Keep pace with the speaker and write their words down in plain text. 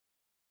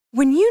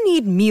When you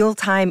need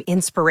mealtime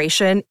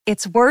inspiration,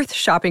 it's worth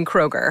shopping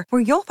Kroger,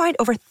 where you'll find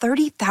over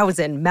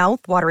 30,000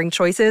 mouth-watering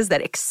choices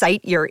that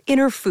excite your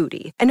inner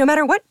foodie. And no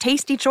matter what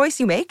tasty choice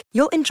you make,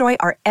 you'll enjoy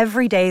our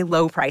everyday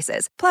low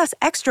prices, plus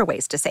extra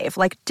ways to save,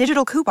 like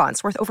digital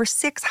coupons worth over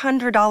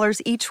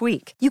 $600 each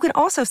week. You can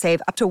also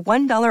save up to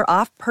 $1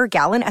 off per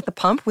gallon at the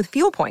pump with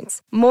fuel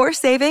points. More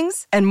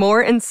savings and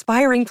more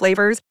inspiring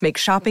flavors make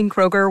shopping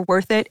Kroger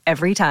worth it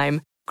every time.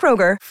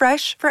 Kroger,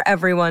 fresh for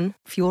everyone.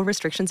 Fuel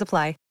restrictions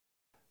apply.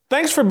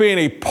 Thanks for being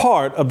a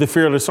part of the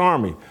Fearless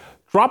Army.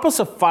 Drop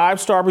us a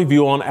 5-star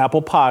review on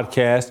Apple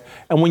Podcasts,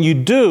 and when you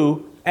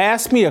do,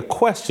 ask me a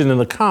question in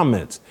the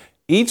comments.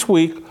 Each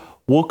week,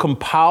 we'll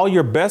compile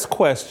your best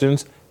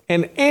questions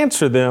and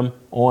answer them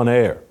on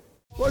air.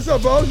 What's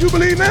up, bro? You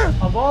believe that?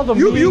 Of all the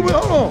hold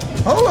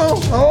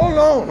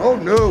on. Oh,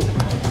 no.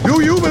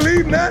 Do you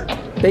believe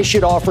that? They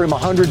should offer him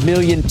 $100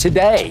 million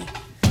today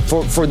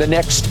for the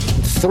next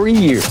 3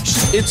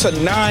 years. It's a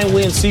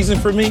 9-win season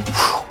for me.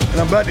 And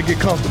I'm about to get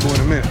comfortable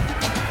in a minute.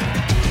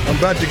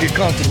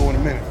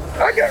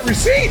 I got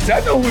receipts.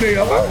 I know who they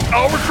are.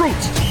 All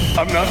recruits.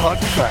 I'm not hard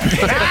to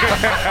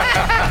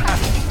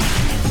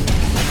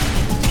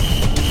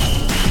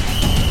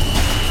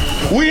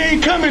find. We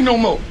ain't coming no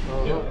more.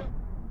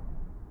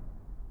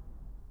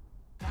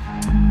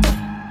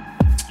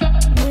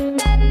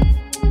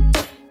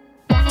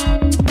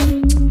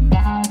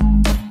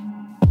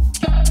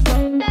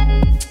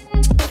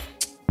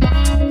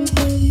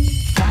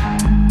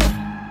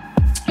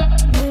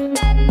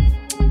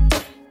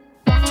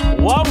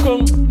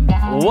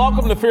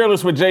 Welcome to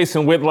Fearless with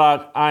Jason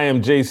Whitlock. I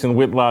am Jason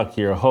Whitlock,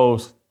 your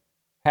host.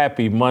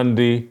 Happy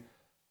Monday.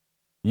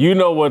 You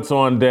know what's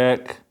on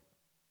deck.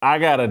 I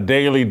got a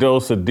daily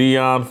dose of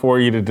Deion for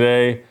you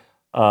today.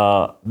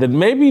 That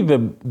may be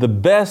the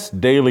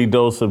best daily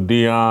dose of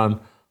Deion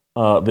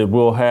that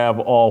we'll have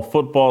all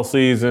football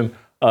season.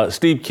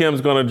 Steve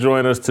Kim's going to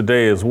join us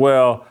today as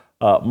well.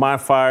 My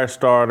fire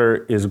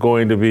starter is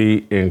going to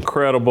be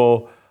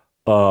incredible.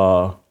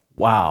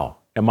 Wow,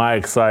 am I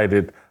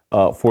excited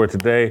for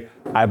today.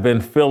 I've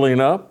been filling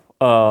up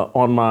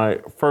on my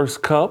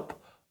first cup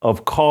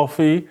of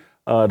coffee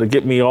to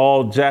get me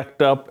all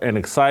jacked up and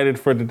excited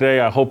for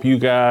today. I hope you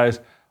guys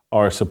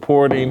are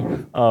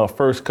supporting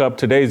First Cup.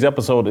 Today's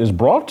episode is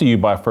brought to you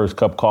by First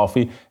Cup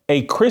Coffee,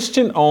 a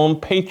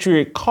Christian-owned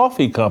patriot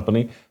coffee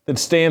company that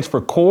stands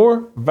for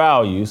core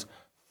values,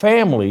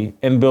 family,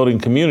 and building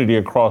community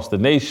across the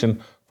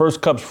nation.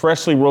 First Cup's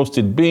freshly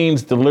roasted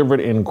beans delivered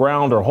in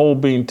ground or whole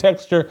bean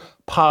texture,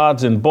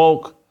 pods, and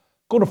bulk.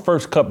 Go to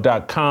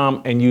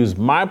firstcup.com and use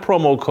my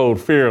promo code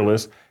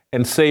FEARLESS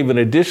and save an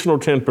additional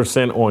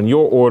 10% on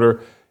your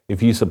order.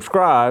 If you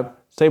subscribe,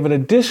 save an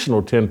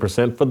additional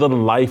 10% for the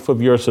life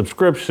of your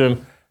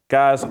subscription.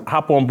 Guys,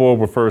 hop on board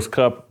with First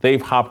Cup.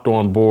 They've hopped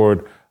on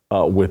board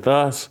with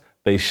us.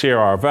 They share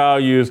our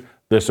values.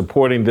 They're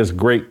supporting this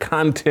great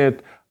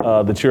content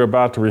that you're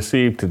about to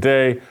receive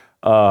today.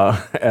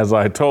 As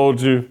I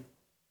told you,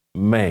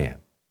 man,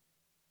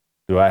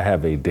 do I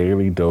have a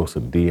daily dose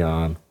of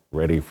Deion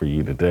ready for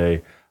you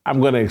today.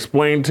 I'm going to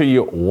explain to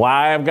you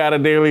why I've got a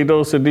daily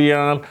dose of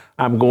Deion.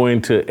 I'm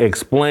going to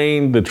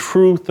explain the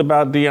truth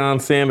about Deion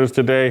Sanders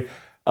today.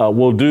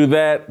 We'll do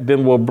that.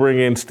 Then we'll bring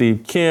in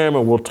Steve Kim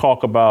and we'll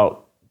talk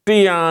about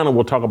Deion and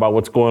we'll talk about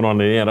what's going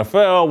on in the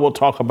NFL. We'll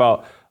talk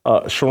about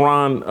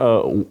Sharon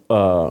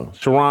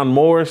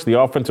Morris, the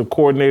offensive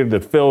coordinator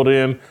that filled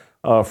in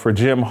for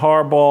Jim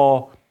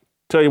Harbaugh.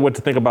 Tell you what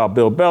to think about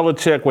Bill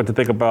Belichick, what to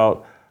think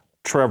about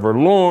Trevor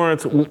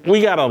Lawrence.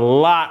 We got a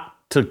lot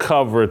to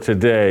cover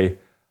today,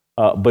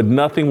 but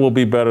nothing will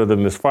be better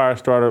than this fire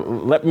starter.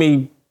 Let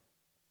me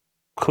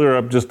clear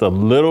up just a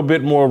little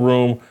bit more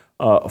room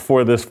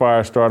for this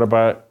fire starter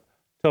by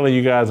telling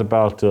you guys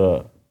about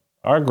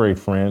our great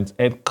friends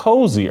at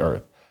Cozy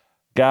Earth.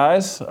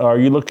 Guys, are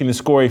you looking to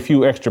score a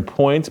few extra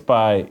points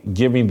by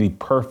giving the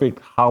perfect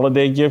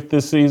holiday gift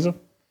this season?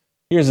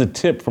 Here's a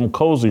tip from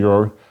Cozy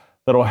Earth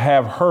that'll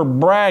have her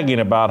bragging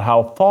about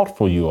how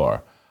thoughtful you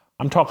are.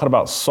 I'm talking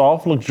about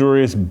soft,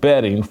 luxurious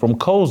bedding from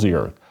Cozy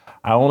Earth.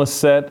 I own a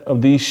set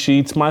of these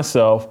sheets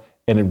myself,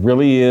 and it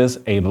really is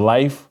a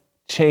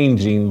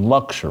life-changing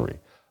luxury.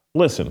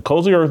 Listen,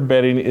 Cozy Earth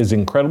bedding is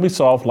incredibly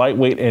soft,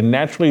 lightweight, and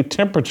naturally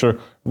temperature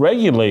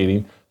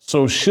regulating,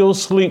 so she'll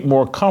sleep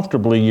more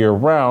comfortably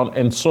year-round,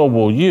 and so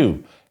will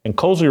you. And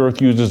Cozy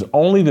Earth uses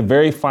only the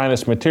very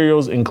finest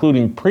materials,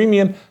 including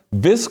premium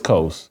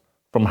viscose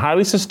from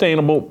highly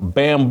sustainable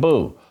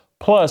bamboo.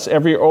 Plus,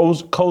 every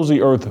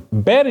Cozy Earth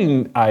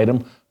bedding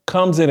item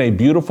comes in a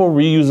beautiful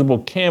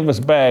reusable canvas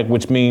bag,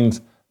 which means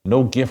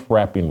no gift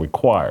wrapping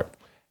required.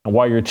 And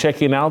while you're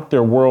checking out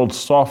their world's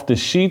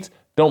softest sheets,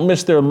 don't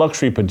miss their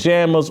luxury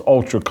pajamas,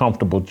 ultra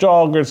comfortable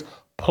joggers,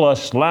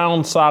 plush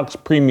lounge socks,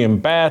 premium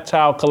bath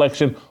towel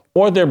collection,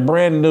 or their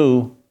brand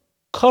new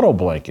cuddle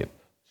blanket.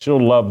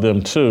 She'll love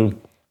them too.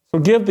 So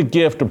give the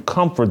gift of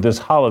comfort this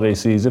holiday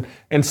season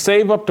and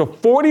save up to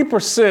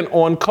 40%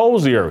 on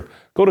Cozy Earth.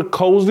 Go to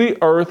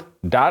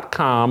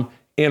CozyEarth.com,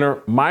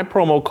 enter my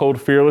promo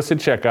code FEARLESS at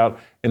checkout,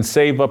 and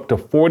save up to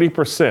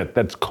 40%.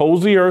 That's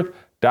CozyEarth.com.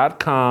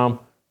 Pac12.com,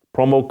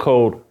 promo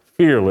code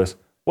FEARLESS.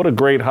 What a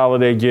great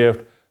holiday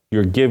gift.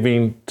 You're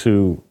giving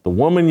to the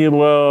woman you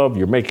love.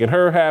 You're making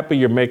her happy.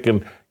 You're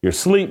making your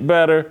sleep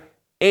better.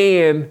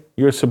 And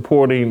you're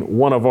supporting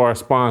one of our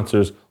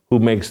sponsors who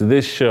makes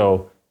this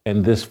show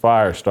and this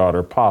fire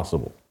starter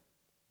possible.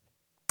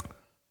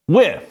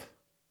 With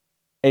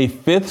a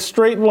fifth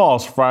straight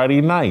loss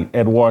Friday night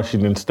at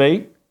Washington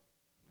State,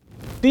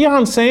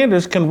 Deion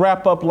Sanders can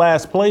wrap up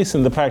last place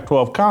in the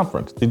Pac-12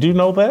 conference. Did you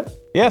know that?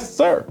 Yes,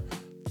 sir.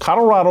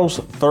 Colorado's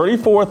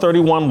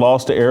 34-31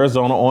 loss to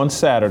Arizona on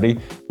Saturday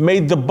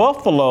made the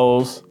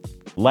Buffaloes'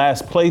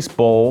 last place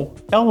bowl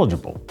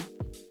eligible.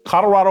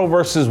 Colorado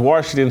versus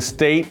Washington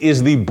State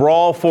is the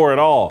brawl for it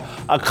all,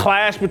 a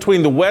clash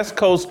between the West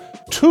Coast's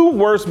two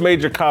worst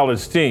major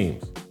college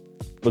teams.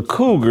 The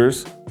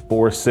Cougars,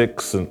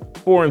 4-6,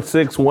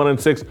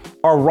 1-6,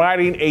 are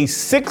riding a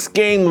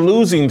 6-game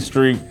losing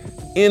streak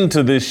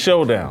into this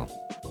showdown.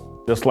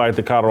 Just like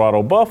the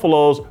Colorado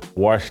Buffaloes,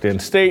 Washington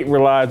State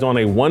relies on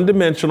a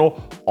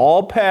one-dimensional,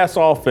 all-pass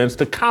offense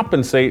to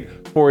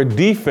compensate for a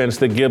defense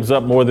that gives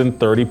up more than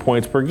 30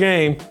 points per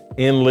game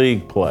in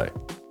league play.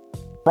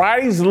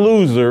 Friday's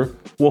loser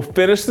will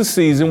finish the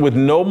season with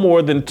no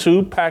more than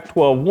 2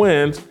 Pac-12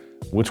 wins,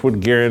 which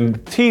would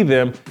guarantee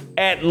them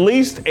at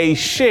least a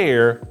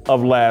share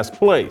of last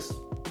place.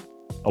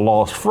 A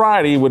loss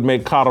Friday would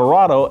make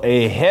Colorado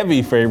a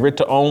heavy favorite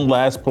to own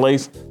last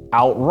place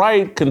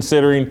outright,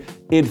 considering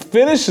it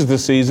finishes the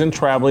season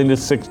traveling to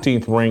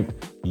 16th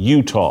ranked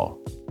Utah.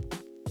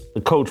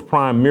 The Coach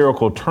Prime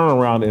miracle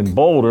turnaround in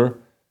Boulder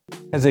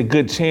has a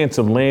good chance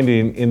of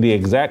landing in the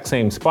exact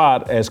same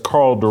spot as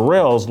Carl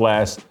Durrell's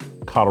last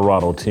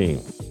Colorado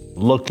team,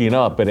 looking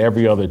up at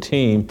every other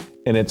team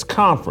in its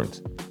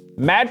conference.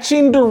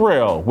 Matching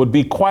Durrell would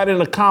be quite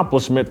an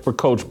accomplishment for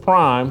Coach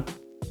Prime,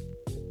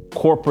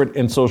 corporate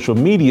and social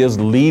media's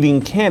leading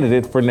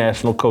candidate for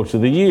National Coach of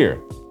the Year.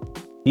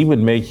 He would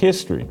make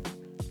history.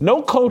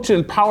 No coach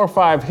in Power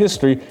 5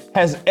 history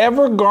has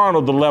ever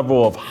garnered the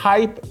level of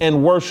hype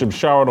and worship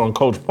showered on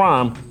Coach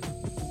Prime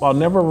while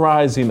never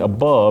rising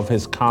above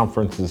his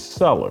conference's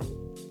cellar.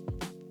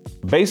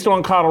 Based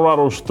on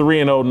Colorado's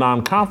 3-0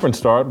 non-conference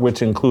start,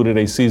 which included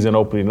a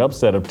season-opening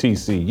upset of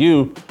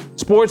TCU,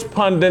 sports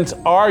pundits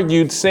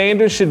argued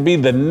Sanders should be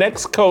the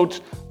next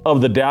coach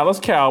of the Dallas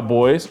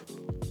Cowboys,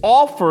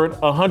 offered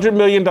 $100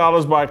 million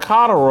by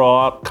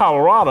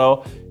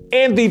Colorado,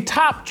 and the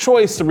top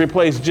choice to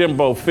replace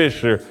Jimbo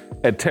Fisher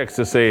at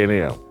Texas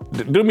A&M.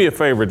 Do me a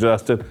favor,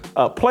 Justin.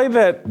 Play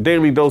that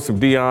Daily Dose of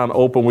Deion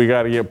open we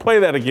got here. Play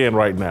that again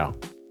right now.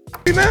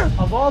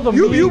 Of all the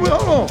hold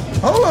on.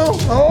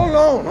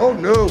 Oh,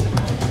 no.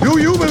 Do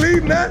you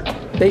believe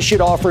that? They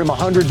should offer him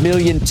 $100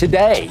 million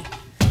today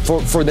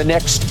for the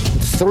next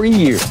 3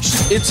 years.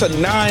 It's a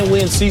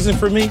 9-win season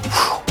for me.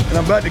 And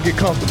I'm about to get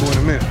comfortable in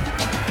a minute.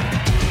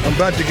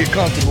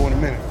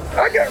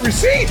 I got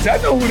receipts. I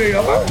know who they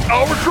are.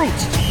 All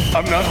recruits.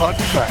 I'm not hard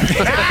to find.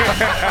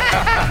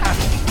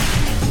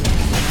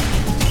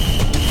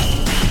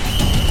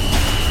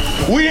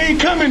 We ain't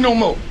coming no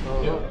more.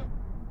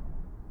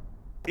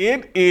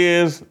 It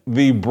is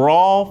the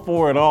brawl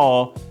for it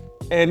all.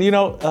 And,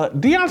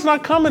 Deion's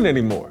not coming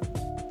anymore.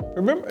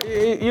 Remember,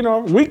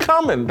 we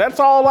coming.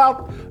 That's all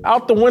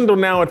out the window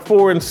now at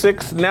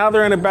 4-6. Now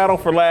they're in a battle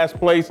for last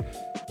place.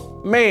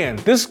 Man,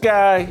 this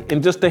guy,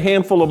 in just a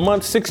handful of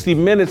months, 60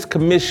 Minutes,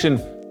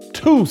 commissioned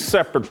 2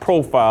 separate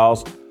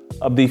profiles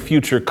of the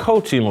future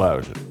coaching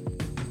legend.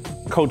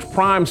 Coach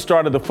Prime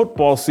started the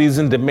football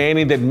season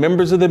demanding that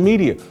members of the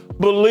media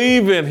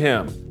believe in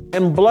him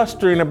and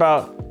blustering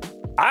about,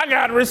 I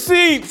got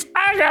receipts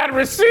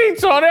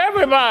on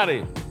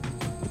everybody.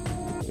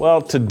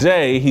 Well,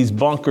 today he's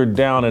bunkered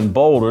down in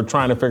Boulder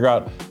trying to figure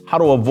out how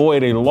to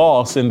avoid a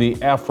loss in the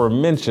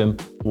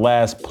aforementioned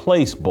last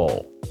place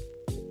bowl.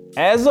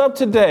 As of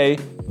today,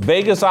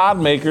 Vegas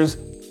oddmakers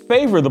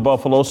favor the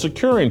Buffalo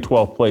securing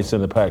 12th place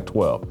in the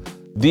Pac-12.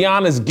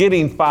 Deion is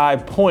getting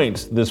 5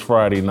 points this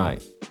Friday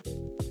night.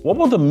 What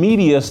will the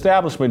media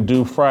establishment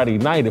do Friday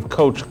night if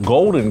Coach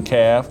Golden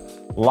Calf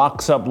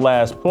locks up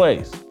last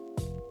place?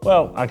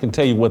 Well, I can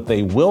tell you what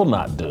they will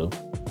not do.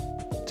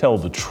 Tell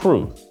the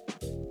truth.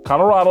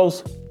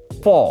 Colorado's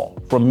fall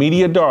from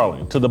media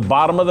darling to the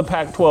bottom of the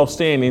Pac-12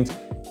 standings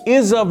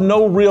is of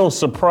no real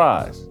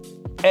surprise.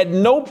 At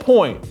no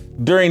point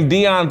during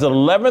Deion's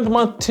 11th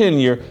month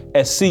tenure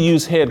as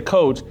CU's head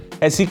coach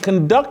has he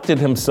conducted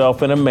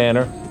himself in a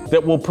manner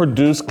that will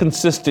produce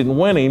consistent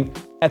winning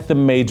at the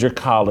major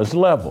college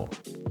level.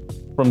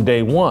 From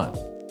day one,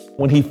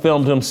 when he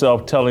filmed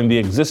himself telling the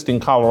existing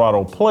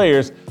Colorado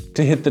players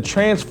to hit the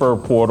transfer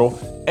portal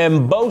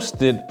and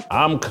boasted,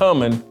 I'm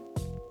coming,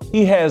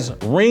 he has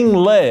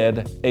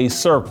ring-led a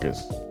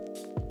circus.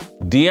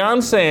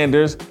 Deion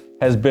Sanders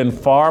has been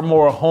far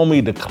more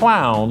homie to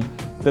clown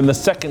than the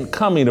second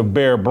coming of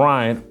Bear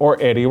Bryant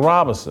or Eddie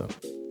Robinson.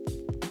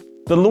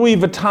 The Louis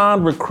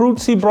Vuitton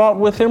recruits he brought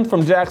with him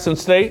from Jackson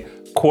State,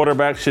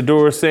 quarterback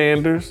Shedeur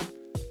Sanders,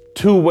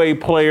 two-way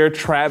player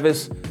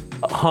Travis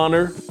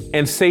Hunter,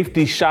 and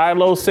safety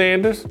Shiloh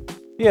Sanders,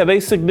 Yeah,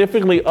 they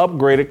significantly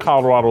upgraded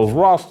Colorado's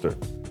roster.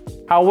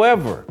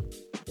 However,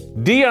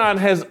 Deion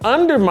has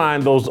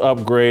undermined those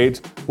upgrades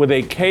with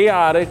a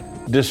chaotic,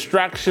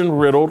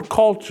 distraction-riddled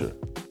culture.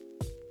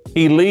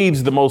 He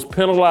leads the most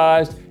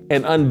penalized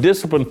and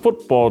undisciplined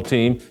football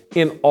team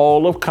in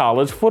all of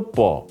college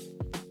football.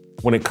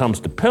 When it comes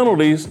to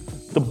penalties,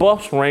 the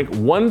Buffs rank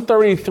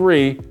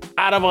 133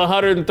 out of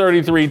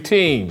 133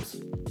 teams.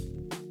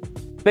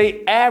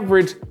 They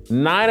average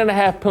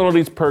 9.5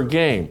 penalties per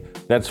game.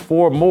 That's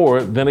 4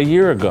 more than a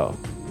year ago.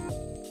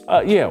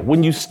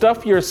 When you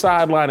stuff your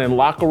sideline and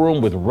locker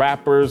room with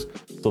rappers,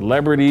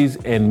 celebrities,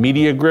 and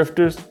media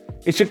grifters,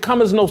 it should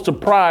come as no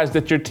surprise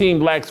that your team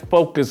lacks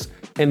focus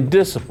and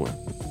discipline.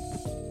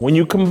 When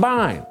you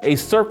combine a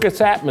circus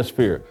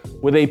atmosphere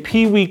with a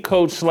peewee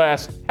coach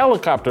 /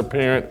 helicopter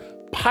parent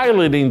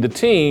piloting the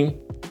team,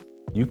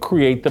 you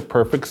create the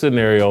perfect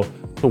scenario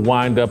to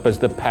wind up as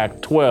the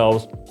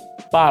Pac-12's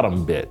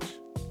bottom bitch.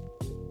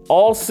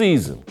 All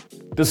season,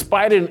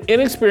 despite an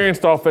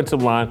inexperienced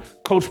offensive line,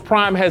 Coach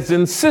Prime has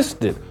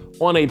insisted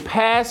on a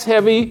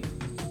pass-heavy,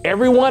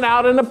 everyone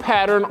out in a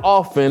pattern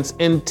offense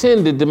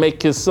intended to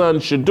make his son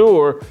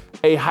Shedeur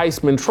a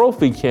Heisman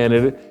Trophy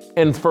candidate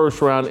and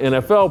first-round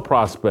NFL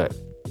prospect.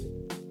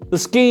 The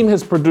scheme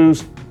has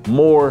produced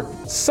more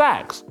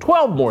sacks,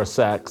 12 more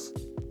sacks,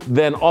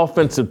 than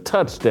offensive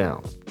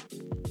touchdowns.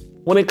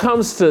 When it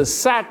comes to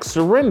sacks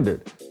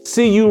surrendered,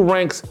 CU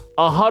ranks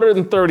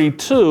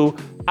 132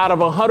 out of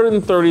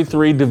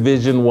 133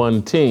 Division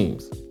I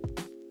teams.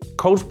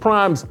 Coach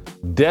Prime's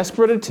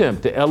desperate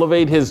attempt to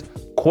elevate his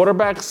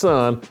quarterback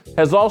son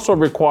has also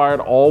required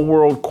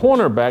all-world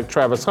cornerback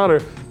Travis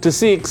Hunter to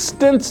see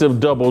extensive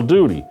double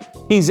duty.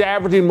 He's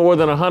averaging more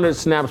than 100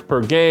 snaps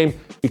per game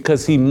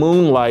because he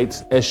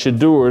moonlights as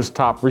Shedeur's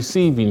top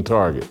receiving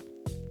target.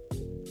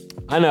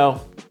 I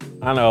know,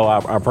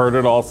 I've heard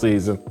it all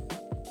season.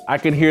 I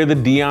can hear the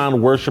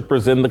Deion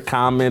worshipers in the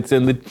comments,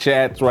 in the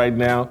chats right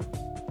now.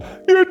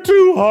 You're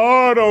too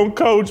hard on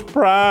Coach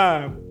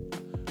Prime.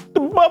 The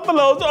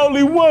Buffaloes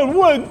only won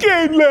 1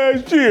 game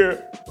last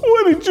year.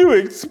 What did you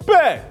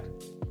expect?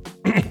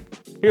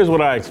 Here's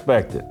what I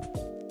expected.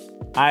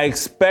 I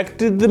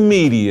expected the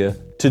media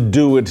to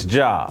do its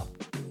job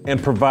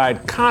and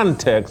provide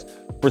context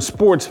for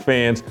sports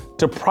fans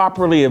to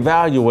properly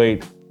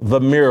evaluate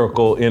the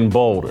miracle in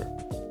Boulder.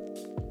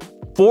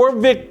 4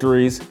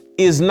 victories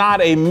is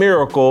not a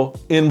miracle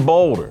in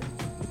Boulder.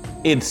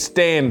 It's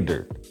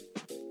standard.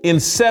 In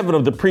 7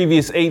 of the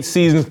previous 8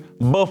 seasons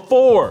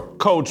before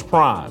Coach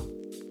Prime,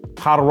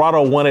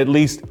 Colorado won at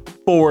least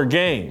 4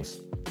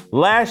 games.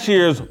 Last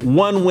year's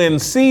 1-win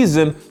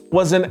season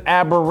was an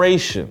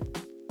aberration.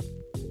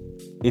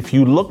 If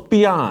you look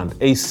beyond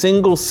a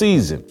single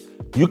season,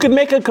 you can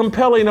make a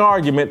compelling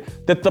argument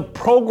that the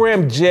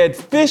program Jed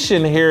Fish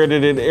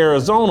inherited in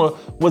Arizona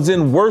was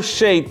in worse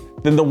shape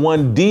than the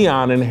one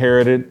Deion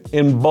inherited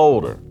in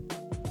Boulder.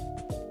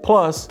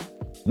 Plus,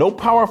 no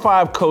Power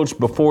 5 coach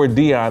before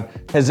Deion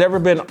has ever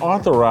been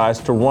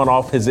authorized to run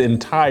off his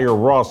entire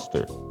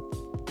roster.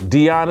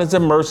 Deion is a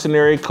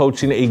mercenary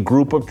coaching a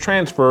group of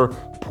transfer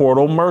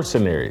portal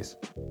mercenaries.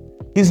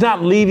 He's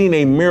not leading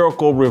a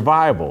miracle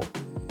revival.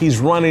 He's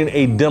running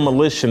a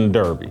demolition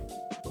derby.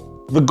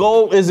 The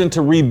goal isn't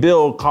to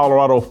rebuild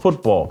Colorado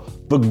football.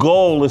 The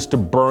goal is to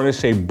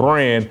burnish a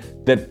brand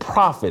that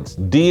profits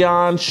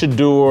Deion,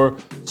 Shedeur,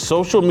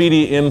 social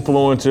media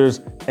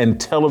influencers, and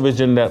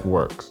television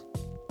networks.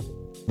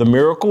 The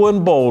miracle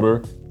in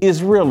Boulder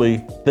is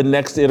really the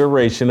next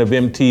iteration of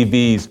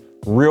MTV's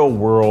Real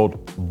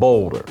World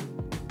Boulder.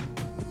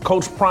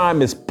 Coach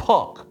Prime is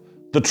Puck,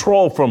 the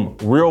troll from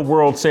Real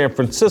World San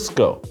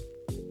Francisco.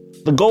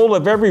 The goal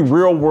of every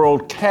Real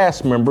World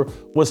cast member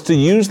was to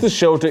use the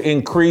show to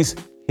increase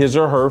his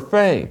or her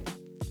fame.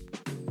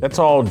 That's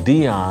all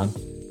Deion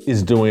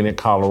is doing in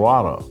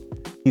Colorado.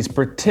 He's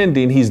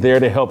pretending he's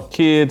there to help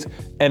kids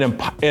and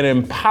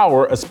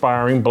empower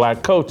aspiring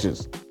black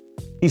coaches.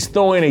 He's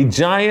throwing a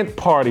giant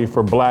party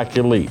for black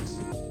elites.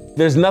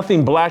 There's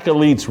nothing black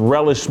elites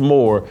relish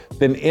more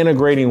than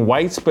integrating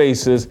white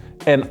spaces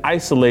and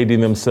isolating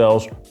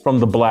themselves from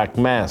the black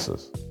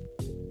masses.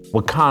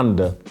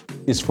 Wakanda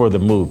is for the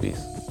movies.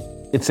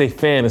 It's a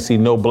fantasy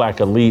no black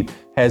elite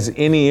has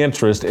any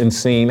interest in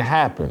seeing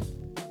happen.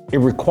 It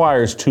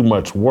requires too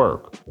much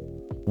work.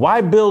 Why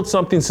build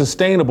something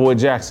sustainable at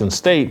Jackson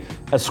State,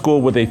 a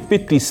school with a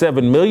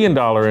 $57 million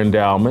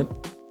endowment,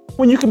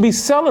 when you can be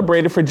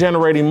celebrated for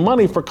generating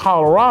money for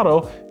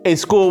Colorado, a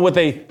school with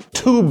a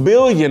 $2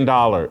 billion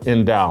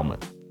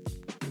endowment?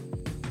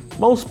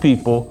 Most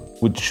people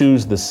would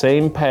choose the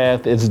same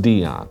path as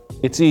Deion.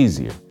 It's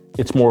easier,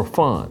 it's more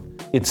fun,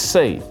 it's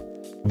safe.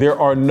 There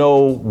are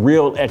no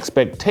real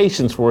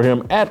expectations for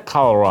him at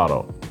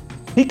Colorado.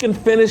 He can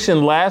finish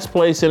in last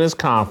place in his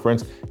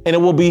conference, and it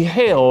will be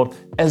hailed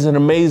as an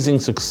amazing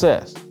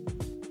success.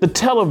 The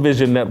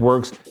television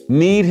networks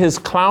need his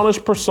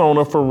clownish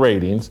persona for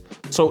ratings,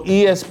 so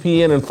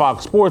ESPN and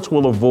Fox Sports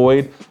will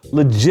avoid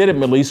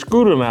legitimately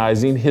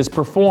scrutinizing his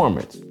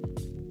performance.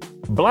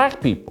 Black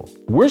people,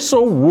 we're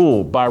so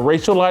ruled by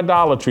racial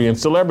idolatry and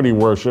celebrity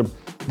worship,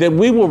 that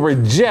we will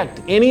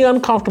reject any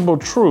uncomfortable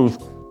truth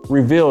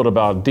revealed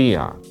about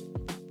Deion.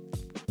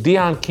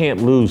 Deion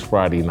can't lose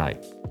Friday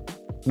night.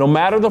 No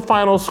matter the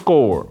final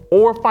score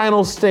or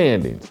final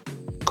standings,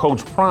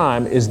 Coach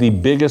Prime is the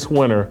biggest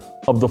winner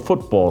of the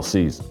football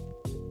season.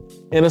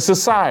 In a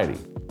society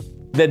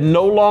that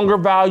no longer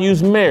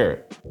values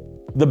merit,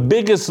 the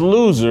biggest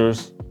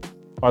losers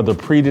are the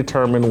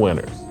predetermined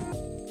winners.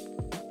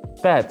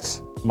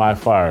 That's my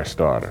fire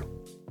starter.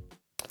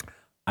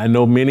 I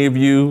know many of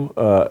you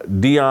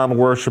Deion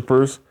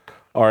worshipers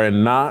are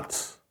in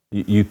knots.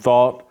 You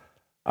thought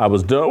I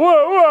was done.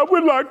 Well,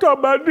 we'd like to talk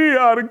about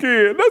Deion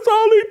again. That's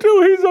all he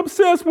do. He's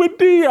obsessed with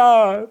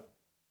Deion.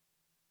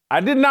 I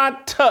did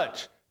not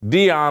touch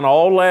Deion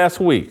all last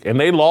week, and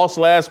they lost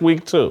last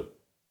week too.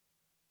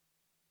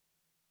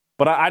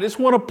 But I just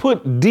want to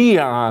put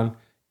Deion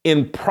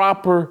in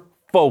proper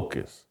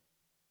focus.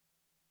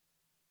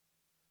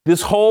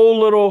 This whole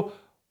little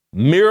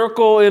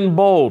miracle in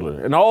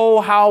Boulder and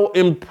how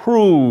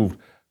improved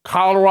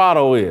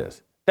Colorado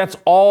is, that's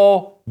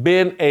all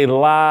been a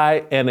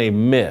lie and a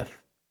myth.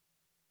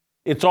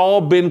 It's all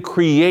been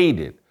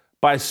created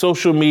by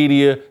social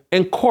media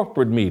and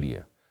corporate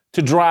media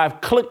to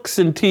drive clicks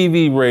and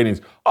TV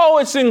ratings. Oh,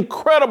 it's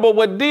incredible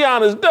what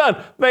Deion has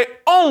done. They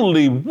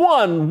only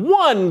won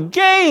one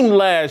game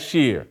last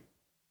year.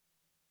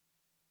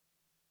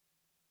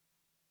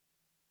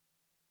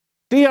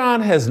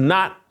 Deion has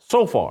not,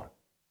 so far,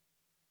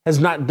 has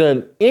not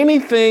done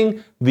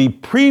anything the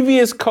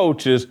previous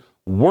coaches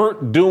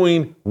weren't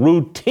doing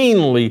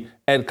routinely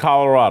at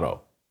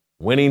Colorado,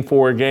 winning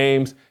 4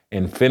 games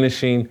and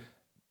finishing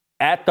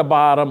at the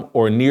bottom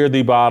or near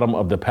the bottom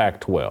of the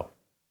Pac-12.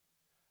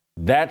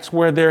 That's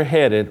where they're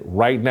headed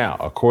right now,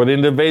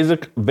 according to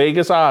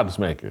Vegas odds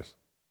makers.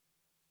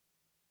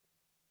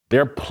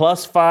 They're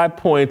plus 5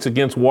 points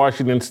against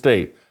Washington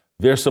State.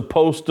 They're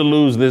supposed to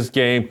lose this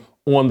game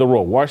on the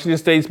road. Washington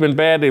State's been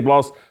bad. They've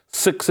lost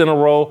 6 in a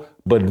row,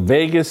 but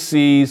Vegas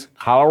sees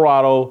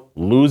Colorado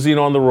losing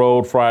on the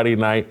road Friday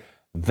night.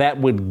 That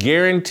would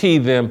guarantee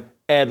them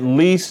at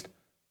least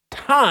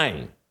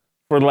tying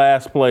for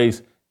last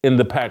place in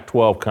the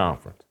Pac-12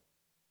 conference.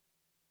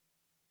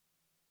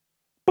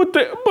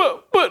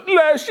 But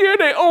last year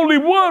they only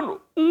won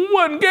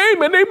one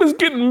game and they was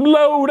getting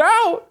blowed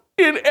out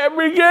in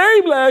every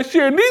game last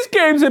year. And these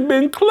games have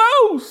been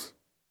close.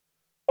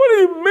 What do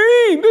you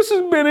mean? This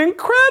has been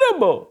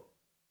incredible.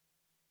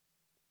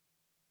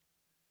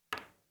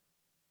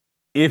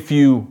 If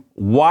you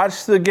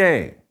watch the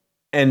game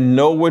and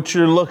know what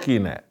you're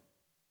looking at,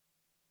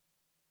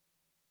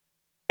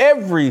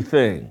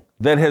 everything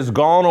that has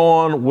gone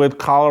on with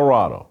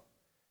Colorado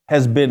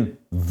has been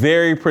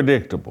very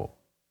predictable.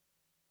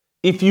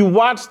 If you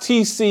watch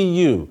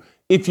TCU,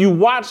 if you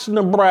watch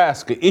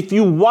Nebraska, if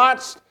you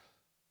watched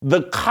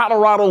the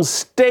Colorado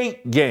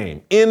State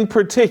game in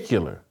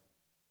particular,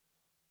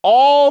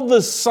 all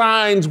the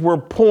signs were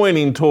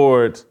pointing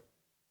towards,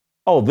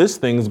 oh, this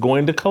thing's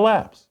going to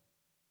collapse.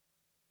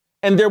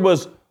 And there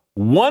was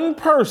one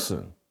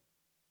person,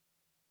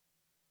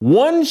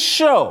 one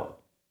show,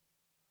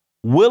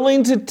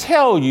 willing to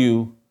tell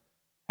you,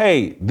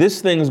 hey,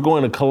 this thing's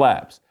going to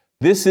collapse.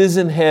 This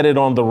isn't headed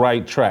on the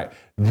right track.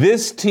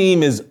 This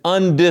team is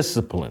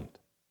undisciplined.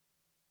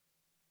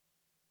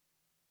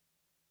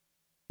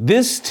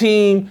 This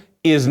team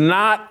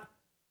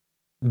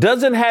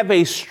doesn't have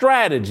a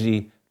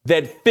strategy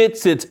that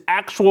fits its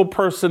actual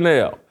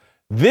personnel.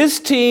 This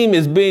team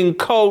is being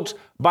coached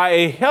by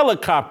a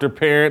helicopter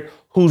parent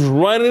who's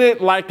running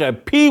it like a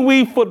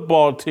pee-wee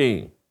football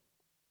team.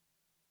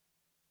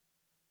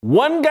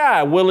 One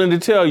guy willing to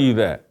tell you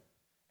that.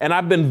 And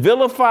I've been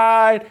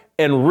vilified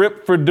and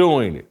ripped for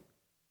doing it.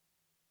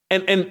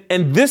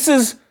 And this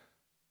is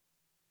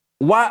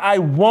why I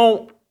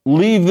won't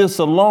leave this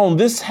alone.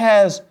 This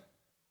has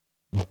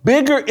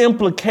bigger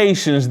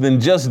implications than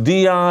just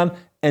Deion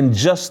and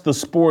just the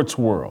sports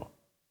world.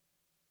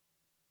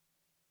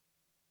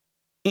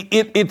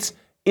 It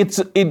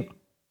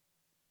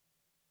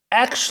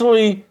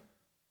actually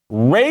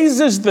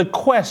raises the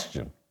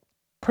question,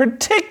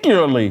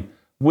 particularly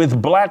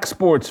with black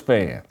sports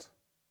fans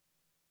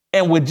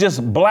and with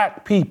just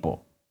black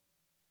people.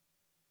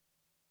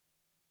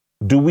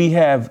 Do we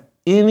have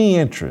any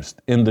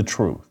interest in the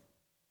truth?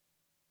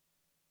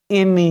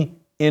 Any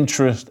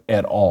interest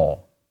at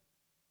all?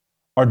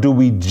 Or do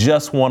we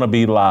just want to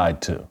be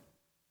lied to?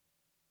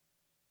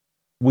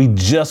 We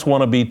just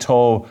want to be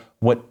told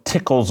what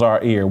tickles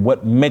our ear,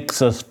 what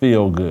makes us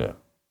feel good.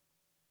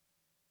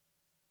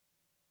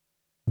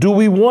 Do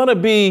we want to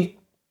be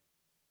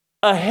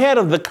ahead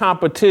of the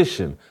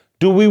competition?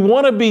 Do we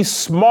want to be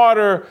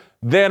smarter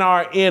than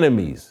our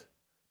enemies?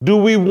 Do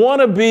we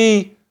want to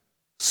be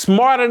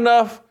smart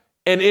enough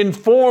and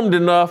informed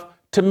enough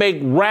to make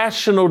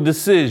rational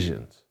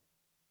decisions?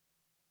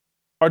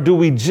 Or do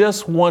we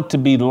just want to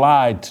be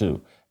lied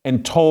to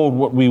and told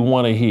what we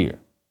want to hear?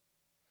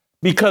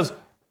 Because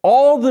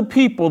all the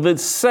people that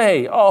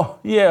say, oh,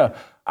 yeah,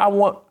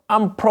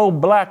 I'm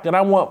pro-black and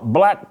I want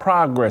black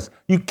progress.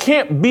 You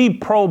can't be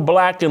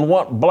pro-black and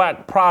want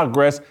black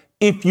progress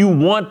if you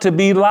want to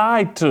be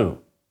lied to.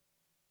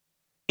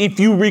 If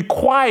you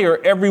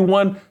require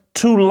everyone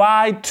to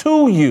lie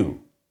to you.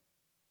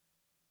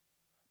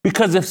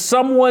 Because if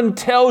someone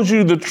tells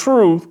you the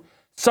truth,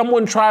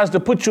 someone tries to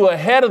put you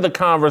ahead of the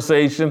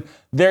conversation,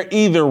 they're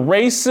either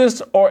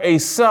racist or a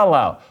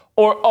sellout.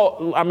 Or,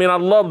 I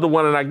love the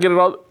one, and I get it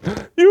all.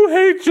 You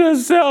hate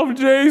yourself,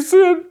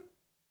 Jason.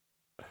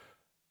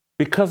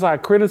 Because I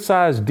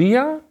criticize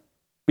Deion?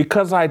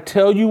 Because I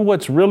tell you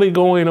what's really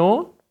going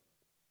on?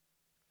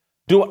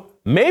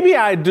 Maybe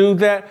I do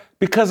that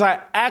because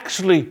I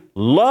actually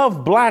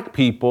love black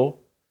people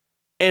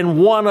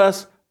and want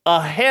us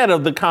ahead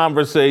of the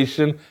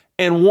conversation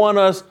and want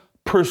us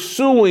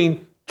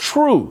pursuing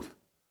truth,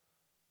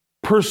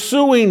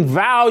 pursuing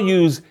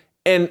values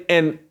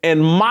and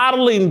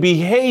modeling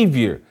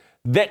behavior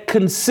that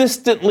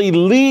consistently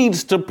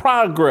leads to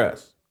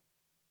progress.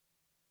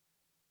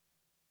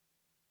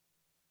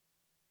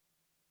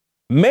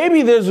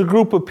 Maybe there's a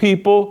group of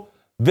people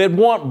that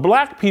want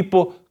black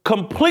people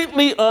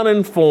completely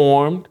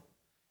uninformed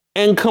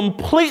and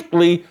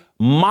completely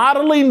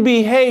modeling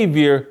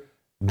behavior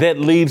that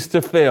leads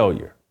to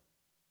failure.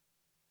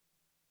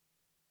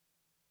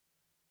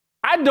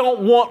 I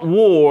don't want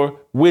war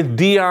with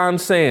Deion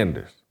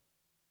Sanders.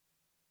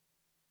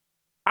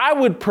 I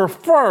would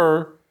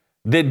prefer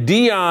that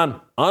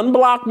Deion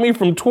unblock me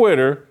from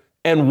Twitter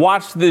and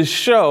watch this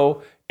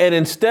show, and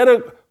instead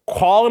of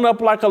calling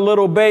up like a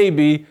little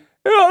baby,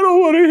 I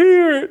don't want to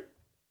hear it,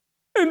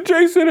 and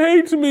Jason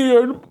hates me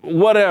or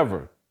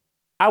whatever.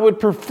 I would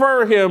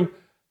prefer him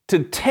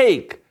to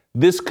take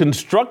this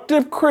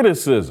constructive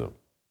criticism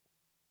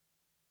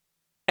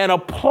and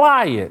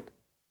apply it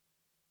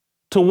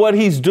to what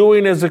he's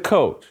doing as a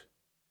coach.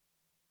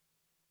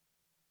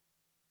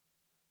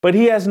 But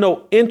he has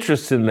no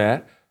interest in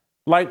that,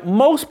 like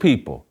most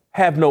people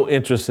have no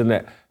interest in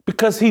that,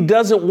 because he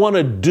doesn't want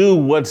to do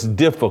what's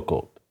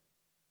difficult.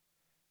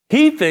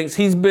 He thinks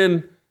he's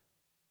been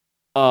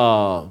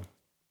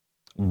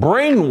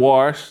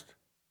brainwashed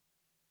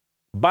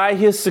by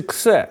his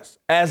success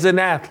as an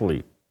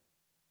athlete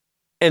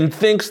and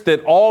thinks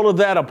that all of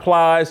that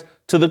applies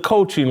to the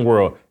coaching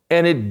world,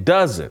 and it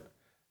doesn't.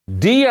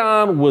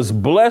 Deion was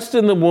blessed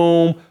in the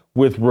womb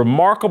with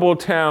remarkable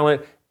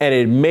talent, and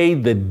it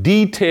made the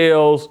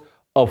details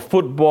of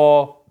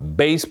football,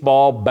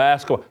 baseball,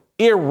 basketball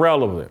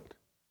irrelevant.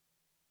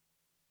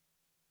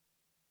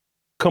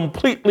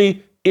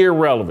 Completely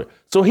irrelevant.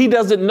 So he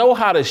doesn't know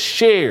how to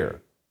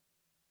share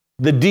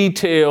the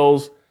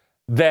details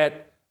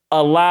that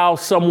allow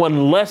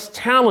someone less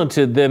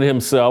talented than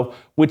himself,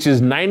 which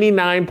is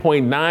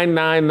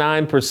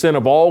 99.999%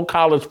 of all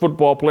college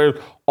football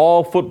players,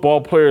 all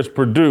football players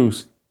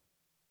produce.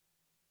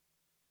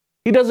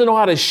 He doesn't know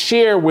how to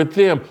share with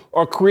them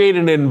or create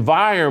an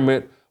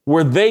environment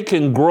where they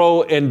can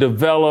grow and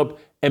develop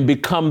and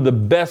become the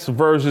best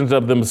versions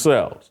of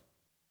themselves.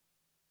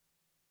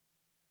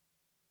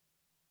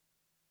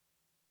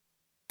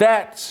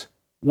 That's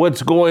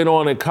what's going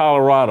on in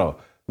Colorado.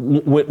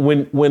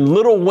 When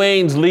Lil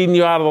Wayne's leading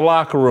you out of the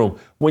locker room,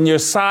 when your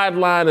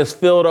sideline is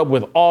filled up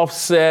with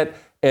Offset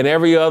and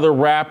every other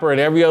rapper and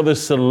every other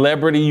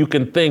celebrity you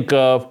can think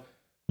of,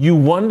 you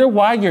wonder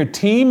why your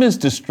team is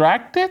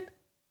distracted?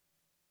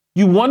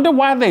 You wonder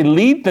why they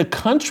lead the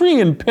country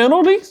in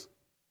penalties?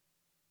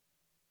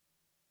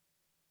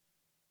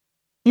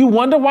 You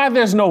wonder why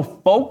there's no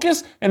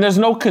focus and there's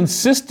no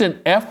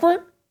consistent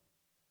effort?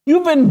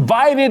 You've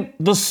invited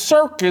the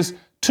circus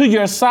to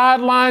your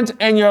sidelines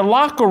and your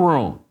locker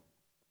room.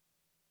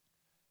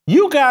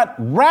 You got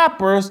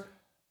rappers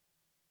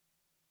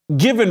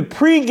giving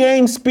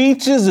pregame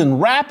speeches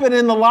and rapping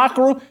in the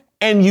locker room,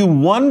 and you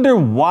wonder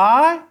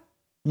why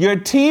your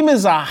team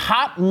is a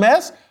hot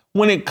mess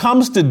when it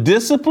comes to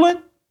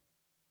discipline?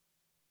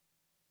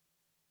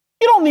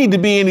 You don't need to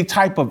be any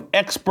type of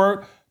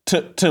expert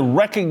to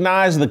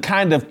recognize the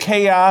kind of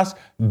chaos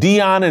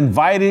Deion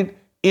invited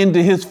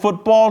into his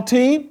football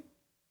team.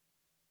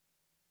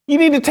 You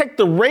need to take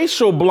the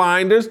racial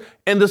blinders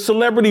and the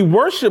celebrity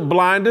worship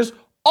blinders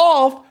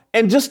off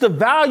and just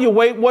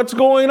evaluate what's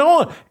going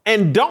on.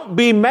 And don't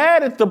be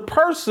mad at the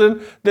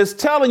person that's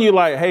telling you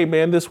like, hey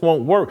man, this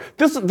won't work.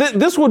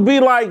 This would be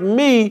like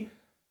me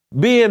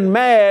being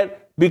mad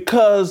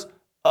because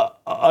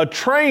a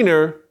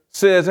trainer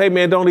says, hey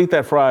man, don't eat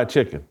that fried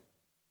chicken.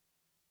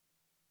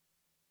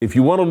 If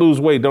you want to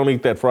lose weight, don't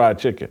eat that fried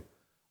chicken.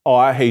 Oh,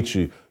 I hate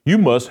you. You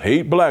must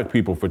hate black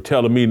people for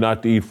telling me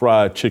not to eat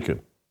fried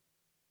chicken.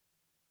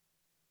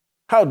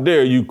 How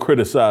dare you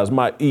criticize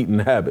my eating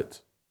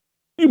habits?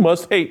 You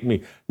must hate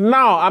me.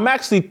 No, I'm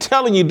actually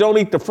telling you don't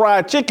eat the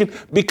fried chicken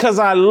because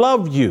I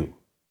love you.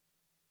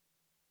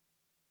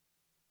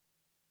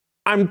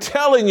 I'm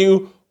telling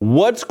you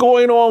what's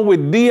going on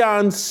with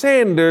Deion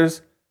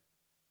Sanders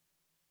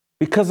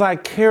because I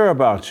care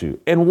about you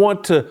and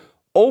want to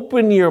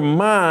open your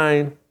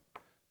mind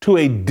to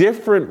a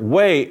different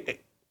way,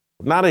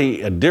 not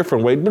a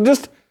different way, but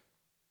just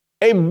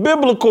a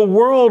biblical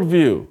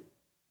worldview.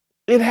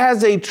 It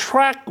has a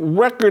track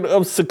record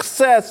of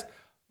success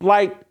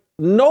like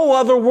no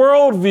other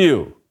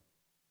worldview.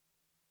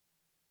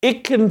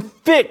 It can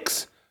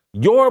fix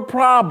your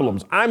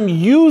problems. I'm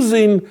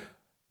using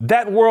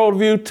that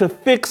worldview to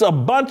fix a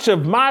bunch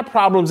of my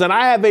problems, and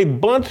I have a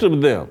bunch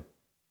of them.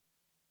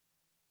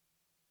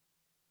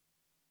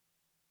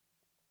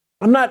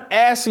 I'm not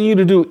asking you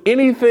to do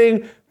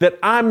anything that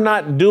I'm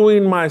not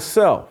doing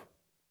myself.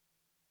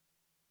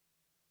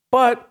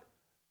 But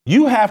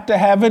you have to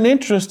have an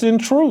interest in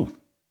truth.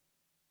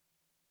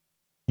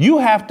 You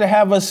have to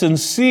have a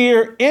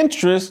sincere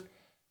interest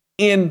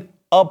in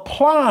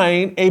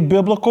applying a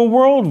biblical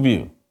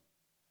worldview.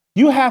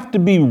 You have to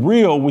be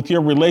real with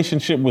your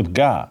relationship with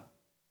God.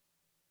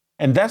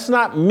 And that's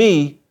not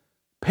me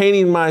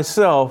painting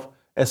myself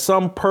as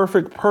some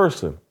perfect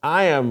person.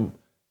 I am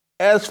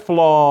as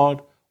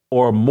flawed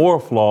or more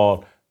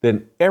flawed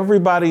than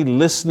everybody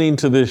listening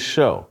to this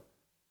show.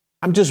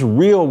 I'm just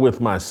real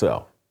with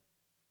myself.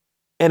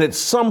 And at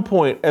some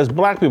point, as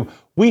Black people,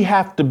 we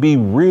have to be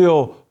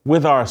real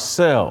with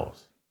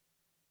ourselves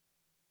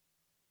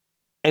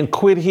and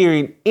quit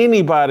hearing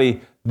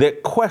anybody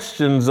that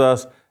questions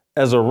us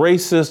as a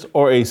racist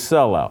or a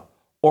sellout,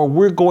 or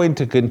we're going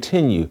to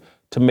continue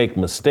to make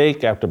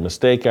mistake after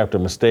mistake after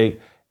mistake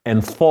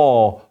and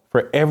fall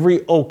for every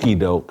okie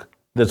doke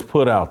that's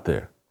put out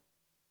there.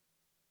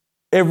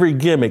 Every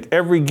gimmick,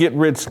 every get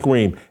rich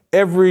scheme,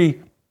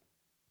 every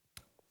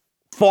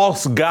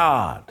false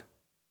god.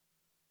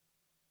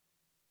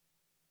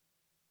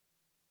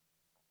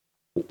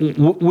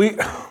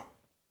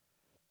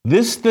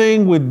 This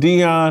thing with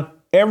Deion,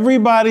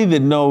 everybody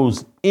that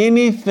knows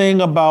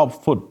anything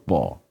about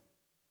football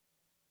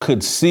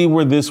could see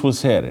where this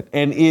was headed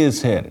and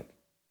is headed.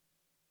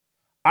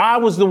 I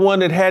was the one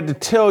that had to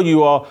tell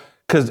you all,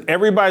 because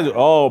everybody's,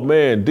 oh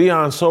man,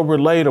 Deion's so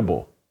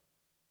relatable.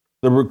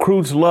 The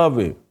recruits love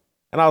him.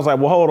 And I was like,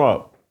 well, hold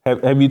on.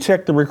 Have you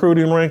checked the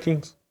recruiting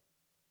rankings?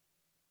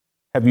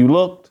 Have you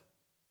looked?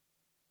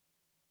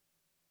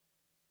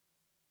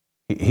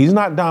 He's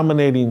not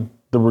dominating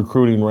the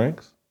recruiting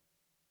ranks.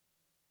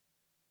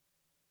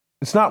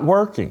 It's not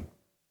working.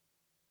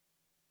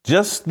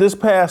 Just this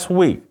past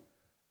week,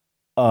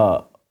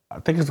 I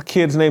think the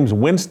kid's name's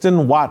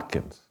Winston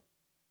Watkins.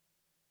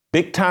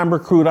 Big time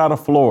recruit out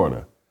of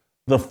Florida.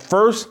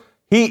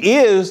 He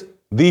is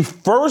the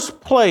first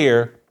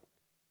player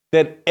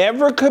that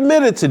ever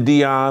committed to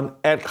Deion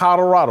at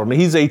Colorado. Now,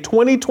 he's a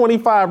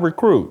 2025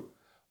 recruit,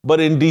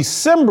 but in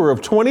December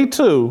of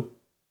 22,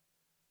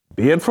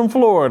 being from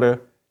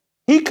Florida,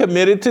 he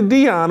committed to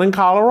Deion in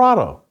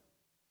Colorado.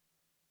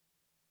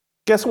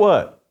 Guess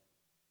what?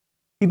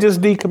 He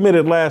just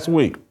decommitted last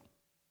week.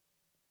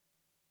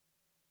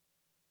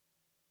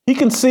 He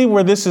can see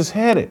where this is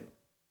headed.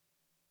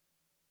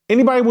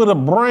 Anybody with a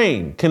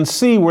brain can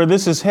see where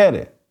this is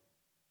headed.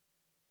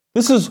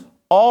 This is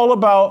all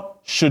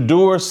about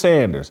Shedeur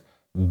Sanders,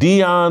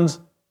 Deion's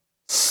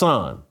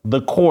son,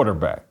 the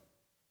quarterback.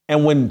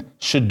 And when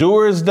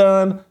Shedeur is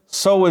done,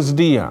 so is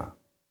Deion.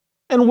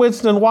 And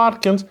Winston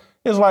Watkins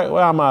is like,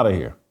 well, I'm out of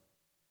here.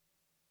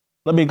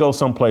 Let me go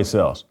someplace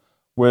else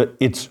where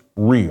it's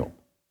real,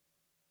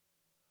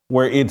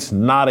 where it's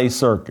not a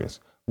circus,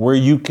 where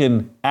you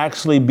can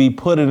actually be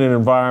put in an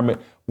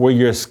environment where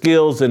your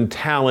skills and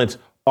talents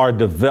are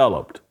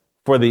developed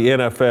for the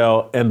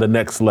NFL and the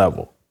next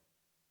level.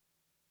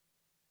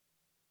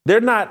 They're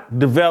not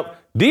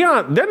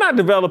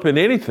developing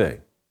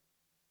anything.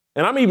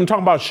 And I'm even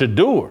talking about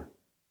Shedeur.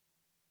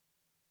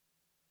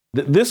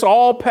 This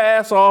all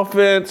pass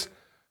offense,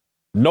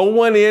 no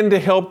one in to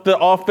help the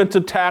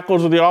offensive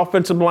tackles or the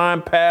offensive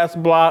line pass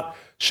block.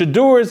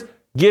 Shedeur is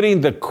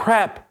getting the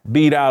crap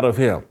beat out of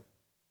him.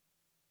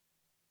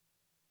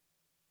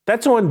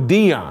 That's on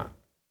Deion.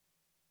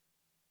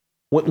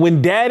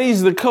 When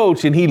daddy's the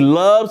coach and he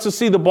loves to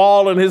see the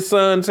ball in his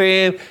son's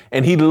hand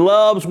and he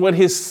loves what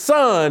his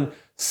son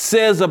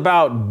says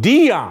about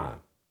Deion,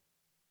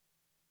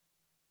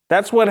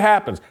 that's what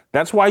happens.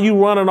 That's why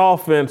you run an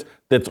offense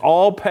that's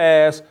all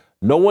pass.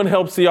 No one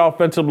helps the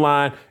offensive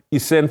line. You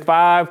send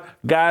 5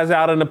 guys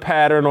out in the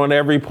pattern on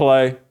every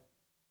play.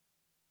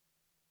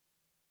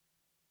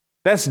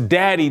 That's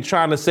daddy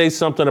trying to say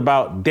something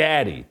about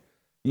daddy.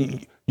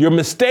 You're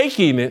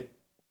mistaking it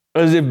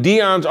as if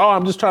Deion's,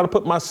 I'm just trying to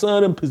put my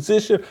son in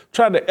position,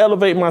 trying to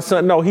elevate my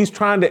son. No, he's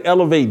trying to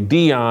elevate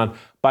Deion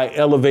by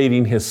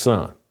elevating his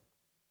son.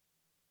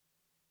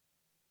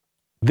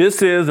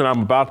 This is, and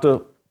I'm about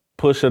to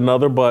push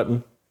another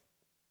button.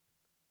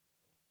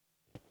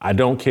 I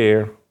don't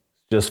care.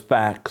 Just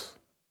facts.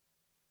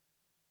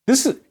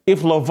 This is,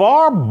 if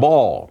LeVar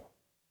Ball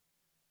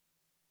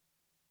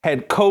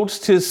had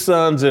coached his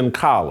sons in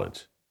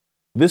college,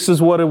 this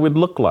is what it would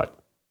look like.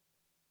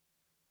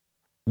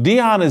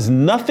 Deion is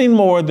nothing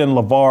more than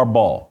LeVar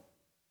Ball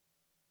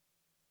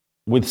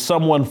with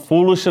someone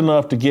foolish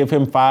enough to give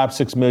him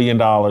 $5-6 million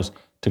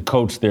to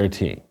coach their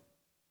team.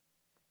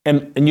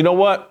 And you know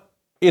what?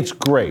 It's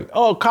great.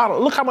 Oh,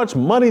 look how much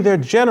money they're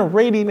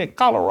generating in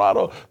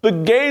Colorado. The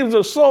games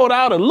are sold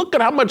out, and look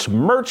at how much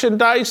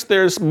merchandise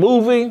there's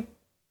moving.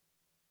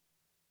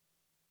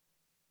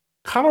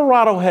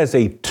 Colorado has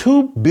a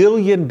 $2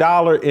 billion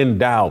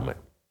endowment.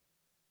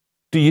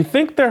 Do you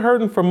think they're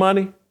hurting for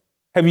money?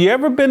 Have you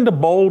ever been to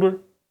Boulder?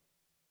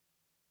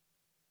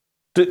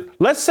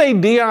 Let's say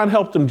Deion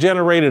helped them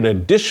generate an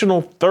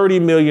additional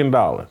 $30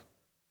 million.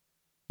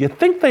 You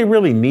think they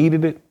really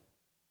needed it?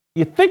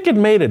 You think it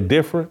made a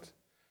difference?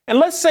 And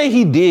let's say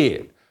he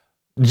did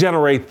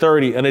generate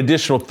an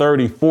additional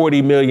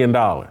 $40 million.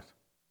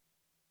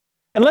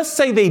 And let's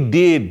say they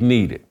did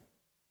need it.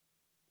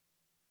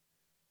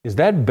 Is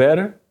that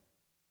better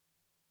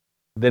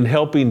than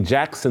helping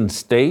Jackson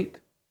State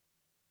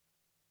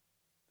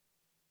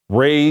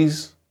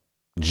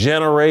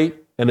generate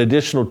an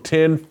additional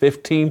 $10,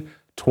 $15,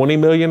 $20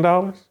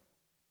 million?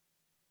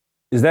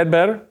 Is that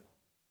better?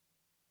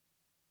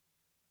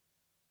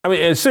 I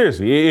mean, and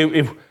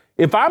seriously,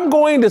 if I'm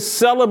going to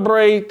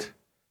celebrate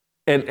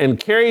and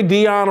carry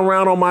Deion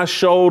around on my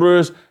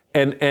shoulders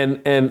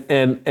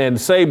and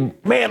say,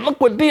 man, look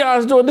what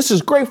Deion's doing. This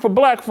is great for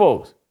black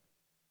folks.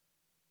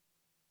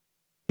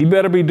 He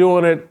better be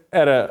doing it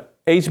at a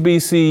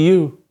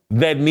HBCU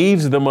that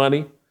needs the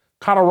money.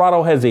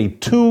 Colorado has a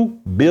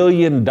 $2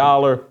 billion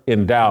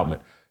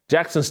endowment.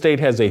 Jackson State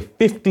has a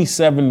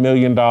 $57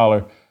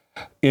 million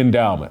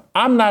endowment.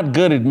 I'm not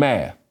good at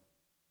math,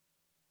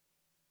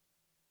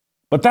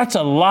 but that's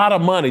a lot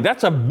of money.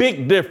 That's a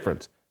big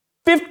difference.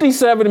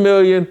 57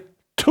 million,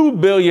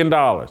 $2 billion.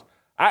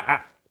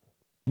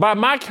 By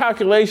my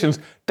calculations,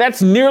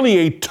 that's nearly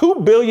a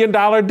 $2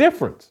 billion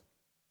difference.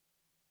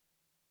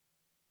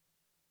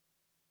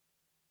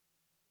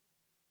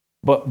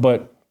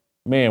 But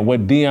man,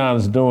 what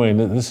Deion's doing,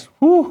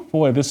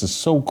 this is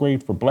so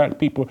great for black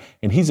people.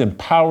 And he's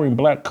empowering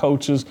black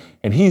coaches,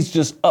 and he's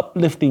just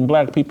uplifting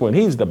black people. And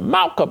he's the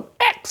Malcolm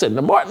X and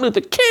the Martin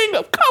Luther King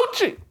of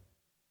coaching.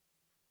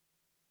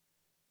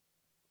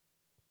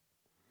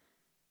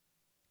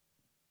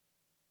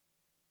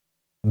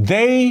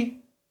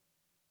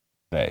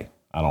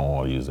 I don't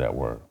want to use that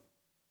word.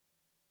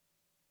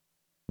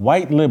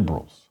 White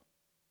liberals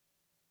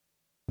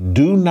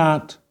do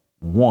not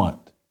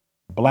want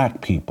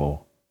black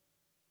people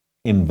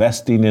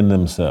investing in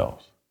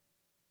themselves.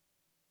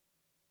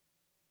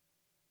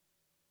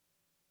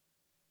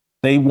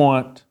 They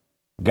want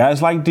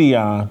guys like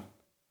Deion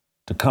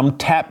to come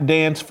tap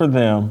dance for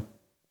them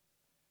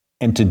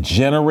and to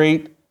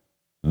generate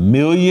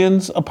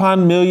millions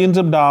upon millions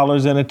of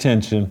dollars in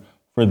attention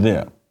for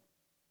them.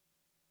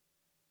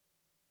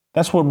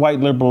 That's what white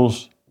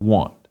liberals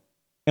want.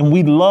 And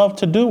we love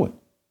to do it.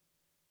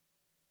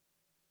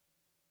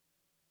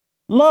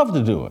 Love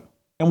to do it.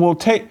 And we'll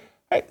take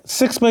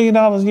 $6 million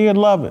a year,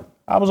 love it.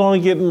 I was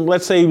only getting,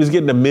 let's say he was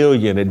getting $1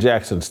 million at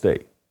Jackson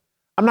State.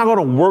 I'm not going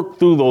to work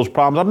through those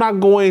problems. I'm not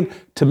going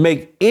to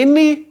make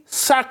any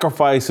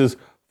sacrifices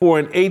for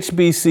an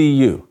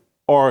HBCU,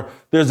 or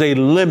there's a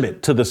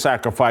limit to the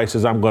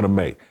sacrifices I'm going to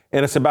make.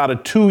 And it's about a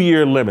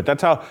 2-year limit.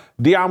 That's how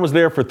Deion was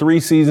there for 3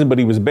 seasons, but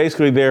he was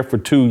basically there for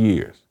 2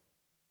 years.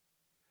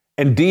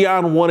 And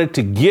Deion wanted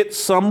to get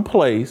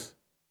someplace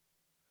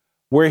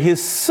where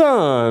his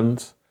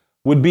sons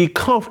would be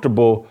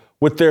comfortable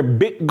with their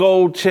big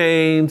gold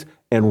chains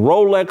and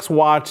Rolex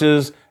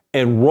watches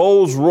and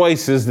Rolls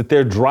Royces that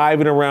they're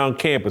driving around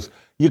campus.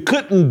 You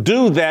couldn't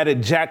do that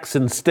at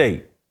Jackson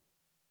State.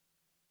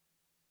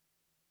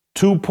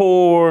 Too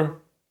poor,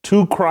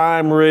 too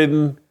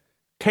crime-ridden,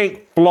 can't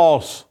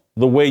floss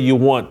the way you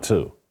want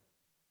to.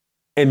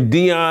 And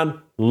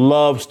Deion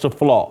loves to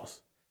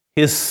floss.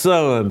 His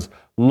sons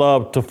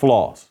love to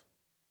floss.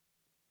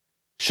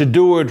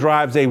 Shedeur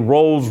drives a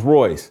Rolls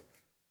Royce.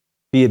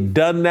 If he had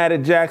done that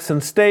at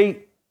Jackson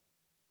State,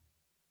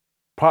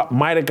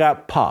 might have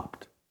got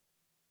popped.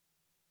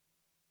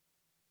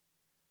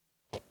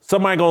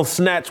 Somebody gonna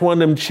snatch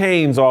one of them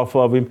chains off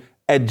of him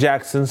at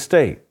Jackson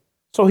State.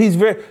 So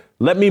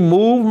let me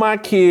move my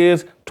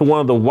kids to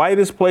one of the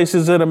whitest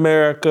places in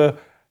America,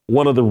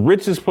 one of the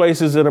richest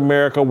places in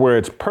America where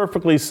it's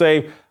perfectly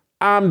safe.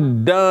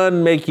 I'm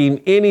done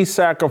making any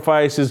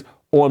sacrifices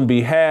on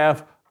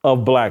behalf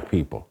of black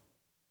people.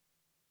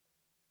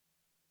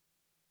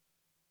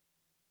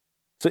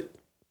 See,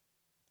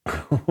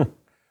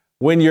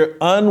 when you're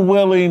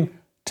unwilling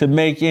to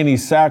make any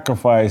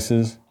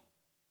sacrifices,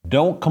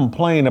 don't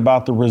complain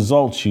about the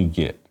results you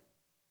get.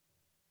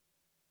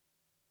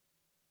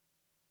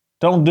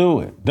 Don't do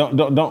it.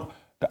 Don't.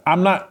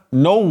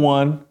 No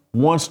one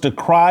wants to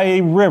cry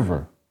a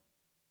river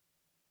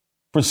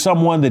for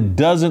someone that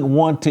doesn't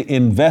want to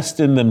invest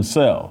in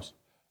themselves,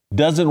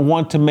 doesn't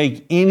want to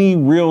make any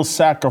real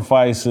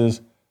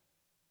sacrifices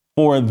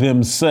for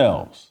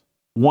themselves,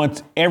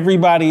 wants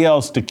everybody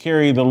else to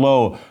carry the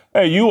load.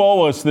 Hey, you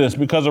owe us this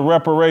because of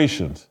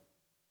reparations.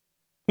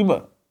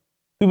 People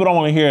don't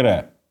want to hear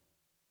that.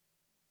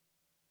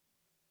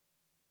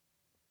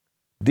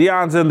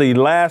 Deion's in the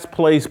last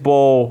place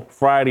bowl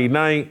Friday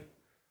night.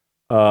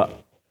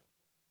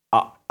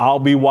 I'll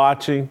be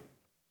watching.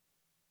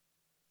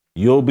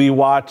 You'll be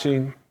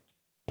watching.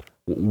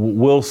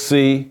 We'll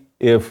see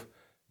if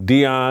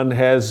Deion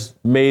has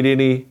made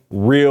any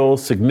real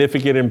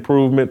significant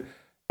improvement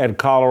at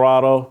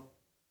Colorado.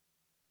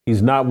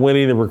 He's not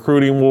winning the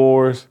recruiting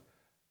wars.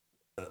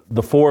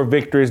 The 4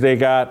 victories they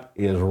got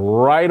is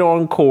right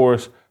on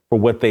course for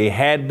what they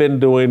had been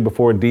doing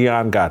before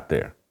Deion got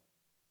there.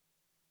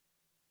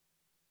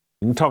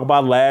 You can talk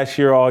about last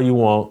year all you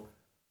want.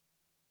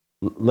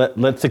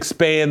 Let's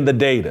expand the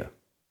data.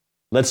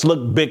 Let's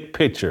look big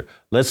picture.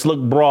 Let's look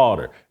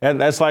broader.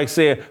 And that's like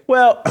saying,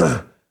 well,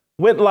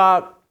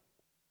 Whitlock,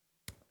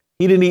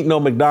 he didn't eat no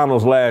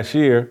McDonald's last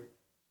year,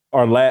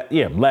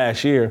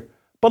 last year.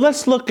 But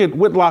let's look at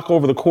Whitlock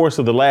over the course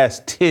of the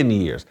last 10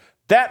 years.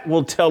 That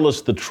will tell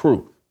us the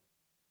truth.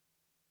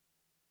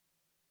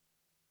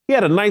 He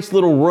had a nice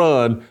little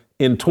run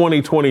in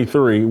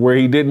 2023 where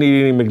he didn't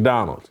eat any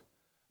McDonald's.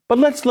 But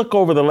let's look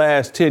over the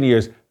last 10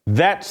 years.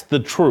 That's the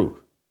truth.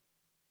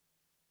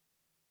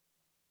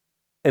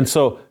 And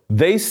so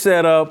they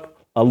set up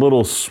a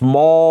little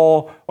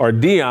small, or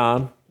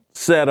Deion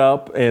set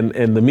up, and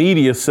the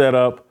media set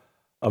up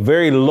a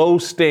very low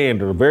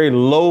standard, a very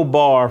low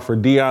bar for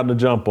Deion to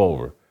jump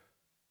over.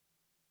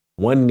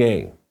 One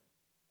game.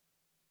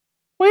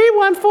 Well, he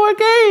won 4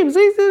 games.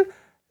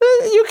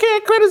 You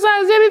can't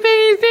criticize anything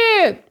he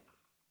did.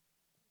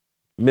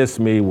 Miss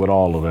me with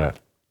all of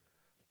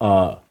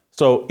that.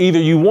 So either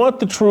you want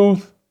the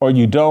truth or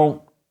you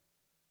don't.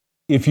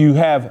 If you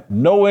have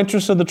no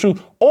interest in the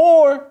truth,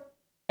 or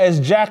as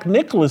Jack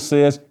Nicklaus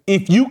says,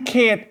 if you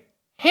can't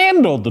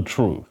handle the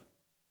truth,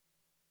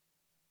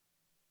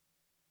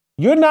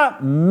 you're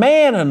not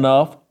man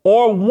enough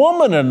or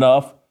woman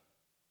enough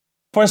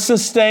for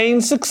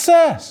sustained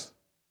success.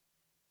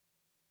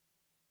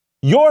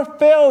 Your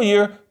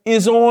failure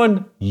is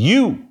on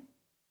you.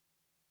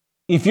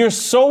 If you're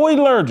so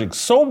allergic,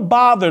 so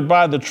bothered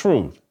by the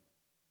truth,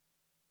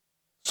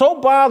 so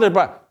bothered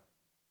by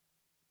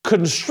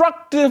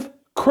constructive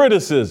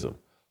criticism,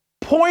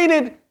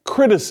 pointed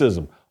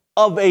criticism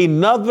of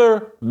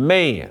another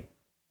man,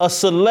 a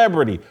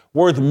celebrity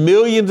worth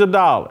millions of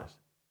dollars.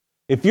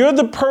 If you're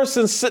the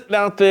person sitting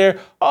out there,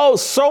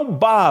 so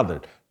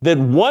bothered that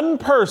one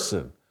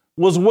person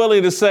was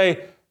willing to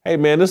say, hey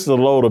man, this is a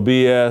load of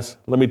BS.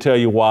 Let me tell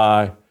you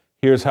why.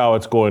 Here's how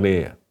it's going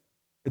to end.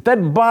 If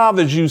that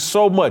bothers you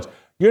so much,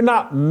 you're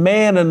not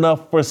man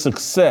enough for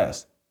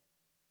success.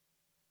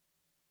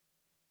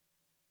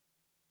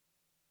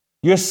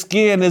 Your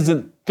skin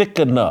isn't thick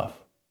enough.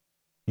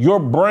 Your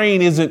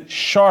brain isn't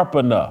sharp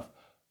enough.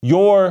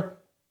 Your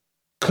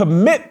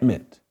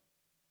commitment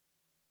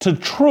to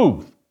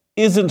truth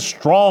isn't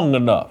strong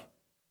enough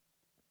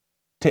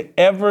to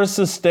ever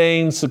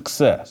sustain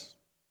success.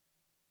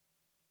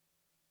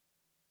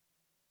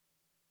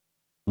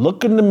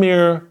 Look in the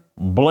mirror,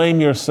 blame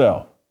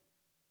yourself.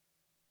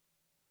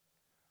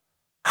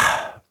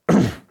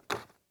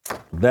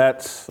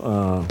 That's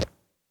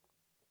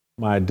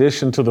my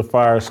addition to the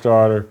fire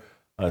starter.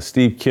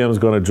 Steve Kim's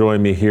going to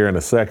join me here in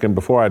a second.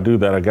 Before I do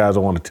that, guys, I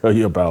want to tell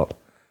you about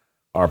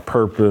our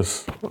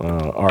purpose,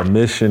 our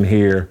mission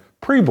here.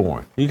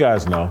 Preborn, you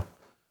guys know.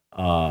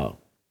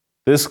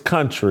 This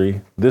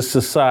country, this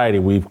society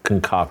we've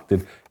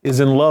concocted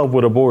is in love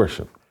with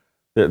abortion.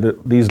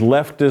 These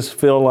leftists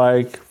feel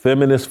like,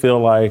 feminists feel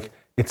like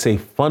it's a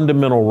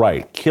fundamental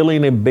right.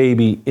 Killing a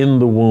baby in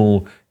the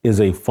womb is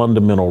a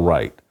fundamental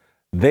right.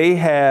 They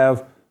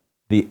have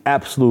the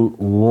absolute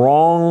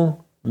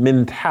wrong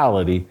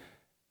mentality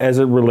as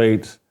it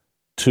relates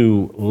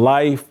to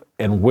life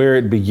and where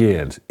it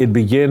begins. It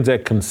begins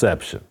at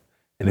conception.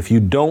 And if you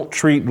don't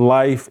treat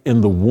life in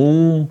the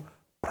womb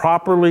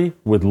properly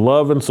with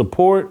love and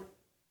support,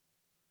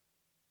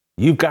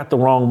 you've got the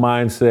wrong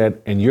mindset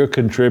and you're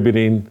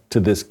contributing to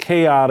this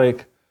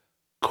chaotic,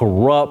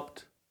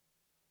 corrupt,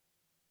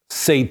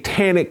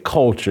 satanic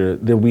culture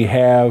that we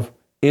have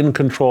in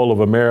control of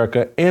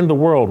America and the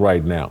world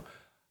right now.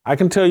 I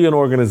can tell you an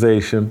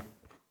organization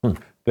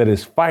that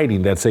is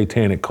fighting that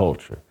satanic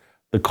culture,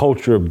 the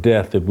culture of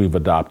death that we've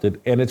adopted,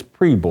 and it's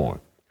Preborn.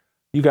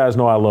 You guys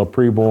know I love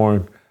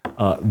Preborn.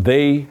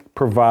 They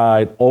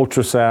provide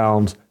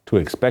ultrasounds to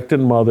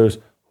expectant mothers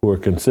who are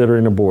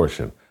considering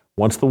abortion.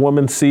 Once the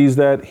woman sees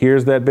that,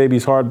 hears that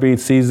baby's heartbeat,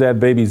 sees that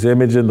baby's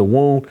image in the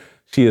womb,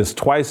 she is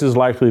twice as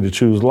likely to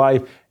choose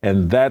life,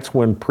 and that's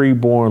when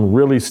Preborn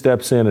really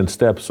steps in and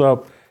steps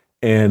up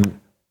and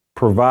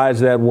provides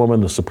that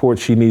woman the support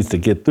she needs to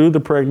get through the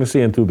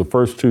pregnancy and through the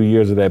first 2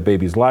 years of that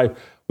baby's life.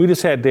 We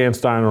just had Dan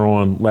Steiner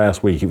on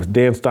last week.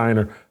 Dan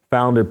Steiner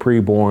founded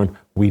Preborn.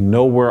 We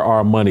know where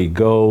our money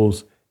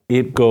goes.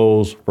 It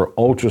goes for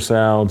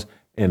ultrasounds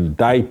and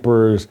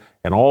diapers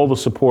and all the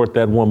support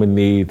that woman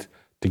needs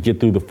to get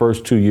through the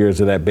first 2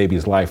 years of that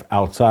baby's life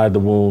outside the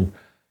womb.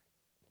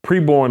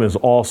 Preborn is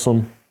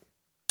awesome.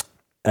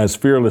 As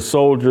fearless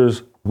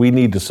soldiers, we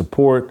need to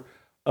support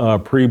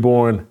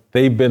Preborn.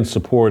 They've been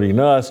supporting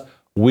us.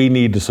 We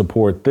need to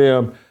support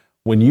them.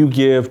 When you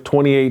give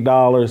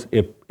 $28,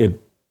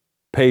 it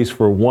pays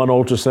for one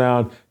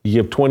ultrasound.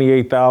 You give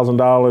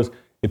 $28,000,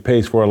 it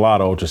pays for a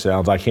lot of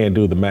ultrasounds. I can't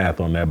do the math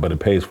on that, but it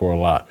pays for a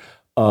lot.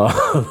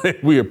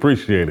 We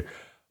appreciate it.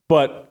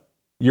 But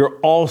you're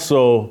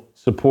also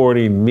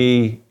supporting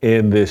me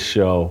in this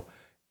show,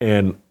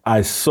 and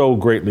I so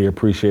greatly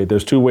appreciate it.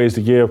 There's 2 ways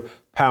to give.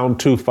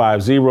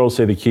 #250,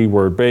 say the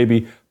keyword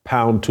baby.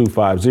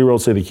 #250,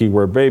 say the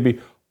keyword baby.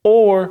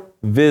 or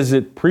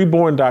visit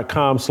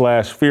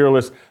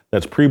preborn.com/fearless.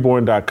 That's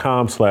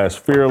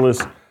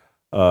preborn.com/fearless.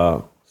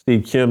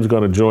 Steve Kim's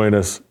going to join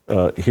us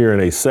here in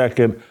a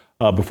second.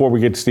 Before we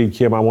get to Steve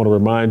Kim, I want to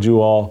remind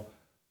you all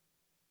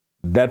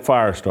that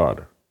fire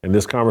starter and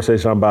this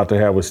conversation I'm about to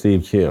have with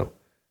Steve Kim,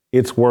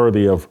 it's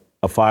worthy of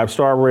a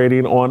 5-star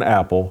rating on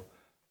Apple.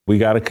 We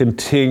got to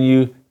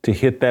continue to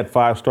hit that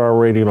 5-star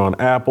rating on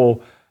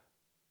Apple.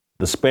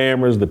 The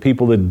spammers, the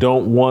people that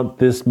don't want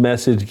this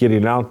message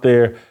getting out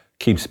there,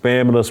 keep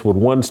spamming us with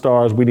 1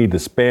 stars. We need to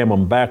spam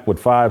them back with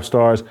 5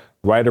 stars.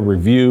 Write a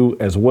review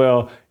as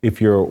well.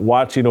 If you're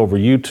watching over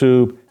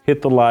YouTube,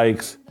 hit the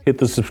likes, hit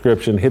the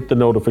subscription, hit the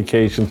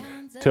notifications.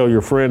 Tell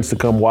your friends to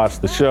come watch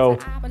the show.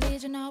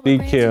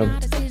 Steve Kim,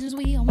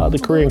 the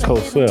Korean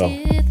Cosell.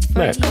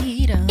 Next.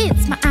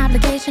 It's my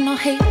obligation, no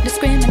hate,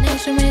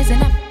 discrimination,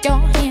 raising up your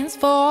hands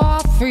for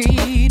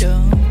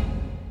freedom.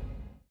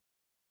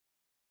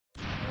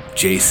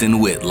 Jason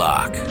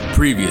Whitlock,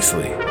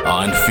 previously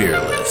on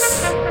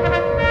Fearless.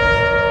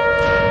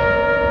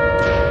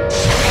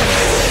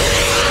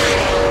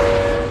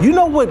 You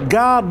know what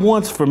God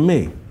wants from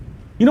me?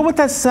 You know what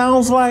that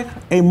sounds like?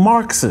 A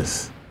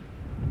Marxist.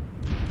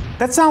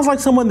 That sounds like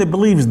someone that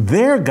believes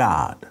they're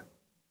God.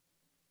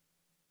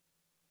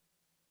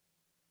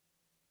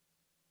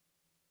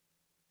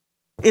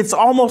 It's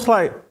almost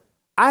like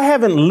I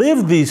haven't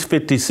lived these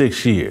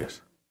 56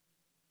 years.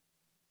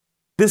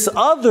 This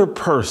other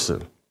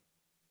person,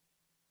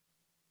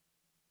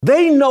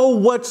 they know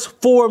what's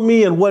for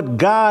me and what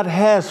God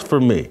has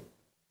for me.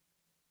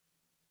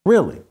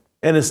 Really.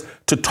 And it's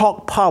to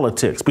talk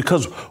politics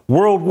because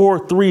World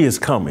War III is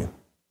coming.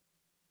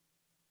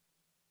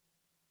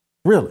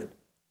 Really.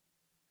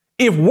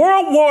 If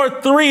World War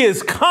III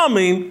is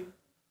coming,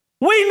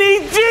 we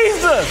need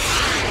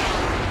Jesus.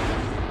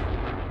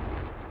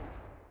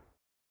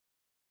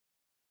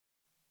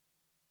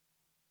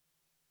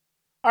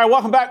 All right,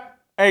 welcome back.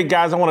 Hey,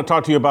 guys, I want to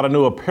talk to you about a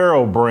new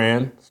apparel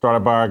brand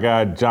started by our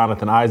guy,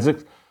 Jonathan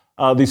Isaacs.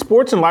 The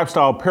sports and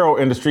lifestyle apparel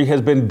industry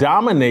has been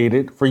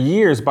dominated for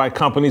years by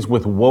companies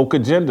with woke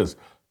agendas,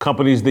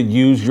 companies that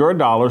use your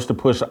dollars to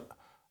push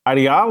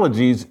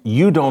ideologies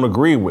you don't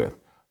agree with.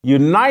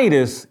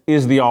 Unitas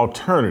is the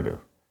alternative.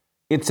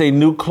 It's a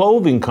new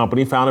clothing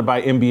company founded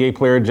by NBA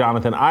player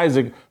Jonathan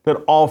Isaac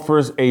that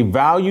offers a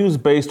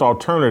values-based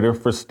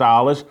alternative for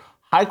stylish,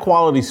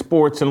 high-quality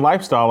sports and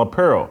lifestyle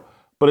apparel.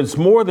 But it's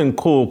more than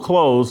cool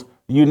clothes.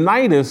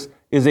 Unitas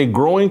is a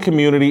growing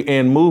community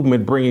and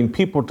movement bringing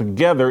people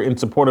together in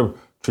support of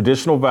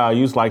traditional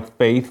values like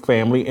faith,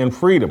 family, and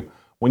freedom.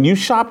 When you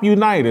shop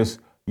Unitas,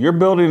 you're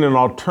building an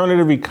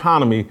alternative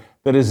economy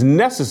that is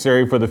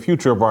necessary for the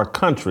future of our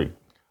country.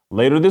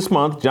 Later this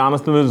month,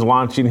 Jonathan is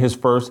launching his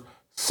first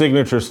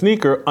signature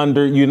sneaker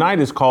under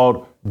Unitas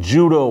called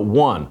Judah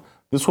 1.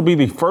 This will be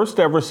the first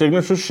ever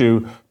signature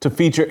shoe to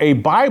feature a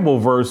Bible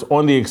verse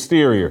on the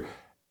exterior,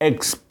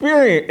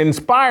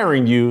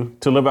 inspiring you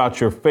to live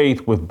out your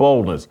faith with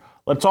boldness.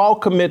 Let's all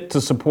commit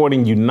to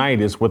supporting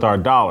Unitas with our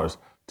dollars.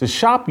 To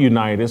shop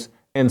Unitas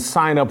and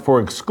sign up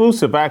for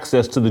exclusive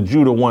access to the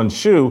Judah 1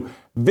 shoe,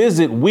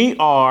 visit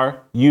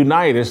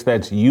WeAreUnitas,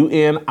 that's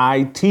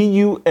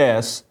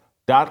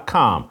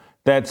UNITUS.com.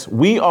 That's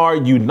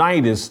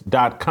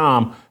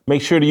WeAreUnitas.com.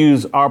 Make sure to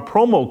use our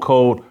promo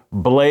code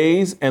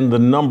BLAZE and the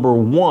number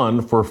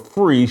 1 for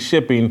free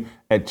shipping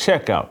at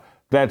checkout.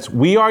 That's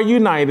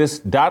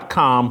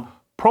WeAreUnitas.com,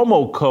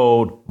 promo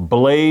code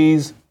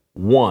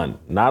BLAZE1.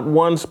 Not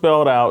 1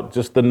 spelled out,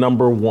 just the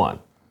number 1.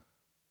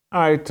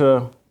 All right,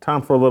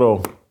 time for a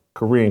little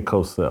Korean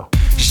Cosell.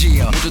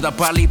 모두 다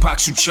빨리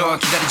박수 쳐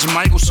기다리지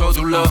말고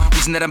서둘러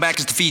Isn't that I'm back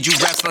just to feed you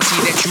raps I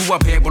see that you are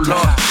배불러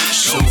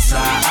So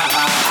fly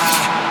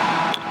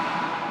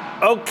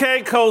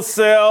Okay,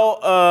 Cosell,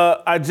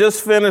 I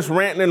just finished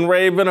ranting and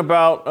raving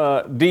about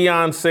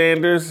Deion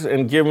Sanders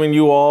and giving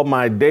you all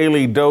my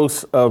daily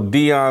dose of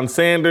Deion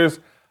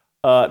Sanders.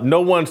 No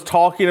one's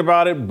talking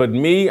about it but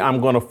me. I'm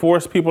going to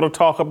force people to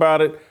talk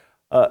about it.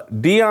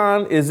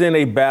 Deion is in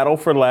a battle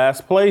for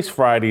last place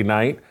Friday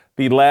night.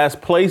 The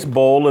last place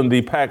bowl in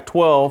the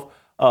Pac-12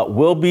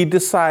 will be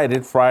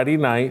decided Friday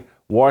night.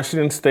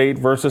 Washington State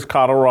versus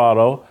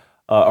Colorado,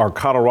 or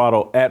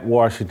Colorado at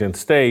Washington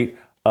State.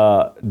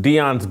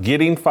 Deion's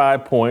getting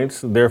 5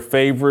 points. They're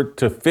favored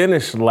to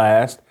finish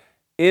last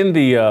in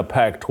the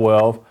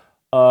Pac-12.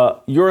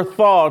 Your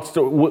thoughts,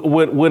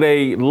 would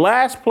a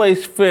last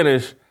place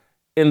finish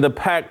in the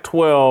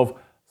Pac-12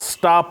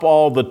 stop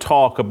all the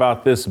talk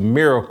about this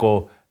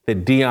miracle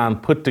that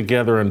Deion put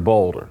together in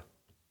Boulder?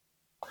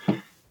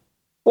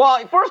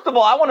 Well, first of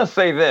all, I want to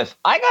say this.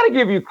 I got to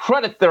give you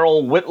credit there,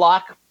 old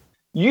Whitlock.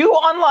 You,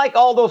 unlike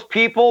all those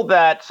people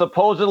that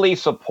supposedly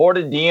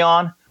supported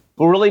Deion,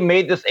 who really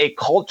made this a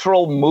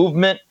cultural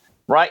movement,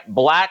 right?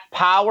 Black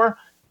power.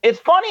 It's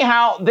funny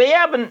how they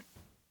haven't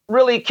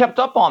really kept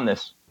up on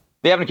this.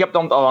 They haven't kept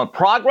on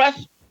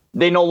progress.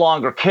 They no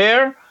longer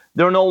care.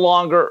 They're no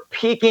longer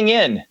peeking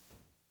in.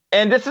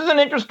 And this is an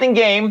interesting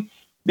game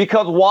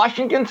because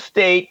Washington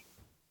State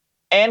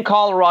and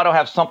Colorado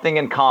have something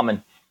in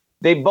common.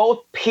 They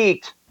both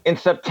peaked in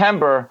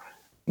September,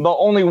 but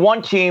only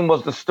one team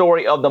was the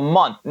story of the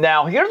month.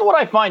 Now, here's what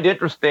I find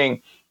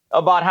interesting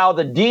about how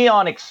the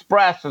Deion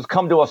Express has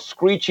come to a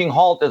screeching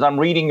halt as I'm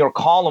reading your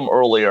column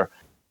earlier.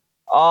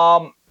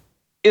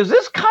 Is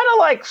this kind of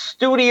like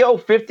Studio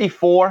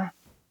 54?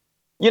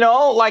 You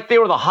know, like they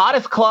were the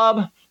hottest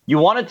club. You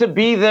wanted to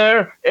be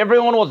there.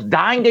 Everyone was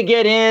dying to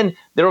get in.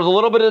 There was a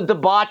little bit of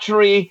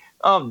debauchery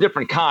of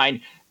different kind.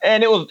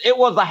 And it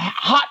was a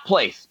hot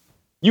place.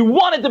 You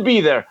wanted to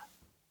be there.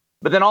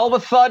 But then all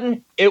of a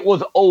sudden, it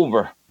was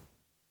over.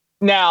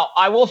 Now,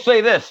 I will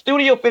say this.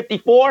 Studio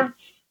 54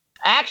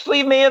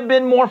 actually may have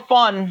been more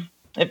fun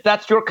if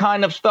that's your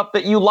kind of stuff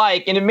that you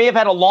like. And it may have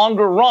had a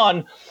longer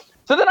run.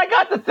 So then I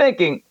got to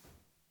thinking,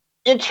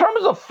 in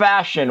terms of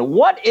fashion,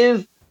 what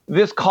is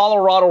this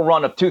Colorado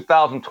run of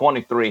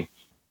 2023?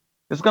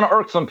 It's going to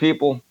irk some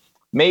people.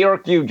 May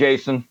irk you,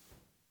 Jason.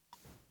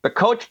 The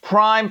Coach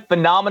Prime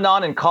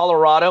phenomenon in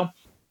Colorado.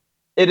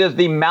 It is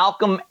the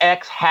Malcolm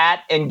X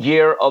hat and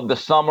gear of the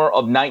summer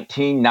of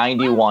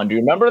 1991. Do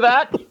you remember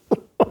that?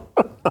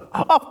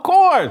 Of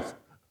course.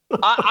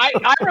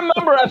 I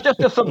remember as just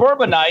a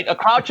suburbanite, a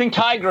crouching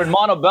tiger in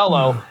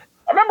Montebello.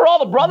 I remember all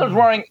the brothers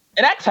wearing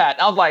an X hat.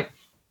 And I was like,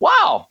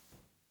 wow,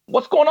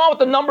 what's going on with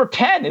the number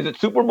 10? Is it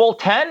Super Bowl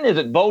 10? Is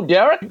it Bo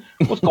Derek?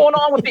 What's going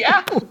on with the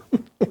X?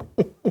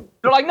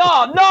 They're like,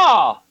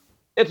 no,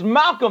 it's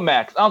Malcolm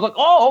X. I was like,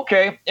 oh,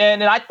 okay.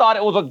 And I thought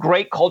it was a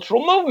great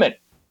cultural movement.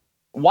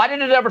 Why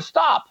did it ever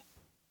stop?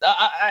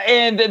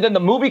 And then the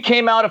movie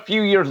came out a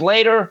few years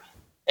later.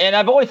 And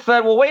I've always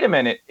said, well, wait a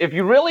minute. If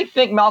you really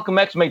think Malcolm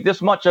X made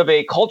this much of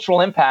a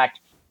cultural impact,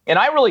 and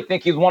I really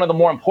think he's one of the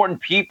more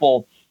important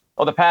people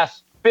of the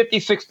past 50,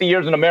 60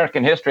 years in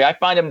American history, I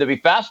find him to be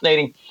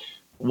fascinating.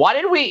 Why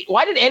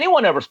did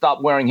anyone ever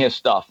stop wearing his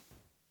stuff?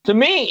 To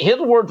me, his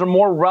words are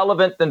more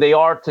relevant than they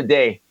are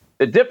today.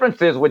 The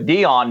difference is with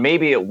Deion,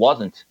 maybe it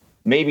wasn't.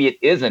 Maybe it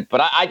isn't.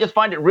 But I just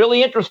find it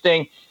really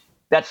interesting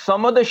that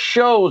some of the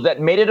shows that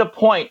made it a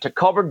point to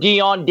cover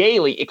Deion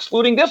daily,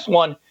 excluding this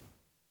one,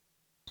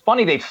 it's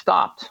funny they've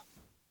stopped.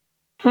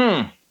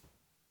 I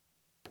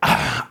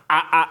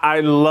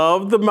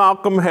love the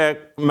Malcolm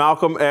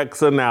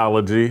X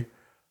analogy.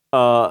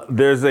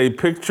 There's a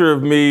picture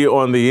of me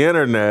on the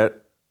internet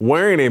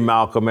wearing a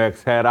Malcolm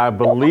X hat, I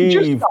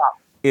believe,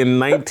 in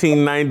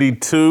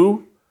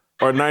 1992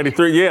 or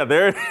 93. Yeah,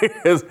 there it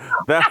is.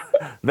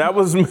 That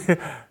was me.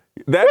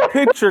 That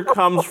picture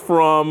comes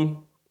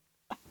from,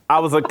 I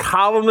was a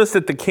columnist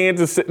at at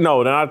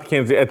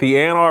the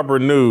Ann Arbor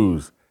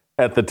News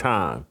at the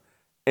time.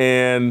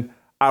 And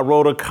I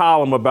wrote a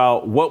column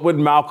about what would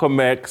Malcolm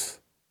X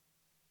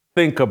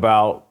think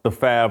about the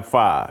Fab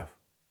Five.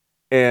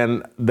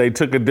 And they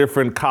took a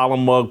different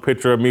column mug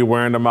picture of me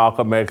wearing the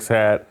Malcolm X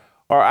hat.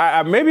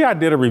 Or maybe I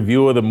did a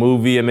review of the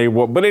movie and they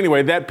were, but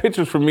anyway, that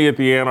picture's from me at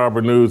the Ann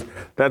Arbor News.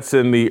 That's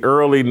in the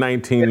early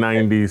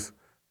 1990s,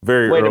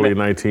 very early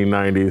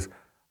 1990s.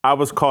 I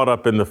was caught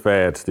up in the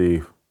fad,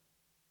 Steve.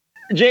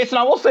 Jason,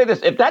 I will say this.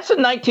 If that's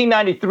in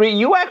 1993,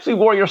 you actually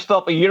wore your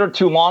stuff a year or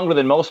two longer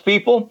than most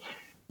people.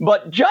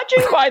 But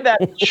judging by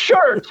that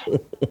shirt,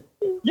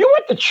 you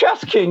went to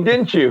Chess King,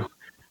 didn't you?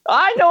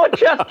 I know a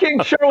Chess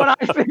King shirt when I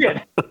see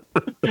it.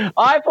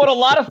 I put a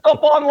lot of stuff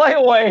on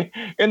layaway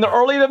in the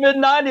early to mid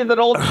 90s at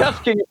old Chess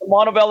King at the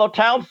Montebello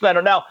Town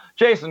Center. Now,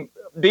 Jason,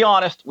 be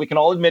honest. We can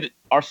all admit it,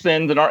 our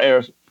sins and our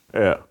errors.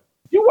 Yeah.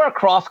 Did you wear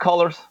cross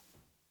colors?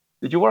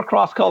 Did you wear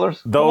cross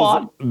colors?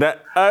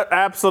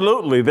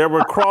 Absolutely. There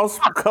were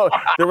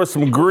there was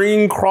some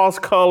green cross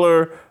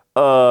color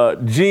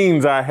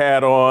jeans I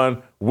had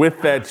on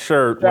with that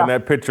shirt when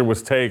that picture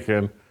was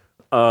taken.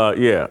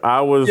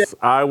 I was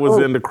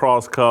into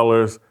cross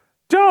colors.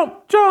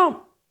 Jump.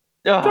 You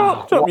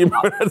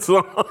remember that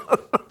song?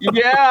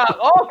 Yeah.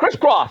 Oh,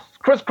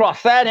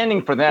 crisscross. Sad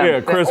ending for them. Yeah,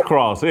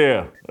 crisscross.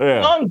 Yeah.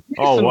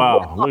 Oh,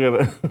 wow. Look at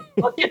that.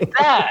 Look at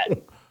that.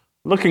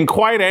 Looking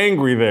quite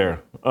angry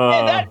there.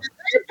 That's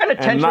your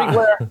penitentiary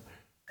glare.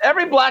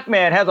 Every black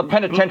man has a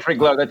penitentiary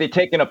glare that they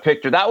take in a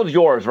picture. That was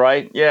yours,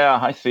 right? Yeah,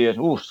 I see it.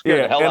 Ooh,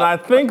 scared the hell out. I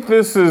think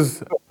this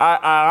is,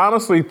 I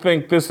honestly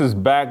think this is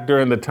back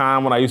during the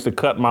time when I used to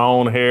cut my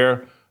own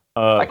hair.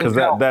 Because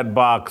that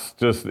box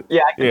just...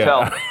 Yeah, I can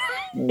tell.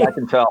 I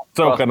can tell.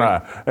 So can I.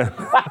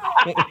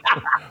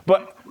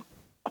 But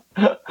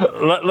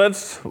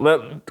let's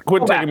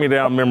quit taking me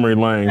down memory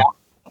lane.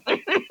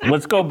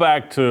 Let's go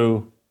back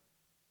to...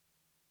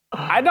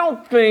 I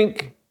don't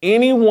think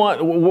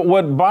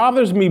what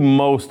bothers me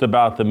most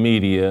about the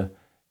media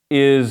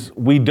is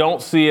we don't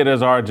see it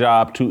as our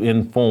job to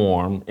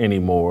inform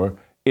anymore.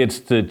 It's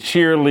to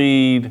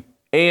cheerlead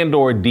and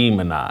or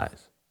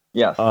demonize.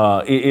 Yes.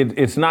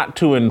 It's not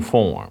to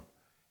inform.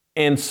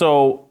 And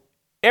so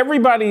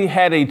everybody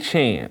had a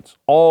chance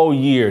all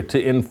year to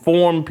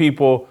inform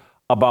people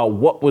about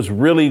what was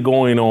really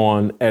going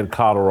on at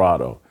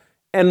Colorado.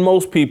 And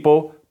most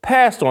people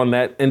passed on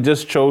that and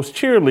just chose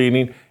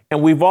cheerleading.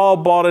 And we've all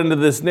bought into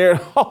this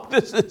narrative. Oh,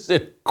 this is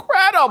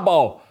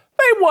incredible.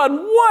 They won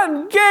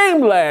one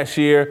game last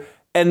year,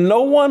 and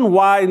no one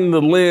widened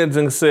the lens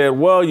and said,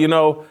 well,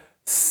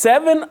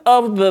 7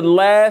 of the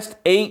last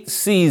 8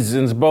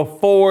 seasons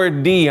before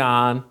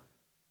Deion,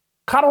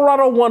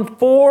 Colorado won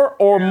 4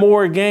 or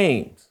more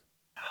games.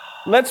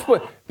 Let's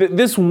put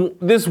this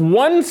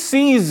one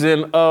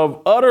season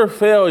of utter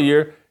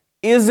failure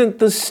isn't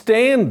the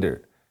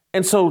standard.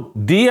 And so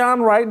Deion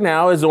right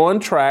now is on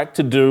track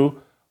to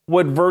do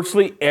what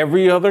virtually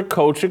every other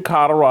coach in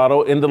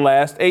Colorado in the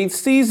last 8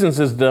 seasons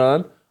has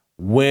done,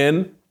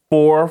 win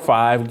 4 or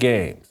 5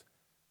 games.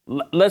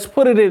 Let's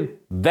put it in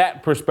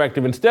that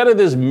perspective. Instead of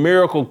this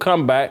miracle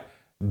comeback,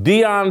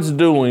 Deion's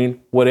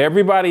doing what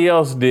everybody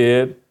else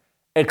did,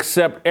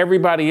 except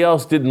everybody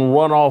else didn't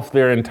run off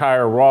their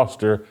entire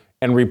roster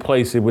and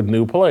replace it with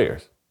new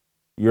players.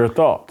 Your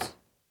thoughts?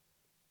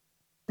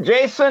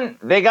 Jason,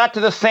 they got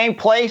to the same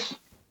place,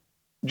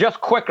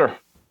 just quicker.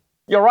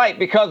 You're right,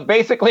 because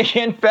basically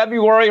in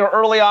February or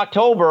early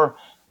October,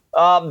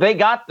 they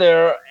got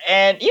there.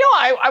 And,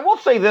 I will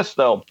say this,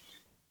 though.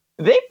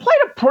 They played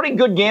a pretty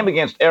good game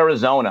against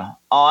Arizona.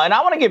 And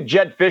I want to give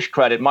Jed Fish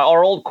credit,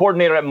 our old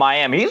coordinator at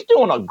Miami. He's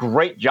doing a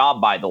great job,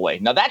 by the way.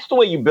 Now, that's the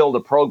way you build a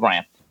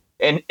program.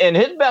 And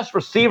his best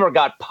receiver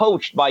got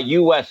poached by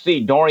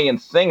USC, Dorian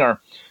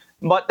Singer.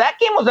 But that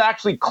game was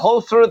actually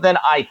closer than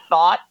I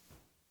thought.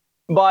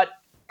 But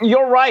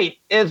you're right,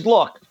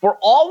 look, for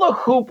all the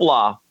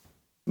hoopla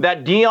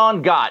that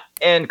Deion got,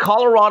 and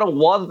Colorado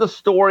was the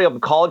story of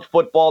college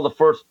football the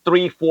first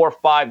 3, 4,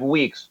 5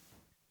 weeks,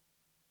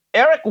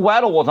 Eric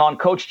Weddle was on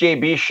Coach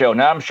JB's show.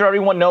 Now, I'm sure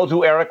everyone knows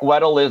who Eric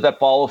Weddle is that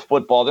follows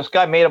football. This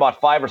guy made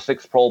about 5 or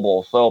 6 Pro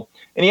Bowls.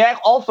 And he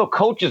also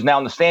coaches now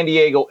in the San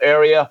Diego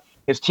area.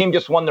 His team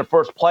just won their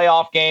first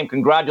playoff game.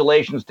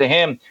 Congratulations to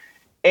him.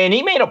 And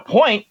he made a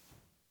point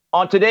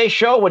on today's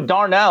show with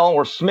Darnell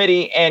or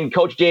Smitty and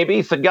Coach JB.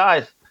 He said,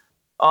 guys,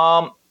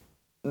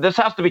 this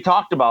has to be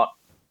talked about.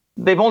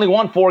 They've only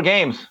won 4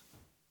 games.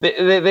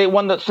 They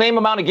won the same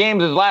amount of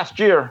games as last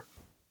year.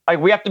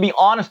 We have to be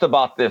honest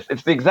about this.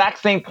 It's the exact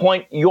same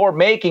point you're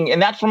making,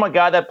 and that's from a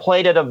guy that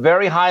played at a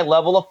very high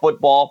level of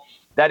football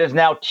that is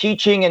now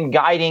teaching and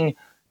guiding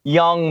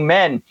young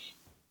men.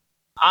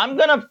 I'm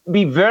going to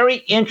be very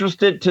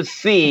interested to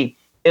see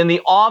in the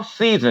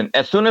offseason,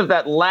 as soon as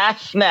that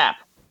last snap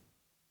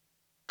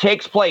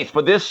takes place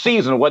for this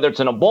season, whether it's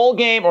in a bowl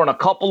game or in a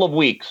couple of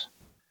weeks,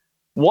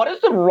 what is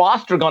the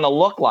roster going to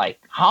look like?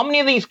 How many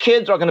of these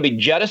kids are going to be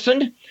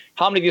jettisoned?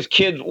 How many of these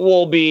kids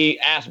will be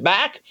asked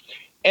back?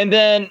 And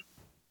then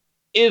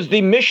is the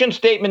mission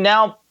statement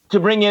now to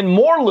bring in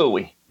more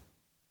Louis,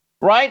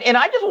 right? And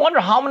I just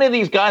wonder how many of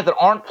these guys that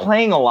aren't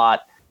playing a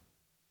lot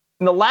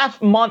in the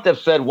last month have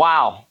said,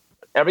 wow,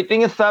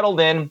 everything is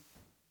settled in.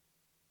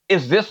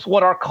 Is this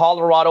what our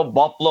Colorado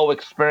Buffalo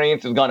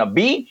experience is going to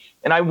be?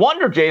 And I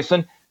wonder,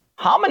 Jason,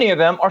 how many of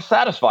them are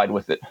satisfied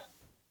with it?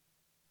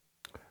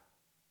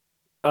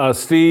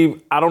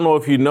 Steve, I don't know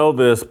if you know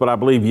this, but I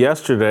believe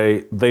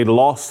yesterday they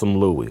lost some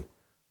Louis.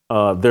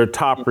 Their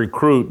top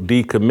recruit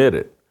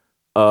decommitted.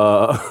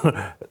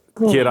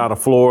 Kid out of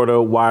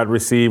Florida, wide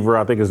receiver.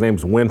 I think his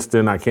name's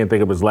Winston. I can't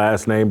think of his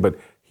last name, but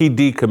he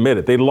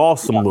decommitted. They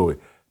lost some Louis.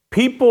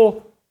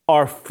 People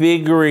are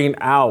figuring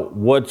out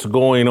what's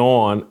going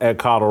on at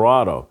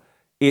Colorado.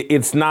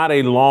 It's not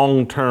a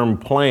long-term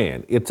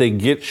plan. It's a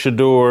get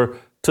Shedeur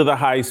to the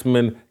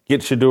Heisman,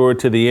 get Shedeur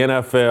to the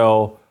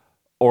NFL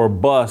or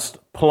bust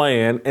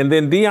plan, and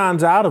then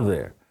Deion's out of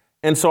there.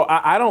 And so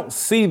I don't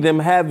see them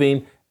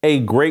having a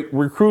great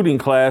recruiting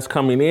class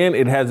coming in.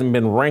 It hasn't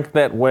been ranked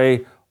that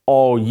way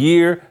all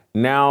year.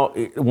 Now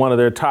one of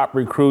their top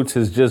recruits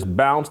has just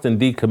bounced and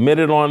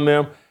decommitted on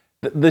them.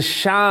 The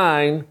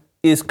shine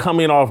is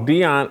coming off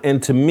Deion,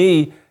 and to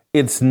me,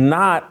 it's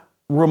not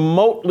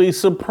remotely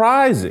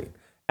surprising.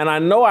 And I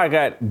know I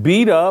got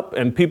beat up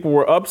and people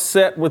were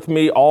upset with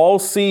me all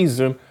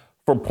season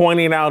for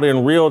pointing out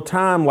in real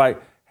time,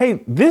 like,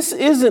 hey, this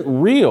isn't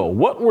real.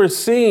 What we're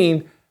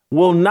seeing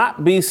will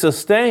not be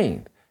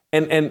sustained.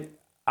 And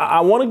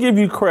I want to give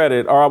you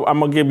credit, or I'm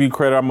going to give you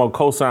credit. I'm going to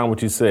co-sign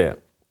what you said.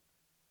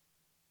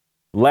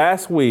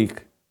 Last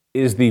week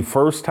is the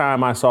first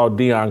time I saw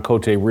Deion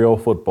coach a real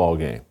football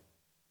game.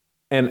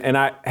 And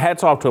I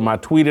hats off to him. I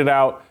tweeted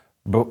out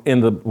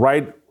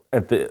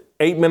at the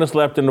 8 minutes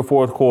left in the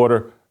fourth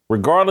quarter,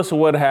 regardless of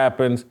what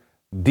happens,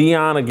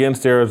 Deion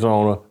against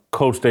Arizona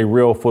coached a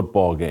real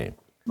football game.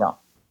 No.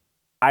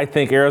 I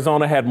think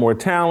Arizona had more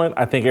talent.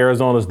 I think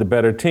Arizona's the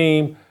better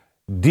team.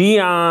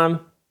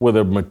 Deion, with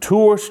a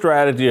mature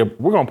strategy of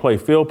we're going to play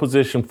field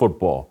position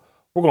football.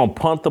 We're going to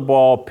punt the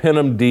ball, pin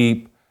them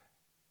deep,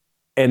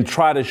 and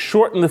try to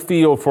shorten the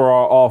field for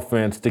our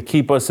offense to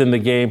keep us in the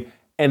game.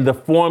 And the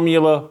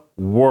formula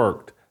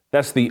worked.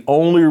 That's the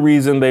only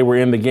reason they were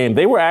in the game.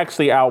 They were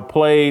actually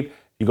outplayed.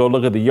 You go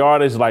look at the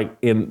yardage, like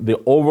in the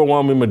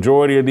overwhelming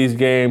majority of these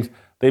games,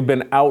 they've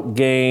been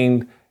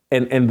outgained,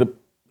 and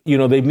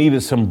they've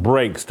needed some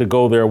breaks to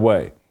go their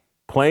way.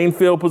 Playing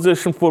field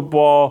position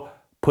football,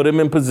 put them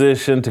in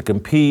position to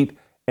compete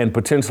and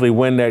potentially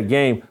win that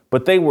game.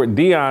 But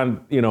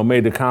Deion,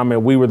 made the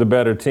comment, we were the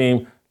better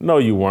team. No,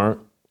 you weren't.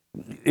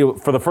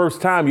 For the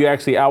first time, you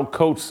actually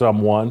outcoached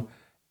someone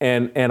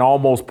and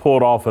almost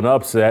pulled off an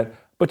upset.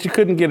 but you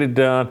couldn't get it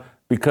done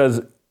because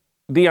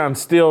Deion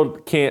still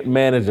can't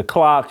manage a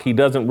clock. He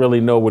doesn't really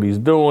know what he's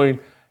doing.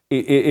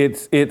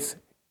 It's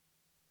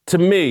to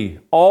me,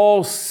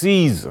 all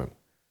season,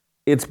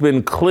 it's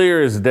been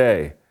clear as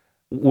day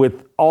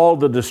with all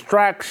the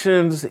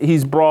distractions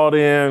he's brought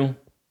in,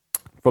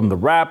 from the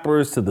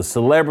rappers to the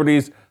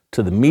celebrities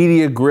to the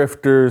media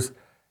grifters.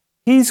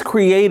 He's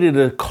created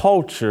a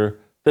culture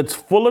that's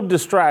full of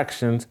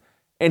distractions,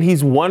 and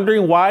he's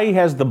wondering why he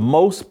has the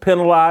most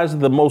penalized,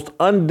 the most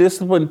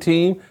undisciplined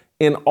team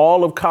in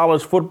all of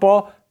college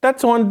football.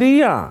 That's on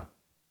Deion.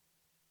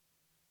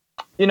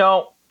 You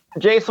know,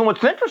 Jason,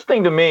 what's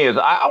interesting to me is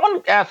I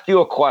want to ask you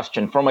a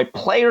question from a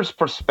player's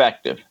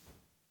perspective.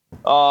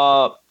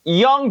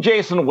 Young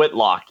Jason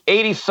Whitlock,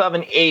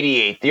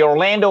 87-88, the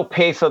Orlando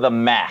Pace of the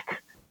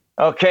MAC.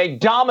 Okay,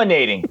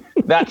 dominating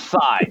that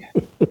side,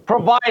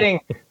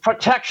 providing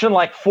protection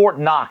like Fort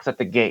Knox at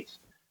the gates.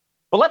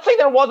 But let's say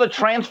there was a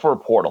transfer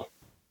portal,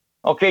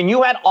 okay, and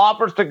you had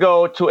offers to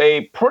go to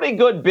a pretty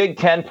good Big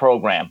Ten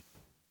program.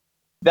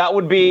 That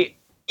would be,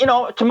 you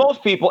know, to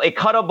most people, a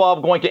cut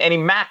above going to any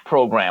MAC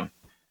program.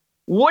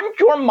 Wouldn't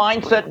your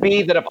mindset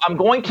be that if I'm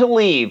going to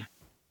leave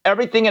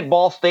everything at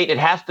Ball State, it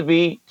has to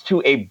be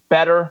to a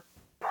better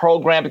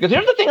program? Because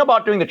here's the thing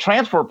about doing the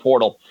transfer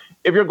portal.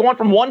 If you're going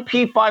from one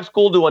P5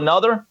 school to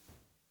another,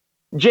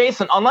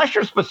 Jason, unless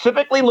you're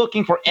specifically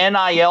looking for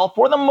NIL,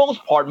 for the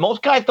most part,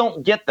 most guys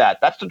don't get that.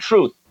 That's the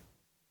truth.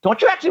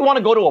 Don't you actually want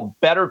to go to a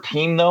better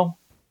team, though,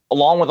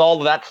 along with all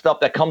of that stuff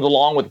that comes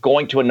along with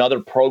going to another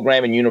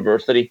program and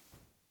university?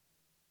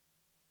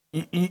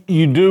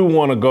 You do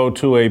want to go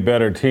to a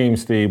better team,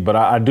 Steve, but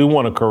I do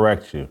want to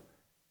correct you.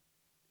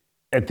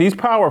 At these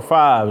Power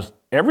Fives,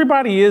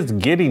 everybody is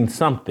getting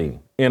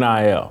something,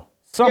 NIL,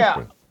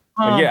 something.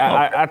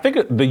 I think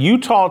the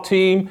Utah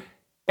team,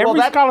 every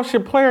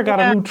scholarship player got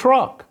a new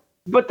truck.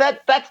 But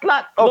that's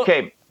not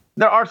okay. Look,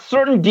 there are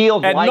certain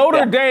deals at like Notre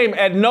that. Dame,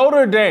 at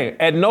Notre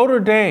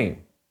Dame.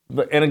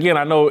 And again,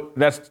 I know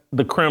that's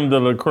the creme de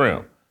la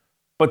creme.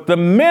 But the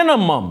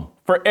minimum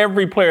for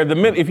every player,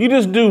 if you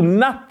just do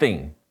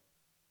nothing,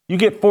 you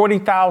get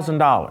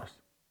 $40,000.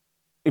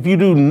 If you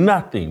do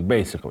nothing,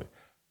 basically,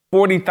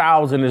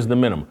 $40,000 is the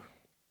minimum.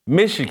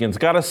 Michigan's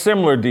got a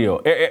similar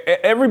deal.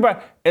 Everybody,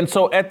 and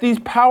so at these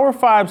Power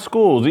 5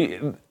 schools,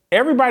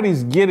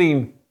 everybody's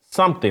getting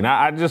something.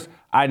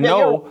 I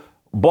know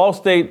Ball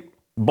State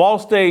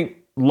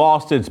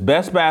lost its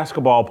best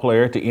basketball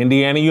player to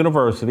Indiana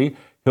University.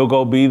 He'll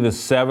go be the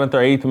 7th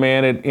or 8th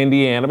man at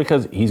Indiana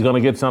because he's going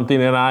to get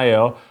something in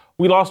NIL.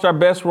 We lost our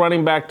best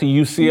running back to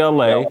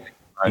UCLA.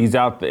 He's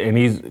out there, and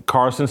he's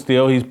Carson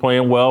Steele. He's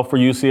playing well for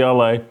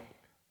UCLA.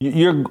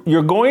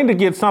 You're going to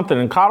get something,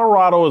 and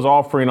Colorado is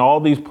offering all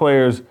these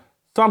players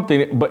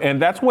something.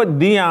 And that's what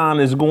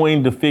Deion is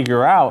going to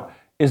figure out,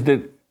 is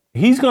that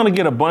he's going to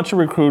get a bunch of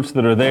recruits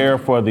that are there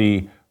for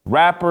the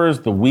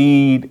rappers, the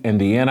weed, and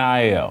the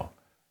NIL,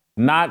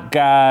 not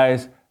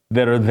guys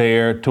that are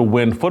there to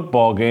win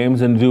football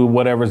games and do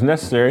whatever's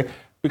necessary,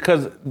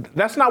 because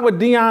that's not what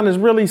Deion is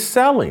really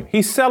selling.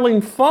 He's selling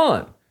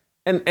fun.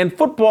 And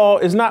football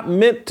is not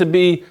meant to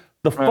be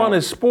the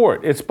funnest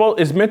sport.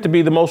 It's meant to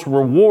be the most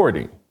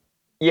rewarding.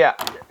 Yeah,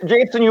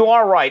 Jason, you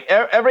are right.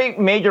 Every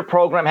major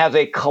program has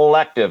a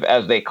collective,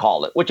 as they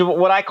call it, which is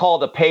what I call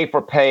the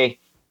pay-for-pay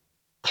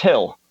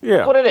till. Yeah.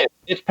 That's what it is.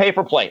 It's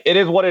pay-for-play. It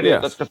is what it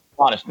is. Let's just be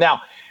honest.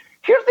 Now,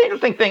 here's the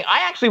interesting thing. I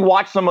actually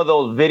watched some of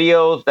those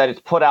videos that is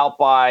put out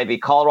by the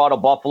Colorado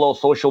Buffalo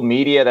social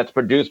media that's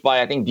produced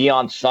by, I think,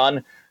 Deion's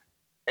son.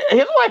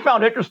 Here's what I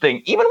found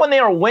interesting. Even when they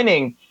are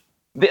winning,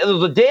 it was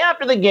the day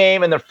after the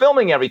game and they're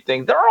filming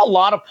everything. There are a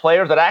lot of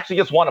players that actually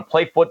just want to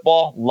play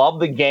football,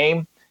 love the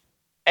game.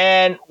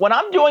 And when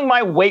I'm doing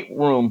my weight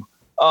room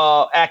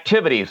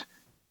activities,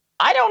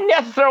 I don't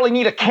necessarily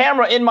need a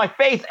camera in my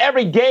face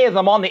every day as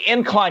I'm on the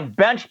incline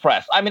bench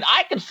press. I mean,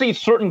 I could see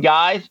certain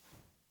guys,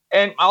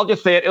 and I'll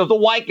just say it was the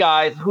white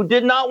guys who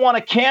did not want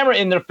a camera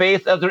in their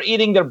face as they're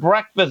eating their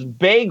breakfast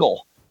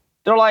bagel.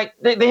 They're like,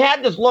 they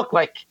had this look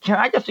like, can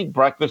I just eat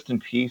breakfast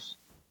in peace?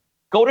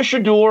 Go to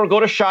Shador,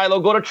 go to Shiloh,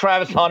 go to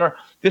Travis Hunter.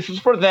 This is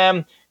for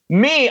them.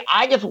 Me,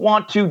 I just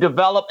want to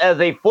develop as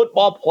a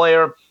football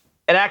player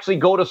and actually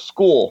go to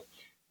school.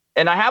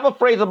 And I have a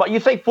phrase about, you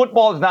say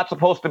football is not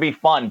supposed to be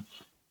fun.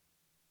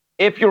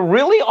 If you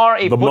really are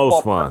a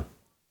football player,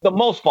 the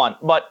most fun,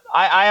 but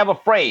I have a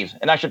phrase,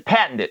 and I should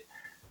patent it.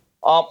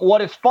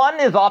 What is fun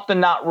is often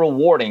not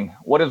rewarding.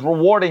 What is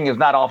rewarding is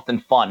not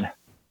often fun.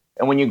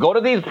 And when you go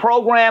to these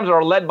programs that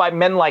are led by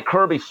men like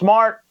Kirby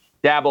Smart,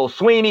 Dabo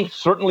Sweeney,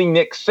 certainly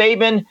Nick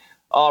Saban,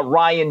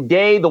 Ryan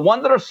Day, the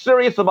ones that are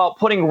serious about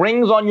putting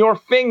rings on your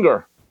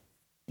finger,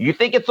 you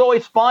think it's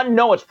always fun?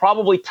 No, it's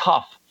probably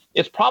tough.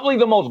 It's probably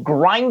the most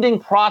grinding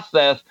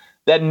process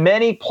that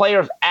many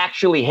players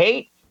actually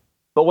hate.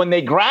 But when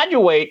they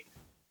graduate,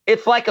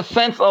 it's like a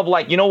sense of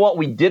like, you know what,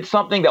 we did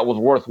something that was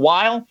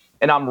worthwhile,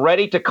 and I'm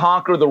ready to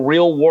conquer the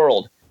real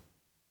world.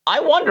 I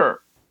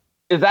wonder,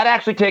 is that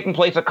actually taking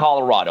place at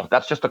Colorado?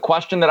 That's just a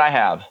question that I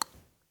have.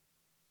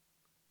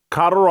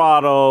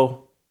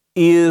 Colorado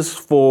is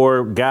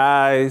for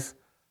guys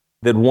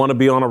that want to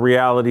be on a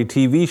reality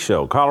TV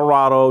show.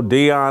 Colorado,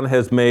 Deion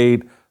has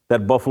made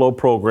that Buffalo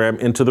program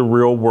into the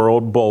real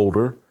world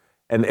Boulder,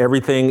 and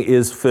everything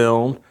is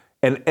filmed.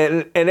 And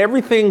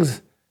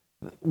everything's,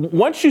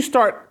 once you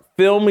start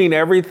filming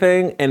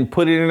everything and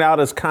putting it out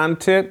as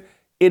content,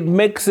 it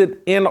makes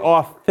it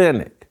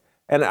inauthentic.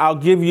 And I'll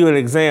give you an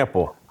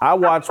example. I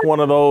watched one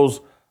of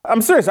those,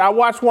 I'm serious, I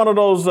watched one of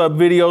those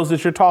videos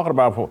that you're talking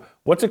about.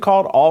 What's it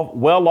called?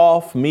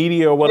 Well-Off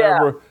Media or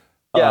whatever.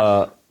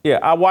 Yeah.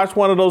 I watched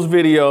one of those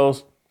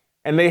videos,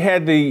 and they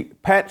had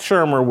Pat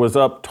Shurmur was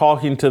up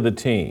talking to the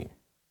team.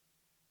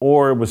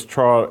 Or it was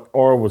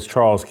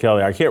Charles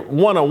Kelly. I can't.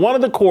 One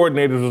of the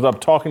coordinators was up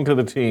talking to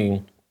the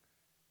team.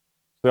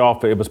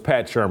 It was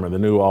Pat Shurmur, the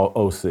new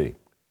OC,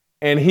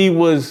 and he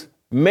was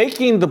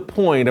making the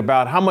point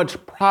about how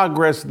much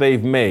progress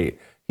they've made.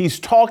 He's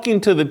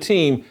talking to the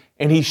team,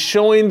 and he's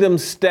showing them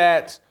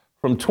stats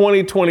from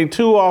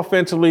 2022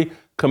 offensively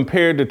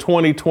compared to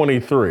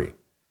 2023.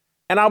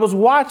 And I was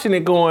watching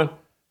it, going,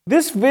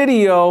 this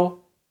video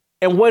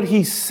and what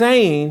he's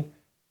saying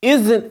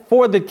isn't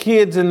for the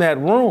kids in that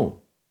room.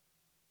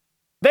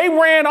 They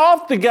ran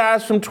off the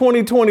guys from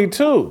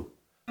 2022.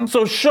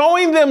 So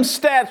showing them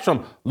stats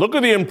from, look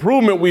at the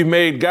improvement we've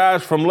made,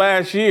 guys, from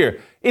last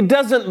year, it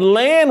doesn't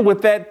land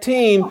with that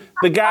team,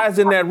 the guys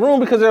in that room,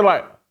 because they're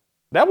like,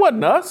 that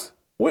wasn't us.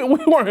 We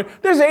weren't.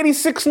 There's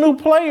 86 new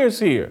players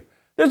here.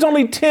 There's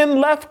only 10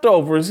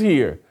 leftovers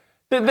here.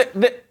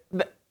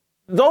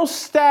 Those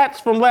stats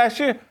from last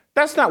year,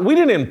 we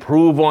didn't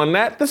improve on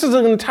that. This is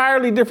an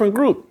entirely different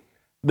group.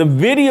 The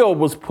video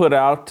was put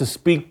out to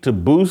speak to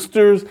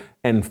boosters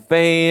and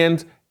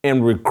fans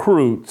and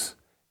recruits.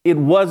 It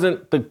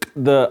wasn't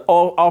the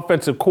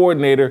offensive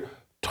coordinator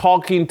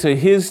talking to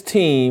his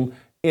team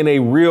in a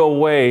real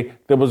way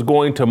that was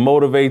going to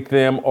motivate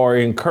them or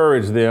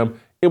encourage them.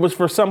 It was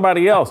for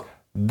somebody else.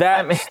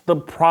 That's the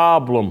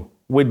problem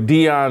with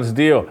Deion's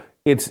deal.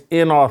 It's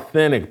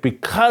inauthentic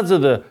because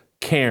of the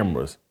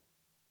cameras.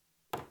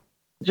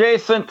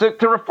 Jason, to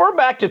refer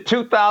back to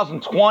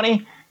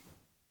 2020,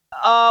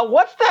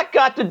 what's that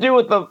got to do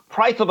with the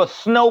price of a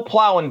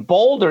snowplow in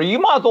Boulder? You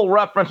might as well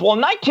reference, well,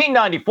 in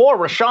 1994,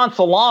 Rashaan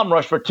Salam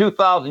rushed for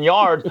 2,000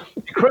 yards.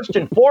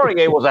 Christian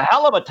Fourier was a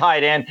hell of a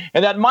tight end.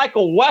 And that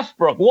Michael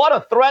Westbrook, what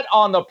a threat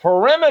on the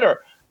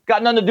perimeter.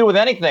 Got nothing to do with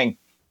anything.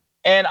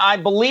 And I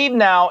believe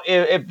now,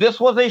 if this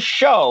was a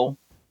show,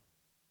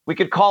 we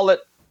could call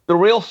it The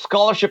Real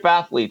Scholarship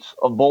Athletes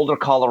of Boulder,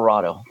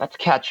 Colorado. That's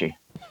catchy.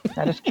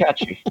 That is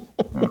catchy.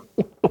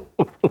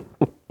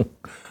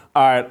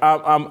 All right,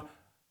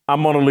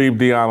 I'm going to leave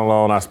Deion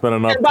alone. I spent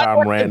enough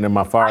time ranting in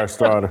my fire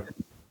starter.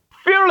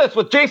 Fearless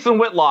with Jason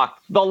Whitlock,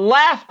 the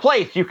last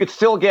place you could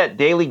still get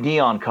daily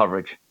Deion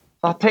coverage.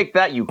 I'll take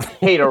that, you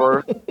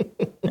hater.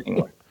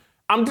 Anyway.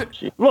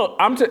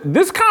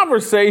 This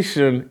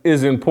conversation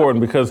is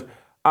important because,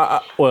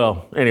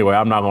 anyway,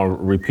 I'm not going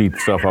to repeat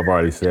stuff I've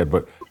already said.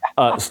 But,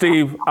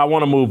 Steve, I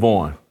want to move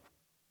on.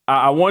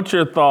 I want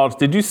your thoughts.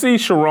 Did you see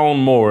Sharon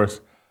Morris,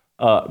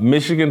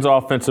 Michigan's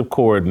offensive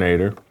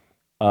coordinator?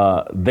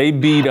 They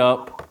beat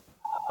up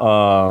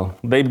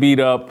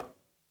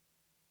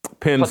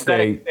Penn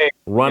State,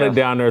 run it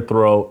down their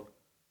throat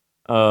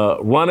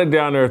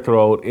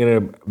in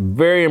a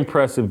very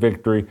impressive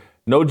victory.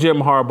 No Jim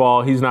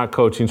Harbaugh. He's not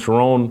coaching.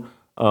 Sharon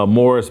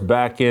Morris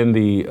back in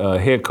the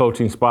head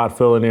coaching spot,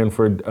 filling in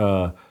for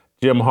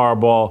Jim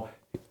Harbaugh.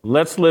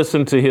 Let's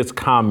listen to his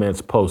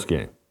comments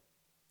post-game.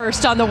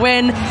 First on the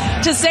win,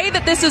 to say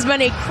that this has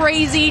been a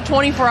crazy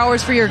 24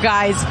 hours for your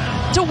guys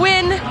to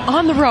win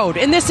on the road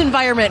in this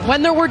environment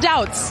when there were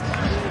doubts.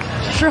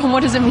 Sharon, what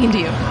does it mean to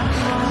you?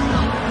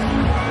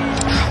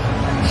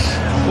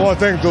 Well, I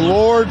thank the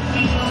Lord.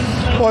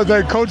 Well, I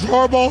thank Coach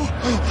Harbaugh.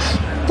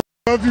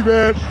 Love you,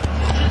 man.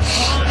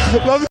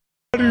 Love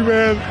you,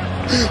 man.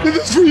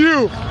 This is for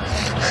you.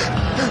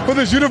 For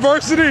this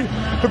university,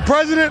 the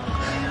president,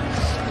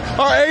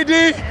 our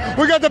AD,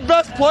 we got the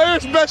best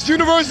players, best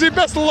university,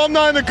 best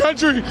alumni in the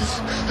country.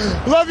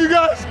 Love you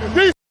guys.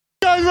 These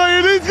guys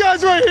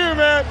right here,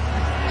 man.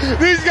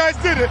 These guys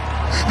did it.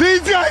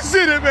 These guys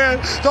did it, man.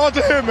 Talk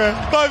to him, man.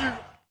 Love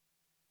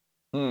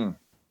you.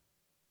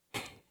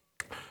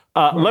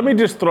 Let me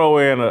just throw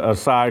in a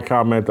side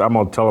comment. I'm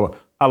going to tell him,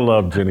 I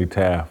love Jenny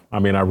Taft. I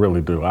mean, I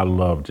really do. I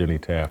love Jenny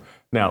Taft.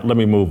 Now, let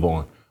me move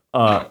on.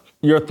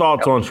 Your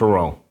thoughts on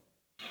Sharon?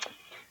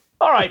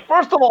 All right.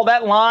 First of all,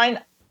 that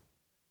line,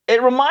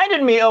 it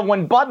reminded me of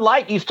when Bud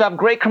Light used to have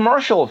great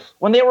commercials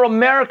when they were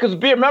America's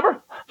beer.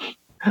 Remember?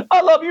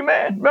 I love you,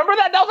 man. Remember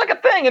that? That was like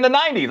a thing in the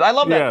 90s. I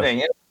love that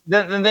thing.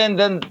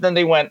 Then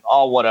they went,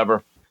 oh,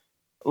 whatever.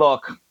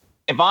 Look,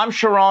 if I'm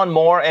Sharon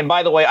Moore, and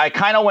by the way, I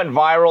kind of went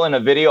viral in a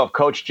video of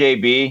Coach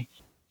JB.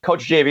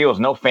 Coach JB was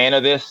no fan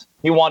of this.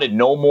 He wanted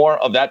no more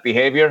of that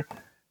behavior.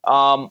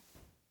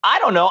 I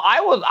don't know.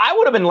 I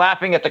would have been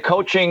laughing at the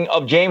coaching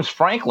of James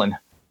Franklin.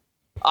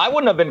 I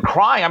wouldn't have been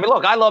crying. I mean,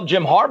 look, I love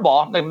Jim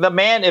Harbaugh. The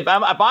man, if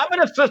I'm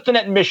an assistant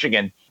at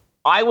Michigan,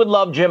 I would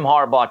love Jim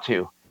Harbaugh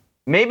too.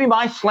 Maybe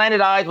my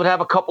slanted eyes would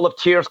have a couple of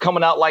tears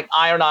coming out like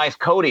Iron Eyes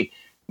Cody.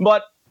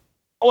 But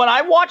when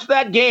I watched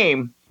that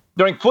game,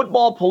 during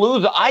Football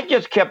Palooza, I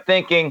just kept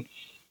thinking,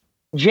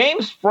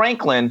 James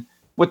Franklin,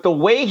 with the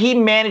way he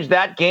managed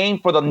that game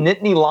for the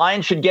Nittany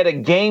Lions, should get a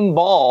game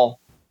ball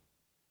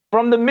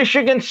from the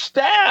Michigan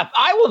staff.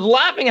 I was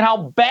laughing at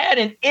how bad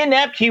and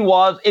inept he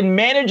was in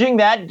managing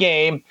that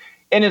game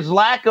and his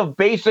lack of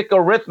basic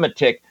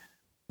arithmetic.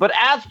 But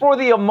as for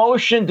the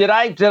emotion, did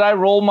I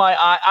roll my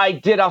eye? I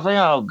did. I was like,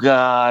 oh,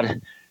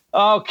 God.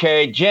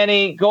 Okay,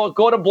 Jenny, go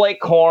to Blake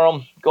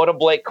Corum. Go to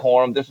Blake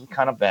Corum. This is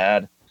kind of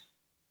bad.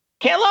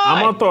 Can't lie.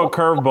 I'm going to throw a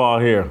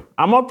curveball here.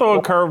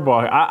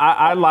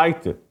 I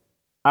liked it.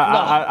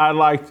 I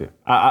liked it.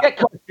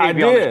 I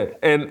did.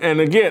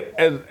 And again,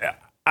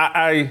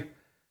 I'm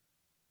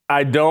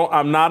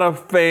not a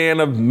fan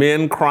of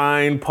men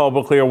crying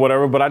publicly or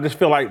whatever, but I just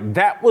feel like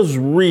that was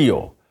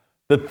real.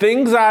 The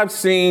things I've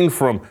seen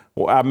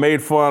I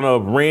made fun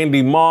of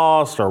Randy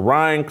Moss or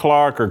Ryan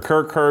Clark or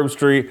Kirk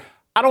Herbstreit.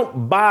 I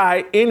don't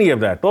buy any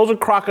of that. Those are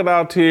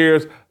crocodile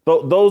tears.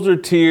 Those are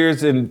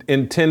tears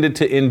intended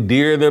to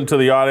endear them to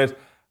the audience.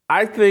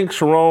 I think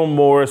Sharon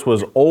Morris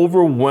was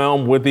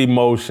overwhelmed with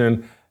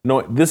emotion.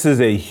 No, this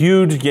is a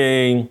huge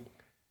game.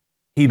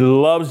 He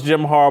loves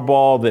Jim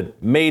Harbaugh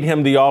that made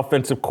him the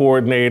offensive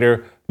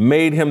coordinator,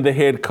 made him the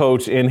head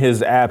coach in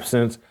his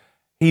absence.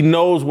 He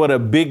knows what a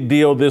big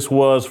deal this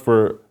was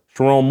for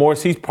Sharon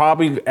Morris. He's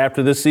probably,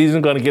 after this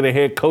season, going to get a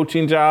head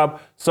coaching job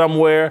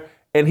somewhere.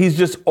 And he's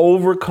just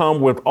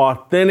overcome with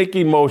authentic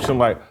emotion,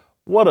 like,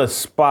 what a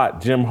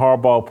spot Jim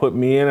Harbaugh put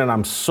me in. And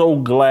I'm so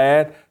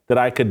glad that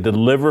I could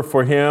deliver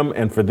for him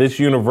and for this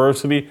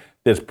university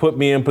that's put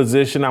me in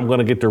position. I'm going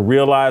to get to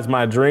realize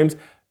my dreams.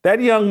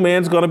 That young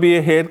man's going to be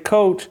a head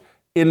coach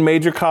in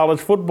major college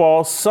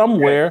football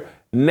somewhere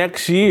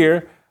next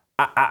year.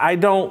 I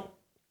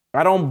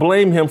don't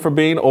blame him for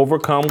being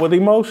overcome with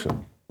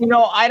emotion.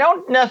 I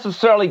don't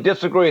necessarily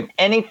disagree with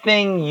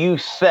anything you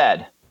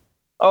said.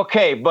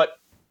 Okay, but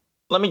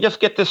let me just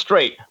get this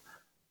straight.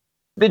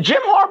 Did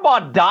Jim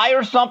Harbaugh die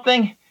or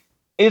something?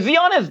 Is he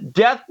on his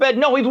deathbed?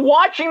 No, he's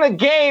watching the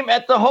game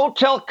at the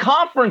hotel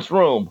conference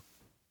room.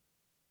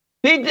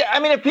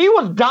 If he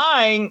was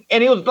dying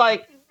and he was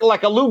like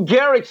a Lou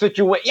Gehrig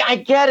situation, yeah, I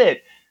get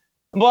it.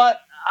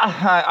 But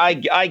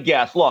I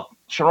guess, look,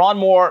 Sharon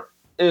Moore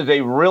is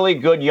a really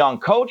good young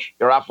coach.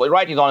 You're absolutely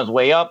right. He's on his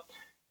way up.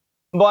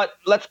 But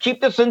let's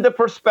keep this into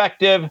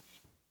perspective.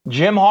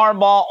 Jim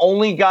Harbaugh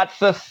only got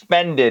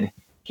suspended.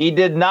 He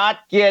did not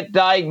get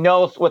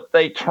diagnosed with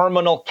a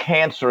terminal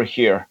cancer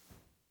here.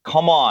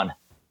 Come on.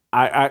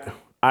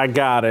 I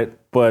got it.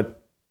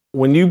 But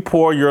when you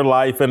pour your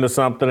life into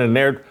something and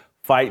they're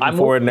fighting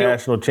for a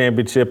national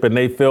championship and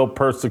they feel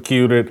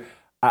persecuted,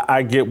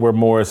 I get where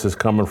Morris is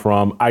coming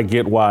from. I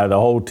get why the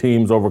whole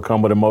team's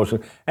overcome with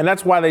emotion. And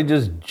that's why they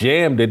just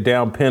jammed it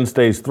down Penn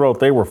State's throat.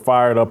 They were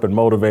fired up and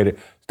motivated.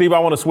 Steve, I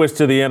want to switch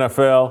to the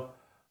NFL.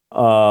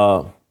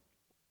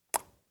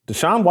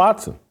 Deshaun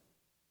Watson.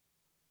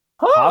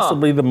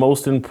 Possibly the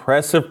most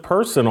impressive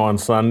person on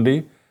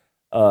Sunday.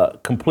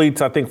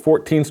 Completes, I think,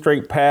 14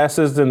 straight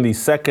passes in the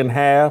second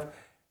half.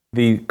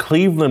 The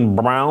Cleveland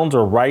Browns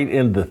are right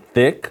in the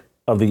thick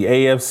of the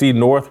AFC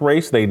North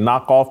race. They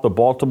knock off the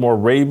Baltimore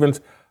Ravens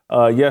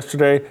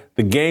yesterday.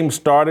 The game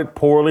started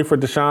poorly for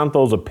Deshaun,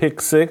 throws a pick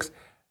six,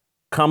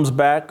 comes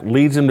back,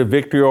 leads him to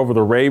victory over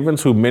the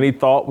Ravens, who many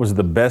thought was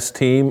the best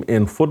team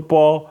in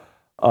football.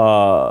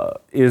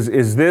 Is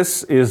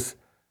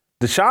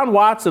Deshaun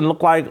Watson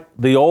look like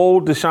the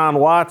old Deshaun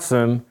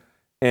Watson,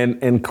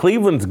 and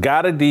Cleveland's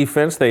got a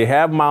defense. They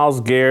have Myles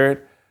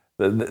Garrett.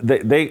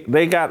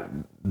 They got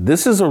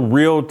this is a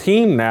real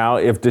team now.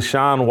 If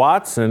Deshaun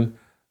Watson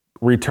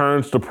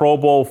returns to Pro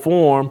Bowl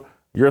form,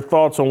 your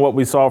thoughts on what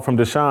we saw from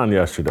Deshaun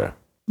yesterday?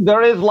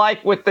 There is life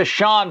with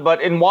Deshaun,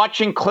 but in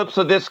watching clips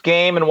of this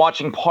game and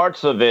watching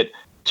parts of it,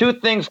 two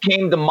things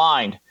came to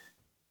mind.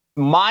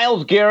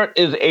 Myles Garrett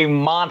is a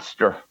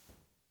monster.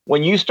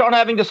 When you start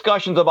having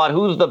discussions about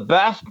who's the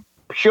best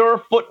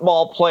pure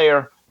football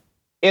player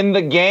in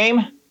the game,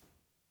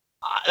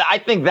 I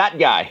think that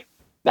guy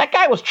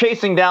was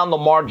chasing down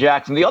Lamar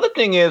Jackson. The other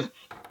thing is,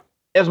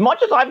 as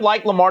much as I've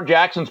liked Lamar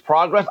Jackson's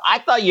progress, I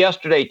thought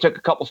yesterday he took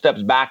a couple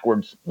steps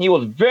backwards. He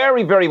was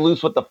very, very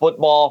loose with the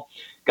football,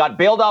 got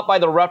bailed out by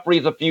the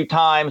referees a few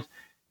times.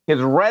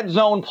 His red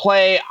zone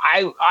play,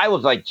 I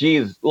was like,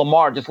 geez,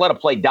 Lamar, just let a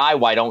play die,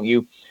 why don't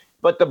you?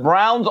 But the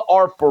Browns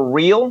are for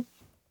real,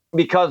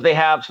 because they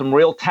have some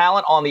real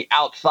talent on the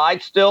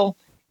outside still.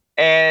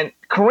 And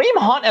Kareem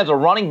Hunt as a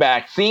running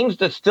back seems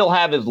to still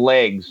have his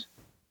legs.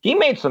 He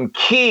made some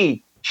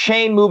key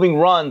chain-moving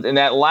runs in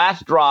that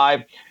last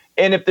drive.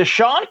 And if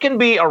Deshaun can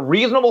be a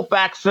reasonable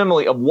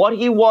facsimile of what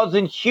he was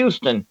in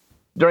Houston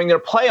during their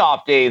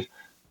playoff days,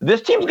 this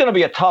team's going to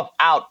be a tough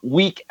out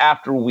week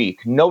after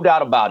week. No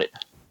doubt about it.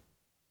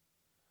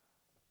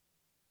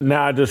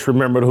 Now I just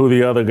remembered who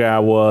the other guy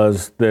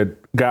was that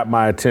got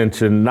my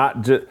attention.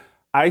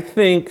 I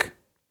think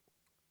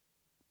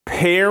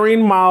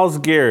pairing Myles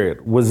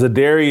Garrett with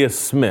Zadarius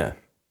Smith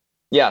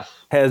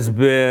has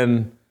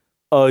been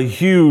a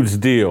huge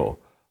deal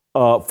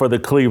for the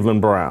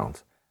Cleveland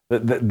Browns.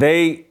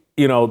 They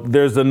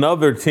there's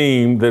another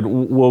team that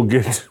we'll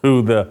get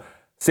to, the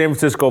San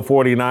Francisco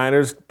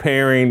 49ers,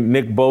 pairing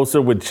Nick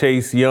Bosa with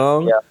Chase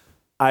Young,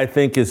 I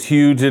think is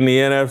huge in the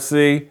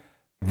NFC.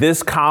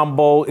 This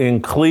combo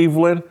in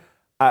Cleveland,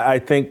 I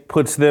think,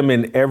 puts them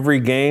in every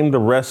game the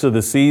rest of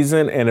the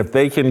season. And if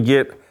they can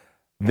get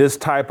this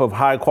type of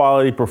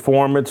high-quality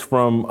performance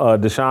from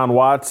Deshaun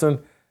Watson,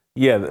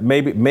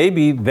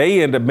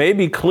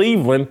 maybe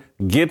Cleveland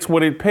gets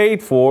what it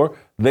paid for.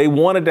 They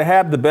wanted to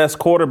have the best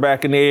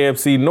quarterback in the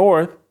AFC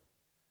North.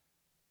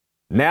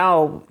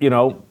 Now,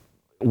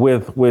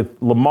 with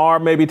Lamar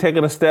maybe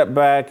taking a step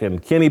back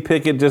and Kenny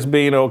Pickett just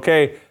being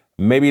okay,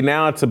 maybe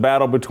now it's a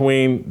battle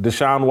between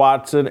Deshaun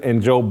Watson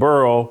and Joe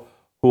Burrow,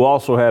 who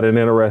also had an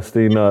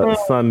interesting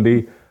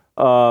Sunday.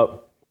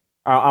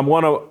 I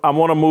want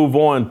to move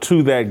on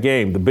to that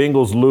game. The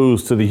Bengals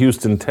lose to the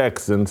Houston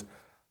Texans.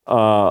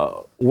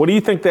 What do you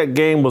think that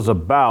game was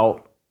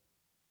about?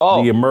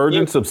 The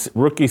emergence of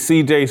rookie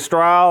C.J.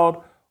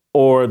 Stroud,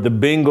 or the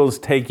Bengals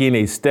taking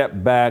a step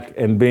back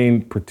and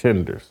being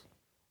pretenders?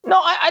 No,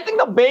 I think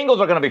the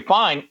Bengals are going to be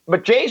fine.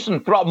 But,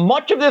 Jason, throughout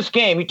much of this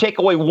game, you take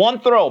away one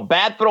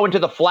bad throw into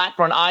the flat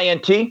for an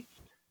INT,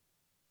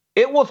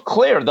 it was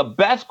clear the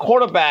best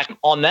quarterback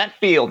on that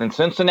field in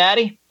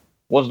Cincinnati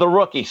was the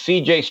rookie,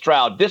 C.J.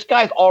 Stroud. This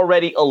guy's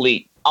already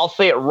elite. I'll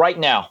say it right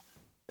now.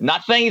 I'm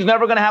not saying he's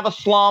never going to have a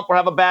slump or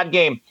have a bad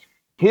game.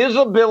 His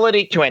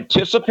ability to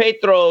anticipate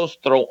throws,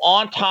 throw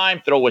on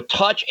time, throw with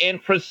touch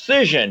and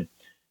precision,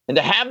 and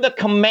to have the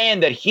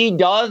command that he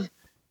does,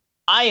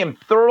 I am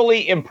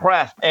thoroughly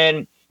impressed.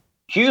 And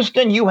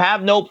Houston, you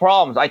have no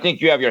problems. I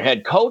think you have your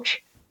head coach.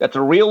 That's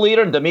a real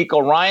leader,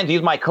 DeMeco Ryans.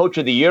 He's my coach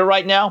of the year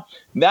right now.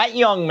 That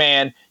young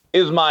man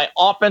is my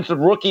offensive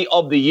rookie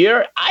of the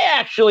year. I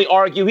actually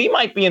argue he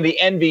might be in the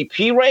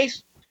MVP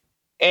race.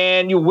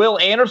 And Will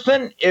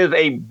Anderson is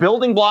a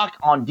building block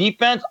on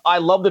defense. I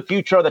love the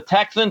future of the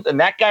Texans. And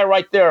that guy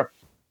right there,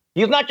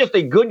 he's not just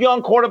a good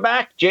young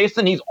quarterback,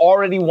 Jason, he's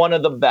already one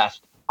of the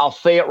best. I'll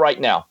say it right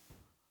now.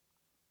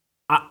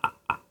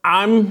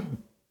 I'm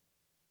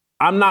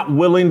not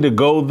willing to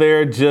go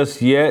there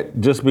just yet,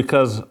 just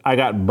because I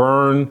got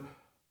burned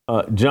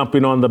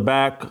jumping on the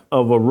back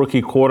of a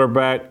rookie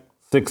quarterback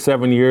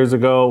 6-7 years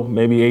ago,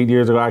 maybe 8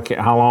 years ago. I can't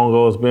how long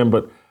ago it's been,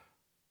 but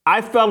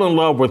I fell in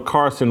love with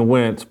Carson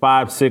Wentz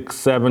 5, 6,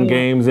 7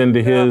 games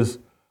into his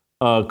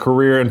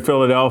career in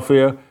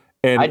Philadelphia,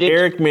 and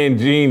Eric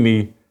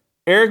Mangini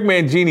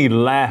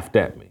laughed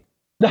at me,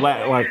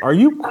 like, "Are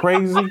you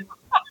crazy?"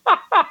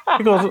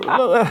 He goes,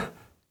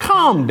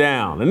 "Calm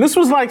down." And this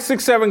was like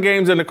 6, 7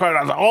 games in the car.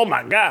 I was like, "Oh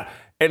my God!"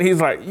 And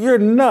he's like, "You're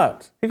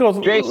nuts." He goes,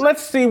 Jason,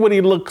 "Let's see what he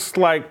looks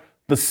like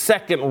the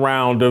second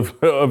round of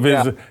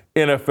his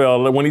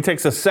NFL when he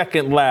takes a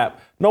second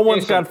lap. No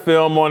one's got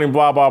film on him.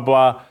 Blah blah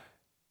blah."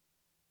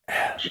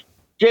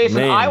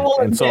 Jason, man. I will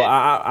admit, and so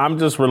I'm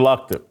just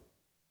reluctant.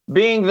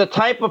 Being the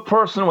type of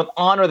person with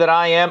honor that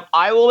I am,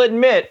 I will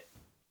admit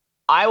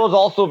I was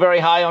also very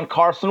high on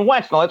Carson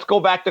Wentz. Now let's go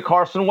back to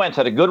Carson Wentz.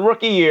 Had a good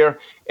rookie year.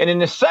 And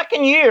in his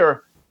second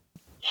year,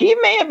 he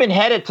may have been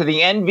headed to the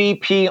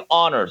MVP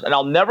honors. And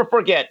I'll never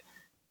forget,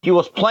 he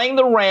was playing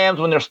the Rams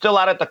when they're still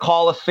out at the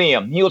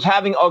Coliseum. He was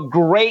having a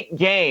great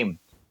game.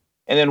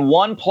 And then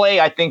one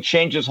play, I think,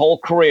 changed his whole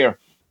career.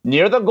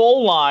 Near the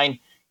goal line,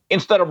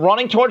 instead of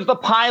running towards the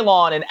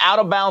pylon and out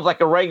of bounds like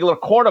a regular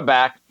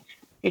quarterback,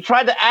 he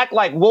tried to act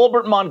like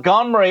Wilbert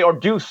Montgomery or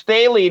Deuce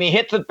Staley, and he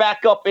hits it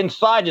back up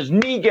inside. His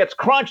knee gets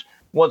crunched.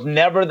 Was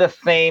never the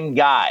same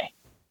guy.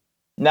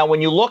 Now,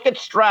 when you look at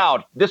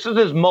Stroud, this is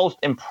his most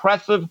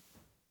impressive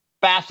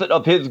facet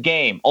of his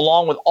game,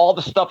 along with all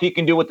the stuff he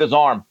can do with his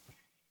arm.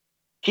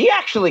 He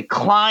actually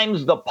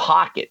climbs the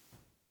pocket.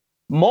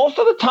 Most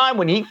of the time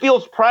when he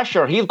feels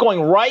pressure, he's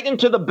going right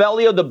into the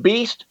belly of the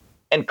beast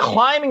and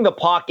climbing the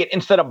pocket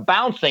instead of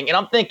bouncing. And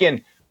I'm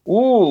thinking,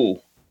 ooh,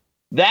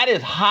 that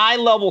is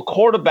high-level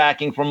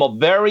quarterbacking from a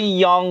very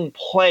young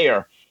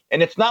player.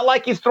 And it's not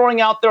like he's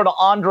throwing out there to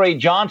Andre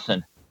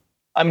Johnson.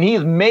 I mean,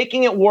 he's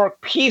making it work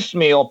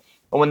piecemeal.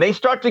 And when they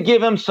start to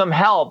give him some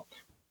help,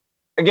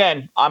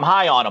 again, I'm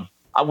high on him.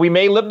 We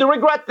may live to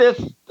regret this,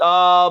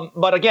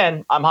 but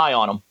again, I'm high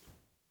on him.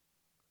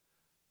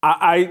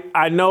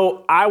 I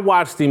know I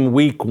watched him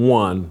week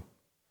 1.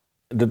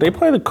 Did they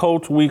play the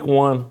Colts week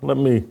 1? Let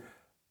me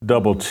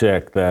double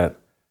check that.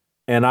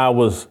 And I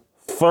was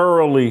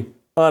thoroughly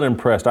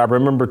unimpressed. I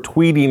remember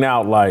tweeting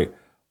out like,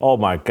 "Oh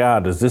my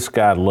God, does this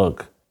guy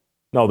look?"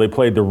 No, they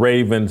played the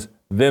Ravens,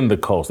 then the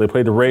Colts. They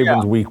played the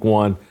Ravens week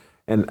 1.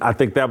 And I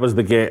think that was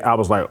the game. I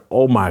was like,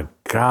 "Oh my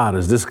God,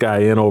 is this guy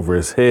in over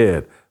his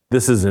head?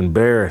 This is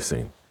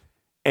embarrassing."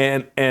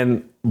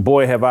 And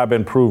boy, have I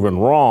been proven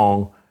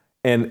wrong.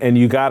 And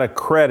you got to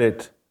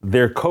credit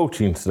their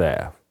coaching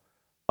staff.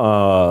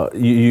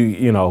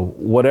 You know,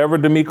 whatever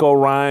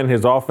DeMeco Ryan,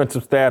 his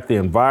offensive staff, the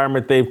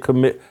environment they've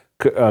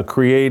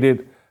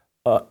created,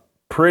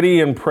 pretty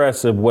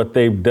impressive what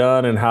they've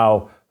done and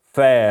how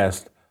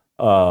fast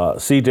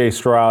C.J.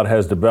 Stroud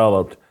has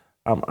developed.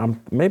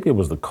 Maybe it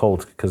was the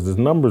Colts because his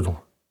numbers.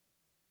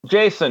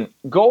 Jason,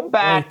 go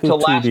back to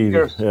last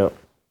year's.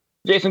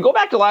 Jason, go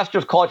back to last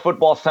year's college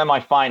football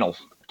semifinals.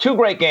 2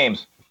 great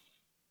games.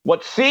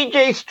 What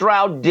C.J.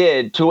 Stroud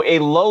did to a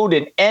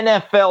loaded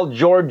NFL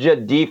Georgia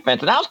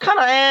defense, and I was kind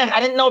of, I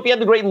didn't know if he had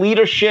the great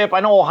leadership. I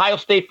know Ohio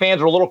State fans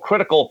were a little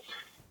critical.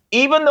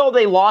 Even though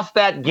they lost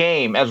that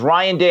game, as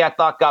Ryan Day, I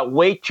thought, got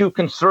way too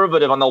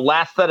conservative on the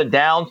last set of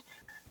downs,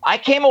 I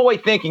came away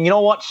thinking, you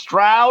know what,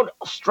 Stroud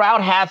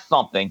has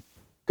something,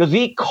 because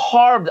he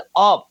carved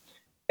up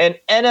an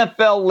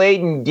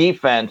NFL-laden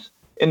defense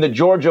in the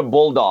Georgia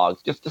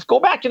Bulldogs. Just go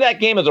back to that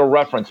game as a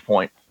reference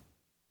point.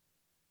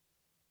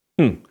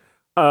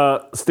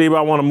 Steve,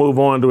 I want to move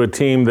on to a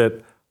team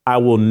that I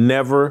will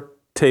never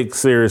take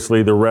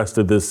seriously the rest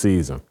of this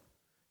season,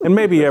 and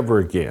maybe ever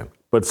again,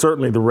 but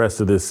certainly the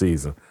rest of this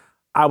season.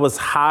 I was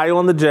high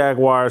on the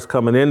Jaguars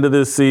coming into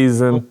this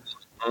season.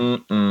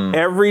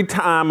 Every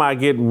time I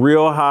get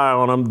real high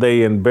on them,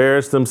 they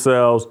embarrass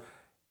themselves.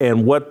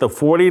 And what the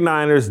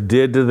 49ers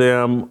did to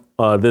them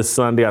this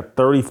Sunday at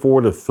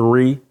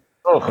 34-3,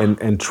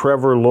 and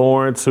Trevor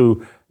Lawrence,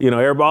 who,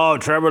 everybody,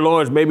 Trevor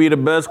Lawrence may be the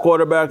best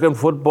quarterback in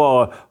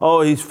football.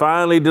 Oh, he's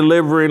finally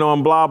delivering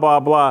on blah,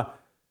 blah, blah.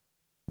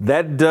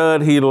 That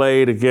dud he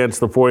laid against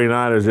the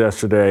 49ers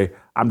yesterday,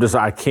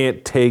 I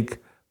can't take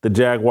the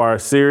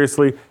Jaguars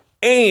seriously.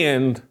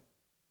 And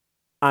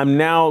I'm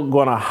now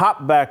going to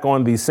hop back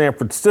on the San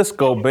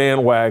Francisco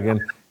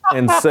bandwagon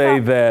and say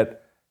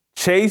that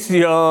Chase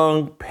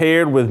Young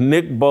paired with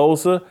Nick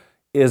Bosa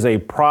is a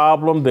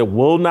problem that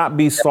will not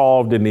be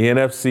solved in the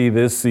NFC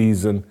this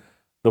season.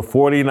 The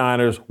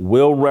 49ers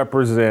will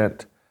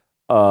represent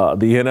the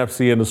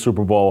NFC in the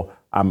Super Bowl.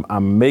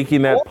 I'm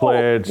making that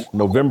pledge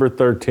November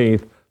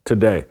 13th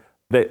today.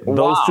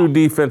 Those two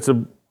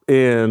defensive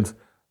ends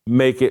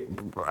make it,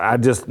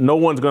 no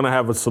one's going to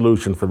have a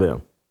solution for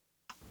them.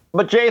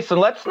 But Jason,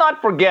 let's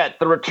not forget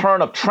the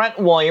return of Trent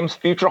Williams,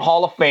 future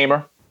Hall of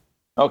Famer.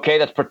 Okay,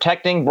 that's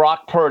protecting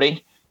Brock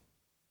Purdy.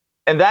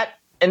 And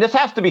this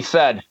has to be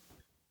said,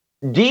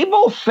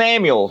 Deebo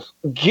Samuels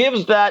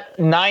gives that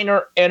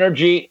Niner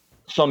energy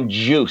some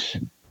juice.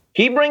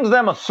 He brings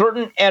them a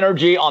certain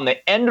energy on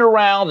the end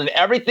around and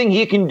everything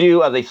he can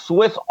do as a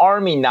Swiss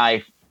Army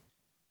knife.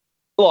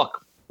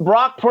 Look,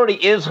 Brock Purdy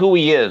is who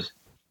he is.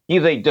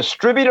 He's a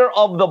distributor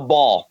of the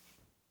ball.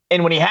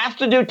 And when he has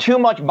to do too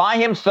much by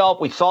himself,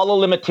 we saw the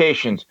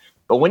limitations.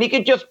 But when he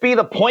could just be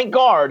the point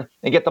guard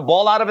and get the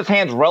ball out of his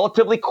hands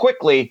relatively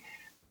quickly,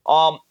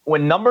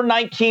 when number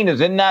 19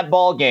 is in that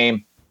ball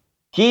game,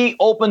 he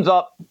opens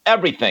up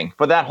everything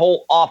for that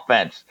whole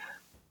offense.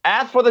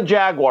 As for the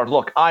Jaguars,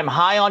 look, I'm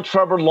high on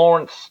Trevor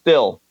Lawrence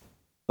still.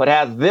 But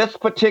has this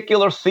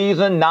particular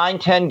season,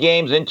 9-10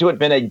 games into it,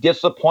 been a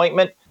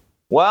disappointment?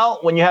 Well,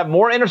 when you have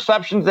more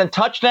interceptions than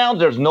touchdowns,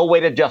 there's no way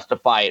to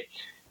justify it.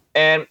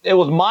 And it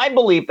was my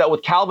belief that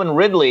with Calvin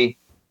Ridley,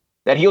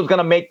 that he was going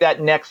to make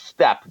that next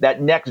step,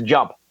 that next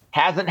jump.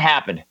 Hasn't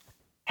happened.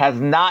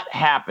 Has not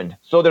happened.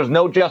 So there's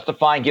no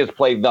justifying his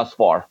play thus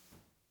far.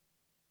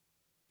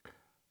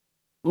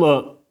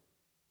 Look,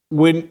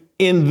 when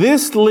in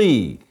this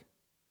league,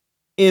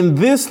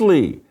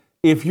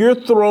 if you're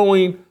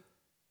throwing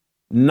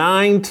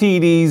 9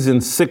 TDs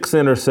and 6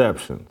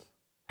 interceptions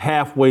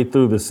halfway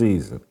through the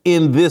season,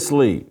 in this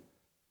league,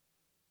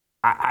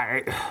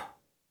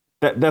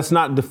 that's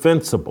not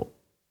defensible.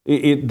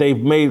 They've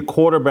made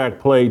quarterback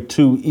play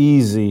too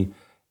easy.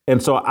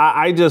 And so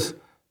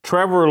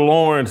Trevor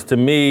Lawrence, to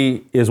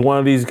me, is one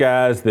of these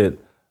guys that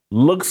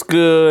looks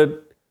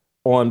good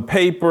on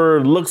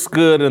paper, looks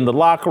good in the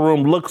locker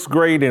room, looks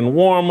great in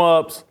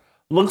warm-ups,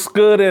 looks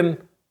good in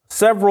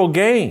several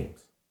games.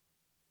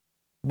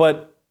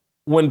 But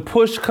when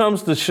push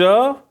comes to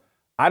shove,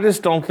 I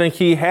just don't think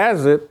he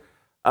has it.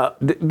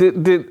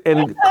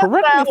 And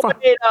correct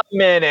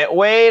me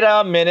Wait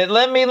a minute.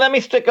 Let me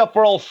stick up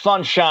for old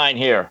Sunshine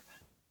here.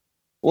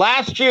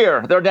 Last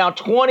year, they're down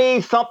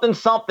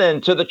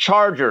 20-something to the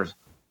Chargers.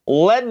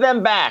 Led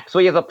them back, so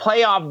he has a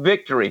playoff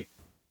victory.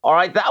 All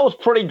right, that was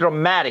pretty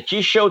dramatic.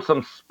 He showed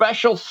some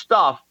special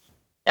stuff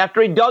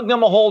after he dug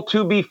them a hole,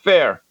 to be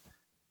fair.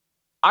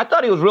 I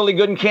thought he was really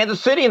good in Kansas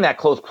City in that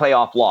close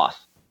playoff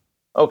loss.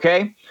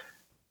 Okay?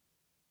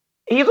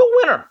 He's a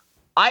winner.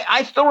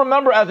 I still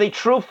remember as a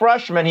true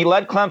freshman, he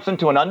led Clemson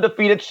to an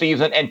undefeated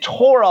season and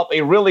tore up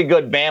a really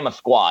good Bama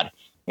squad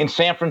in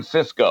San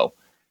Francisco.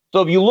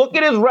 So if you look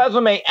at his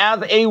resume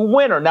as a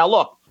winner, now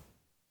look,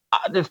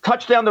 this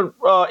touchdown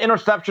to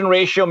interception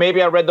ratio,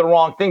 maybe I read the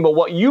wrong thing, but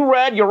what you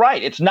read, you're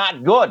right. It's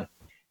not good.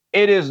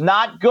 It is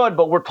not good,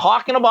 but we're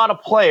talking about a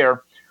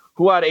player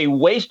who had a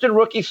wasted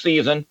rookie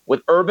season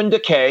with urban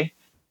decay.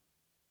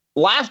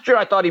 Last year,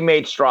 I thought he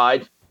made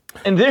strides,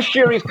 and this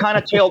year he's kind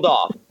of tailed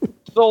off.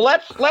 So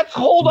let's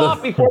hold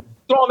off before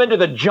we throw him into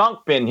the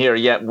junk bin here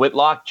yet,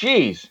 Whitlock.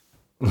 Jeez.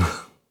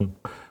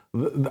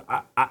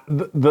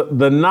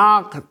 The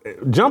knock,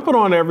 jumping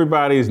on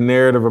everybody's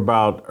narrative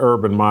about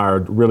Urban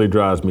Meyer really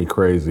drives me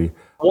crazy.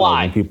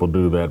 Why? When people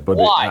do that. But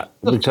Why?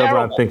 Because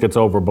I think it's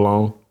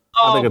overblown.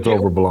 I think it's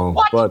overblown.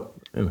 What?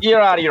 But you're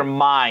out of your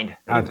mind.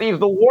 He's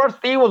the worst.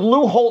 He was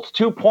Lou Holtz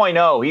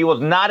 2.0. He was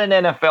not an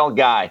NFL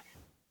guy.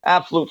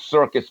 absolute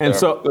circus there. And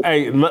so,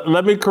 hey,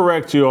 let me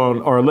correct you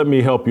on, or let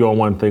me help you on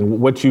one thing.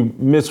 What you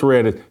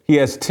misread is he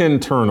has 10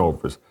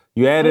 turnovers.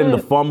 You add in the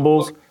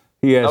fumbles,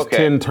 he has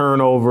 10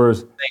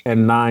 turnovers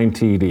and 9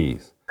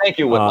 TDs. Thank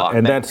you, Whitlock.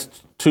 And that's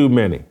too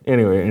many.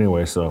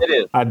 Anyway, so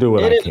I do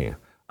what I can.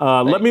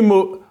 Let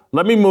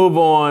me move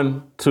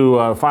on to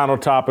a final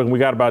topic. We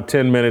got about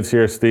 10 minutes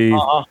here, Steve.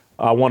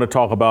 I want to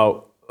talk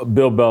about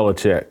Bill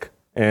Belichick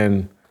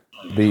and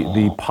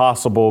the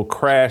possible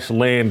crash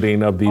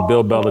landing of the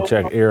Bill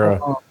Belichick era.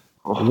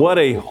 What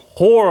a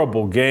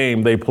horrible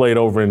game they played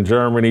over in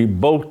Germany.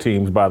 Both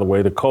teams, by the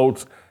way, the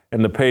Colts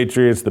and the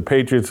Patriots. The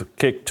Patriots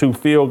kicked 2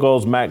 field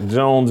goals. Mac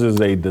Jones is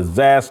a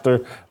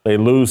disaster. They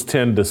lose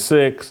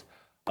 10-6.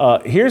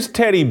 Here's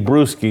Teddy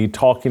Bruschi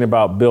talking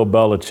about Bill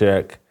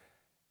Belichick.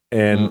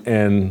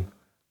 And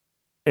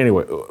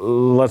anyway,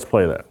 let's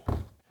play that.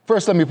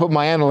 First, let me put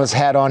my analyst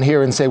hat on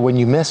here and say, when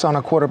you miss on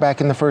a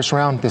quarterback in the first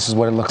round, this is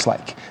what it looks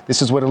like.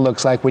 This is what it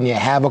looks like when you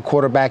have a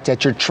quarterback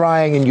that you're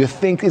trying and you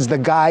think is the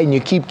guy and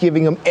you keep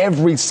giving him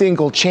every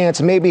single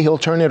chance. Maybe he'll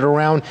turn it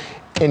around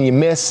and you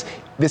miss.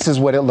 This is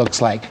what it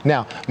looks like.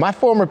 Now, my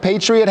former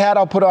Patriot hat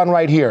I'll put on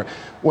right here.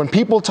 When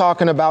people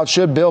talking about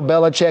should Bill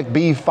Belichick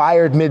be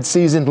fired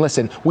midseason,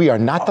 listen, we are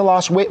not the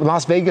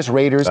Las Vegas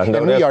Raiders,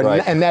 and we are,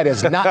 and that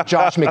is not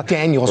Josh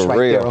McDaniels right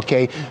there.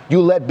 Okay, you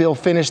let Bill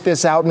finish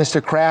this out,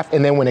 Mr. Kraft,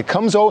 and then when it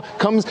comes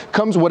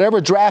whatever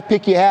draft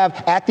pick you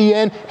have at the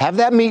end, have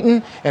that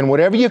meeting, and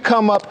whatever you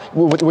come up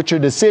with what your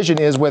decision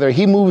is, whether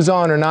he moves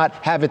on or not,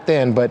 have it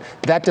then. But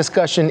that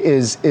discussion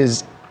is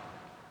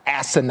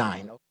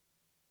asinine.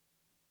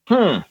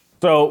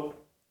 So,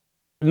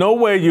 no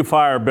way you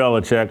fire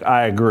Belichick,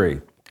 I agree.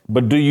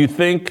 But do you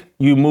think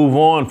you move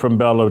on from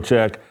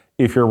Belichick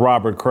if you're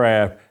Robert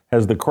Kraft?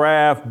 Has the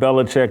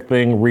Kraft-Belichick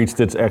thing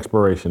reached its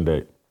expiration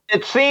date?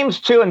 It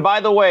seems to, and by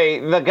the way,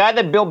 the guy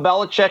that Bill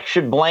Belichick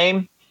should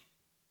blame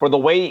for the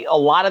way a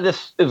lot of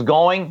this is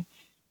going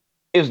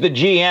is the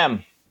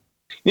GM.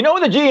 You know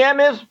who the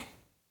GM is,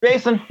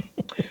 Jason?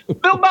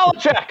 Bill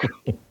Belichick.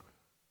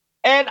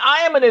 And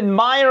I am an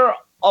admirer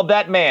of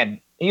that man.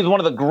 He's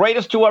one of the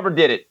greatest who ever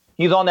did it.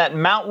 He's on that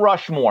Mount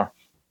Rushmore.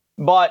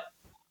 But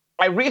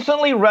I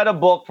recently read a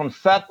book from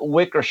Seth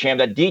Wickersham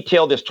that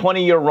detailed this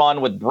 20-year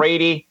run with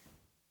Brady,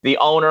 the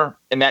owner,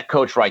 and that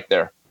coach right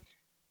there.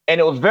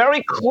 And it was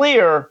very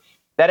clear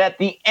that at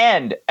the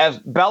end, as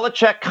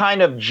Belichick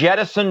kind of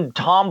jettisoned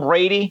Tom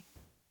Brady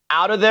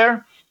out of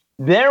there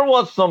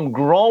was some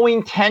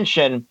growing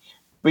tension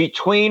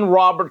between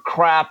Robert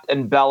Kraft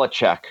and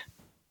Belichick.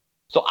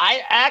 So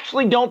I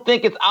actually don't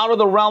think it's out of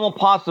the realm of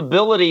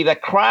possibility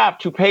that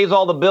Kraft, who pays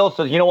all the bills,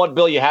 says, you know what,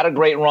 Bill, you had a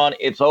great run.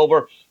 It's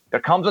over. There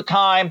comes a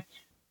time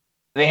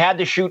they had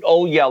to shoot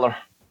Old Yeller.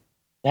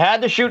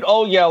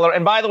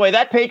 And by the way,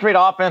 that Patriot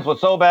offense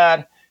was so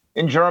bad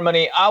in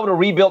Germany, I would have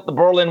rebuilt the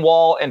Berlin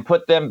Wall and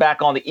put them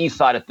back on the east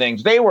side of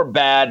things. They were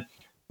bad.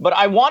 But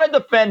I want to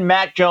defend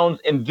Mac Jones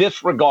in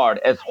this regard.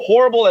 As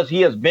horrible as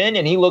he has been,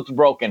 and he looks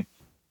broken,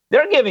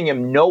 they're giving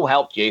him no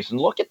help, Jason.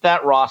 Look at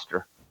that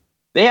roster.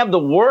 They have the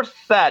worst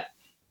set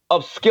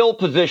of skill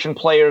position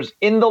players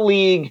in the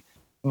league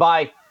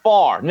by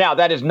far. Now,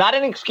 that is not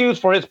an excuse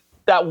for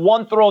that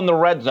one throw in the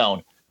red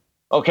zone,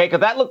 okay?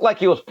 Because that looked like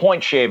he was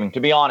point shaving, to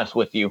be honest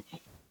with you.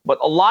 But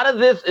a lot of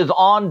this is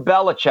on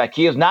Belichick.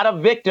 He is not a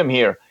victim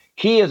here.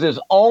 He is his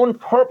own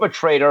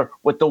perpetrator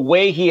with the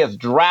way he has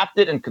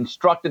drafted and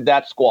constructed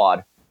that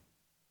squad.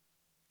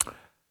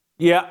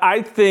 Yeah,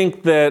 I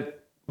think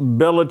that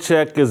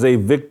Belichick is a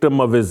victim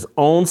of his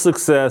own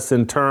success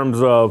in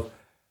terms of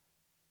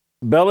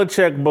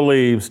Belichick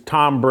believes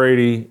Tom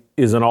Brady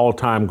is an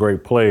all-time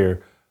great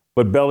player,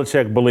 but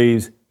Belichick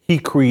believes he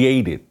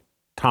created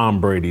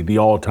Tom Brady, the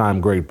all-time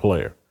great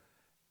player.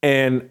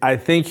 And I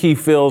think he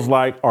feels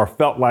like, or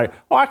felt like,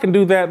 I can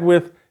do that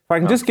with, if I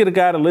can just get a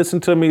guy to listen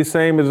to me,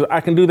 same as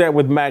I can do that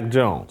with Mac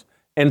Jones.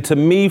 And to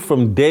me,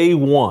 from day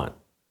one,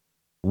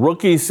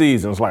 rookie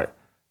season, it's like,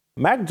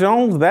 Mac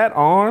Jones, that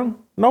arm,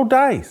 no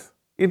dice.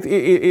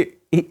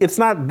 It's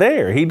not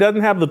there. He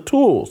doesn't have the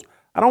tools.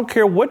 I don't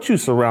care what you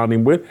surround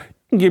him with. You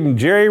can give him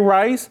Jerry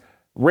Rice,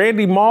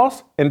 Randy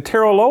Moss, and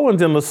Terrell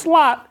Owens in the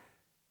slot.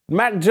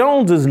 Mac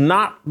Jones is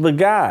not the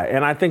guy,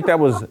 and I think that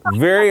was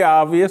very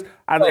obvious.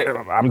 I think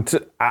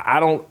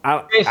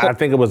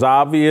it was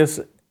obvious.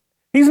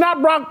 He's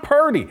not Brock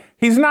Purdy.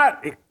 He's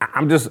not.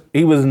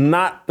 He was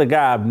not the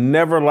guy. I've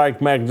never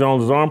liked Mac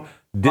Jones' arm.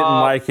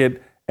 Didn't like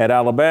it at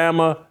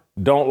Alabama.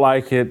 Don't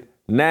like it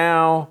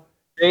now.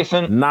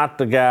 Jason, not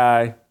the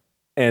guy.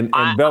 And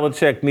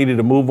Belichick needed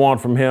to move on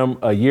from him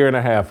a year and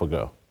a half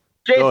ago.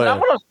 Jason, I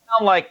want to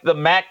sound like the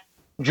Mac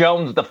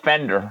Jones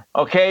defender,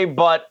 okay?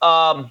 But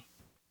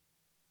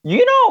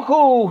you know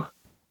who?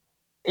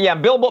 Yeah,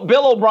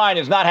 Bill O'Brien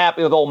is not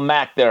happy with old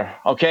Mac there,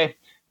 okay?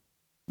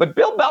 But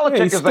Bill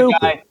Belichick is the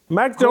guy.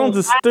 Mac Jones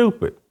is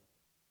stupid.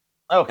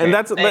 Okay, and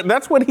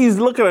that's what he's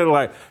looking at.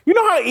 Like, you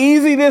know how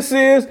easy this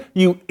is,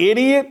 you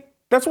idiot.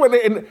 That's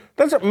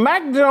what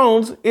Mac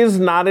Jones is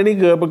not any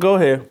good. But go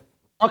ahead.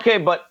 Okay,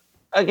 but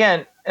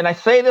again, and I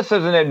say this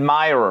as an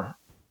admirer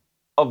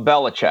of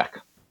Belichick.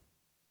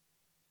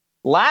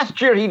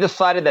 Last year, he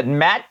decided that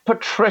Matt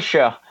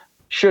Patricia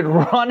should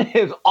run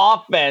his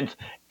offense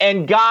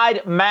and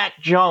guide Mac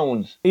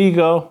Jones.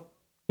 Ego.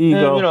 I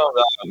don't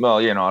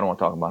want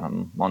to talk about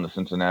him on the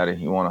Cincinnati.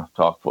 You want to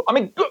talk?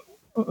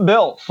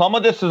 Bill, some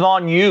of this is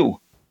on you.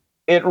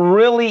 It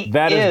really is.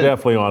 That is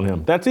definitely on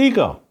him. That's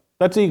ego.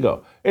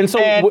 And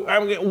so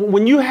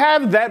when you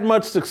have that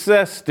much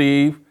success,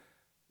 Steve,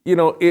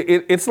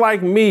 it's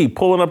like me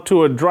pulling up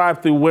to a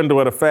drive-through window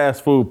at a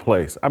fast food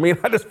place. I mean,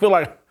 I just feel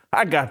like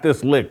I got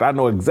this licked. I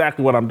know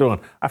exactly what I'm doing.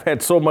 I've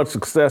had so much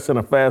success in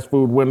a fast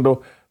food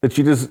window that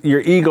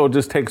your ego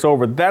just takes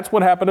over. That's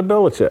what happened to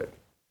Belichick.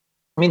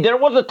 I mean, there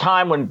was a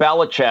time when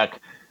Belichick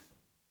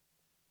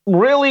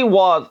really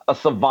was a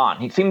savant.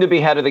 He seemed to be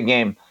ahead of the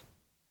game.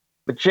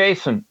 But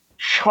Jason,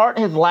 chart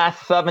his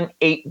last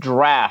 7-8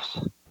 drafts.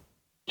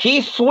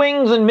 He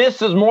swings and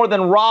misses more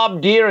than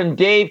Rob Deere and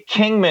Dave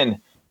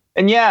Kingman.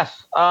 And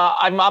yes,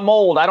 I'm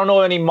old. I don't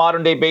know any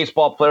modern-day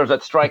baseball players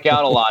that strike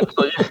out a lot.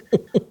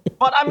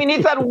 But, I mean,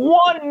 he's had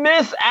one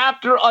miss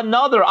after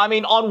another. I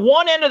mean, on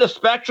one end of the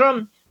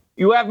spectrum,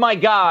 you have my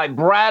guy,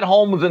 Brad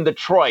Holmes in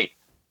Detroit.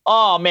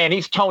 Oh, man,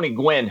 he's Tony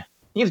Gwynn.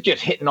 He's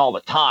just hitting all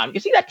the time. You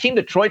see that team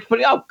Detroit's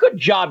putting out? Good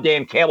job,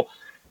 Dan Campbell.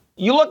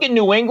 You look at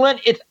New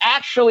England, it's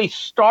actually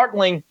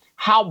startling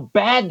how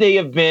bad they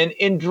have been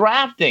in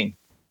drafting.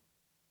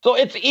 So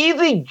it's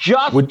easy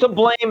just to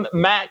blame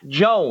Mac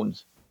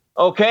Jones,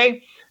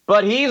 okay?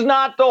 But he's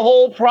not the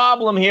whole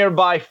problem here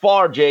by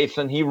far,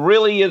 Jason. He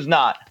really is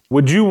not.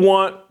 Would you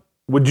want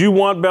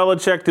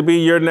Belichick to be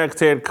your next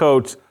head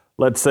coach,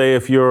 let's say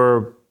if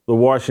you're the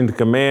Washington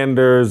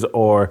Commanders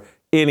or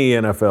any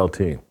NFL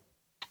team?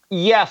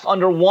 Yes,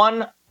 under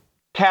one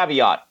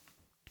caveat.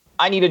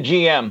 I need a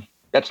GM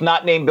that's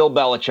not named Bill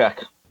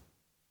Belichick.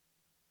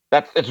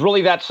 It's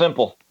really that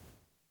simple.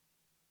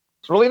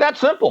 It's really that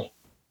simple.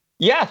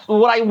 Yes,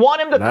 would I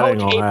want him to that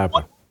coach? Ain't gonna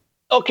happen.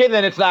 Okay,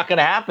 then it's not going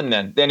to happen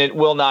then. Then it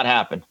will not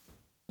happen.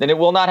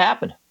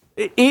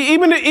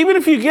 Even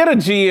if you get a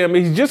GM,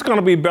 he's just going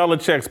to be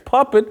Belichick's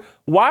puppet.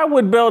 Why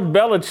would Bill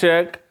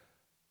Belichick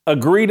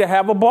agree to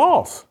have a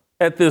boss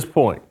at this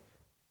point?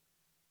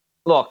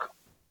 Look,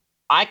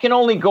 I can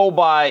only go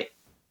by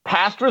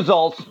past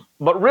results,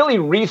 but really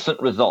recent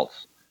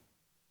results.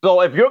 So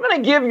if you're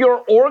going to give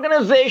your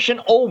organization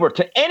over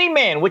to any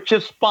man, which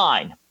is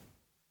fine,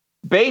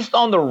 based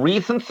on the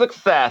recent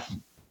success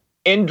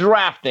in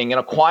drafting and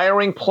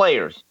acquiring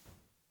players,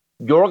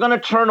 you're going to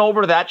turn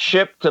over that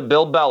ship to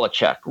Bill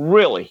Belichick,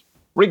 really,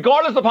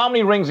 regardless of how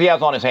many rings he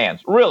has on his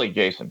hands. Really,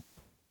 Jason.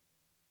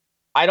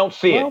 I don't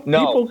see it.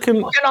 No.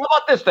 How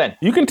about this then?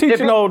 You can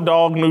teach an old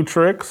dog new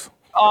tricks.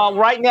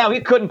 Right now, he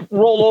couldn't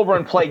roll over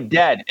and play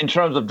dead in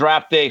terms of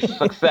draft day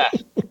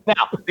success.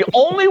 Now, the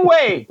only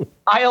way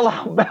I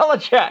allow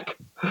Belichick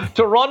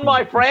to run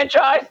my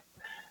franchise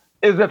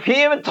is if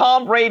him and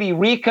Tom Brady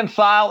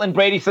reconcile and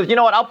Brady says, you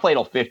know what, I'll play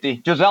till 50.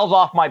 Gisele's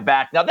off my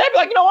back. Now, they'd be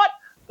like, you know what?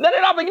 Then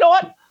I'll be like, you know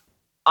what?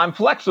 I'm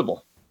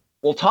flexible.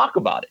 We'll talk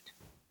about it.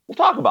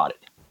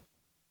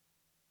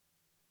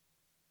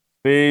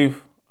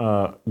 Steve,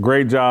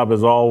 great job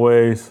as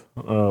always.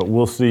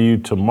 We'll see you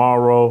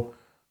tomorrow.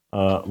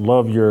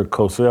 Love your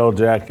Cosell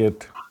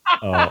jacket.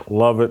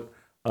 Love it.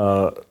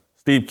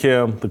 Steve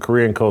Kim, the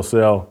Korean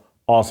Cosell,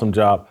 awesome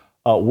job.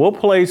 We'll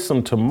play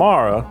some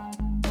tomorrow,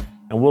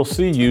 and we'll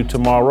see you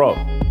tomorrow.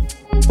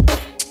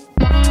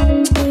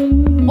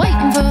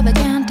 Waiting for the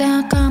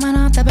countdown, coming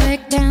off the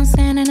breakdown,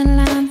 standing in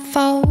line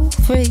for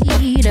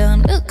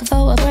freedom. Looking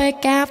for a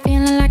breakout,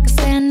 feeling like a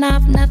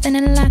standoff, nothing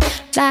in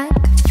life like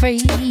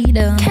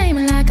freedom. Came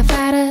in like a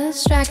fighter,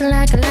 striking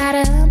like a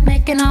ladder,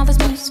 making all these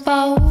moves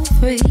for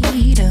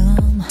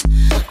freedom.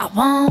 I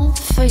want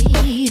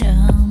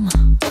freedom.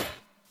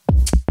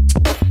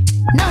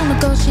 No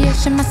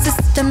negotiation, my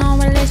sister, no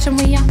relation.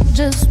 We all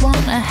just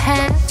wanna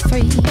have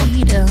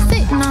freedom.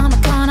 Sitting on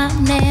the corner,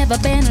 never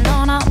been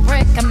alone. I'm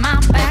breaking my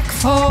back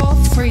for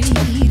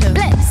freedom.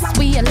 Blessed,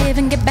 we are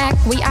living, get back.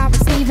 We are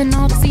receiving,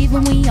 all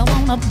deceiving. We all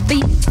wanna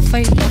be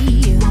free.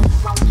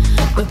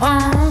 We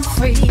want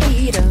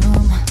freedom.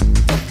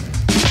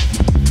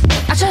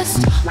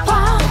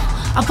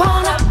 I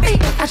wanna be.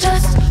 I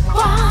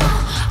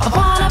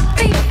wanna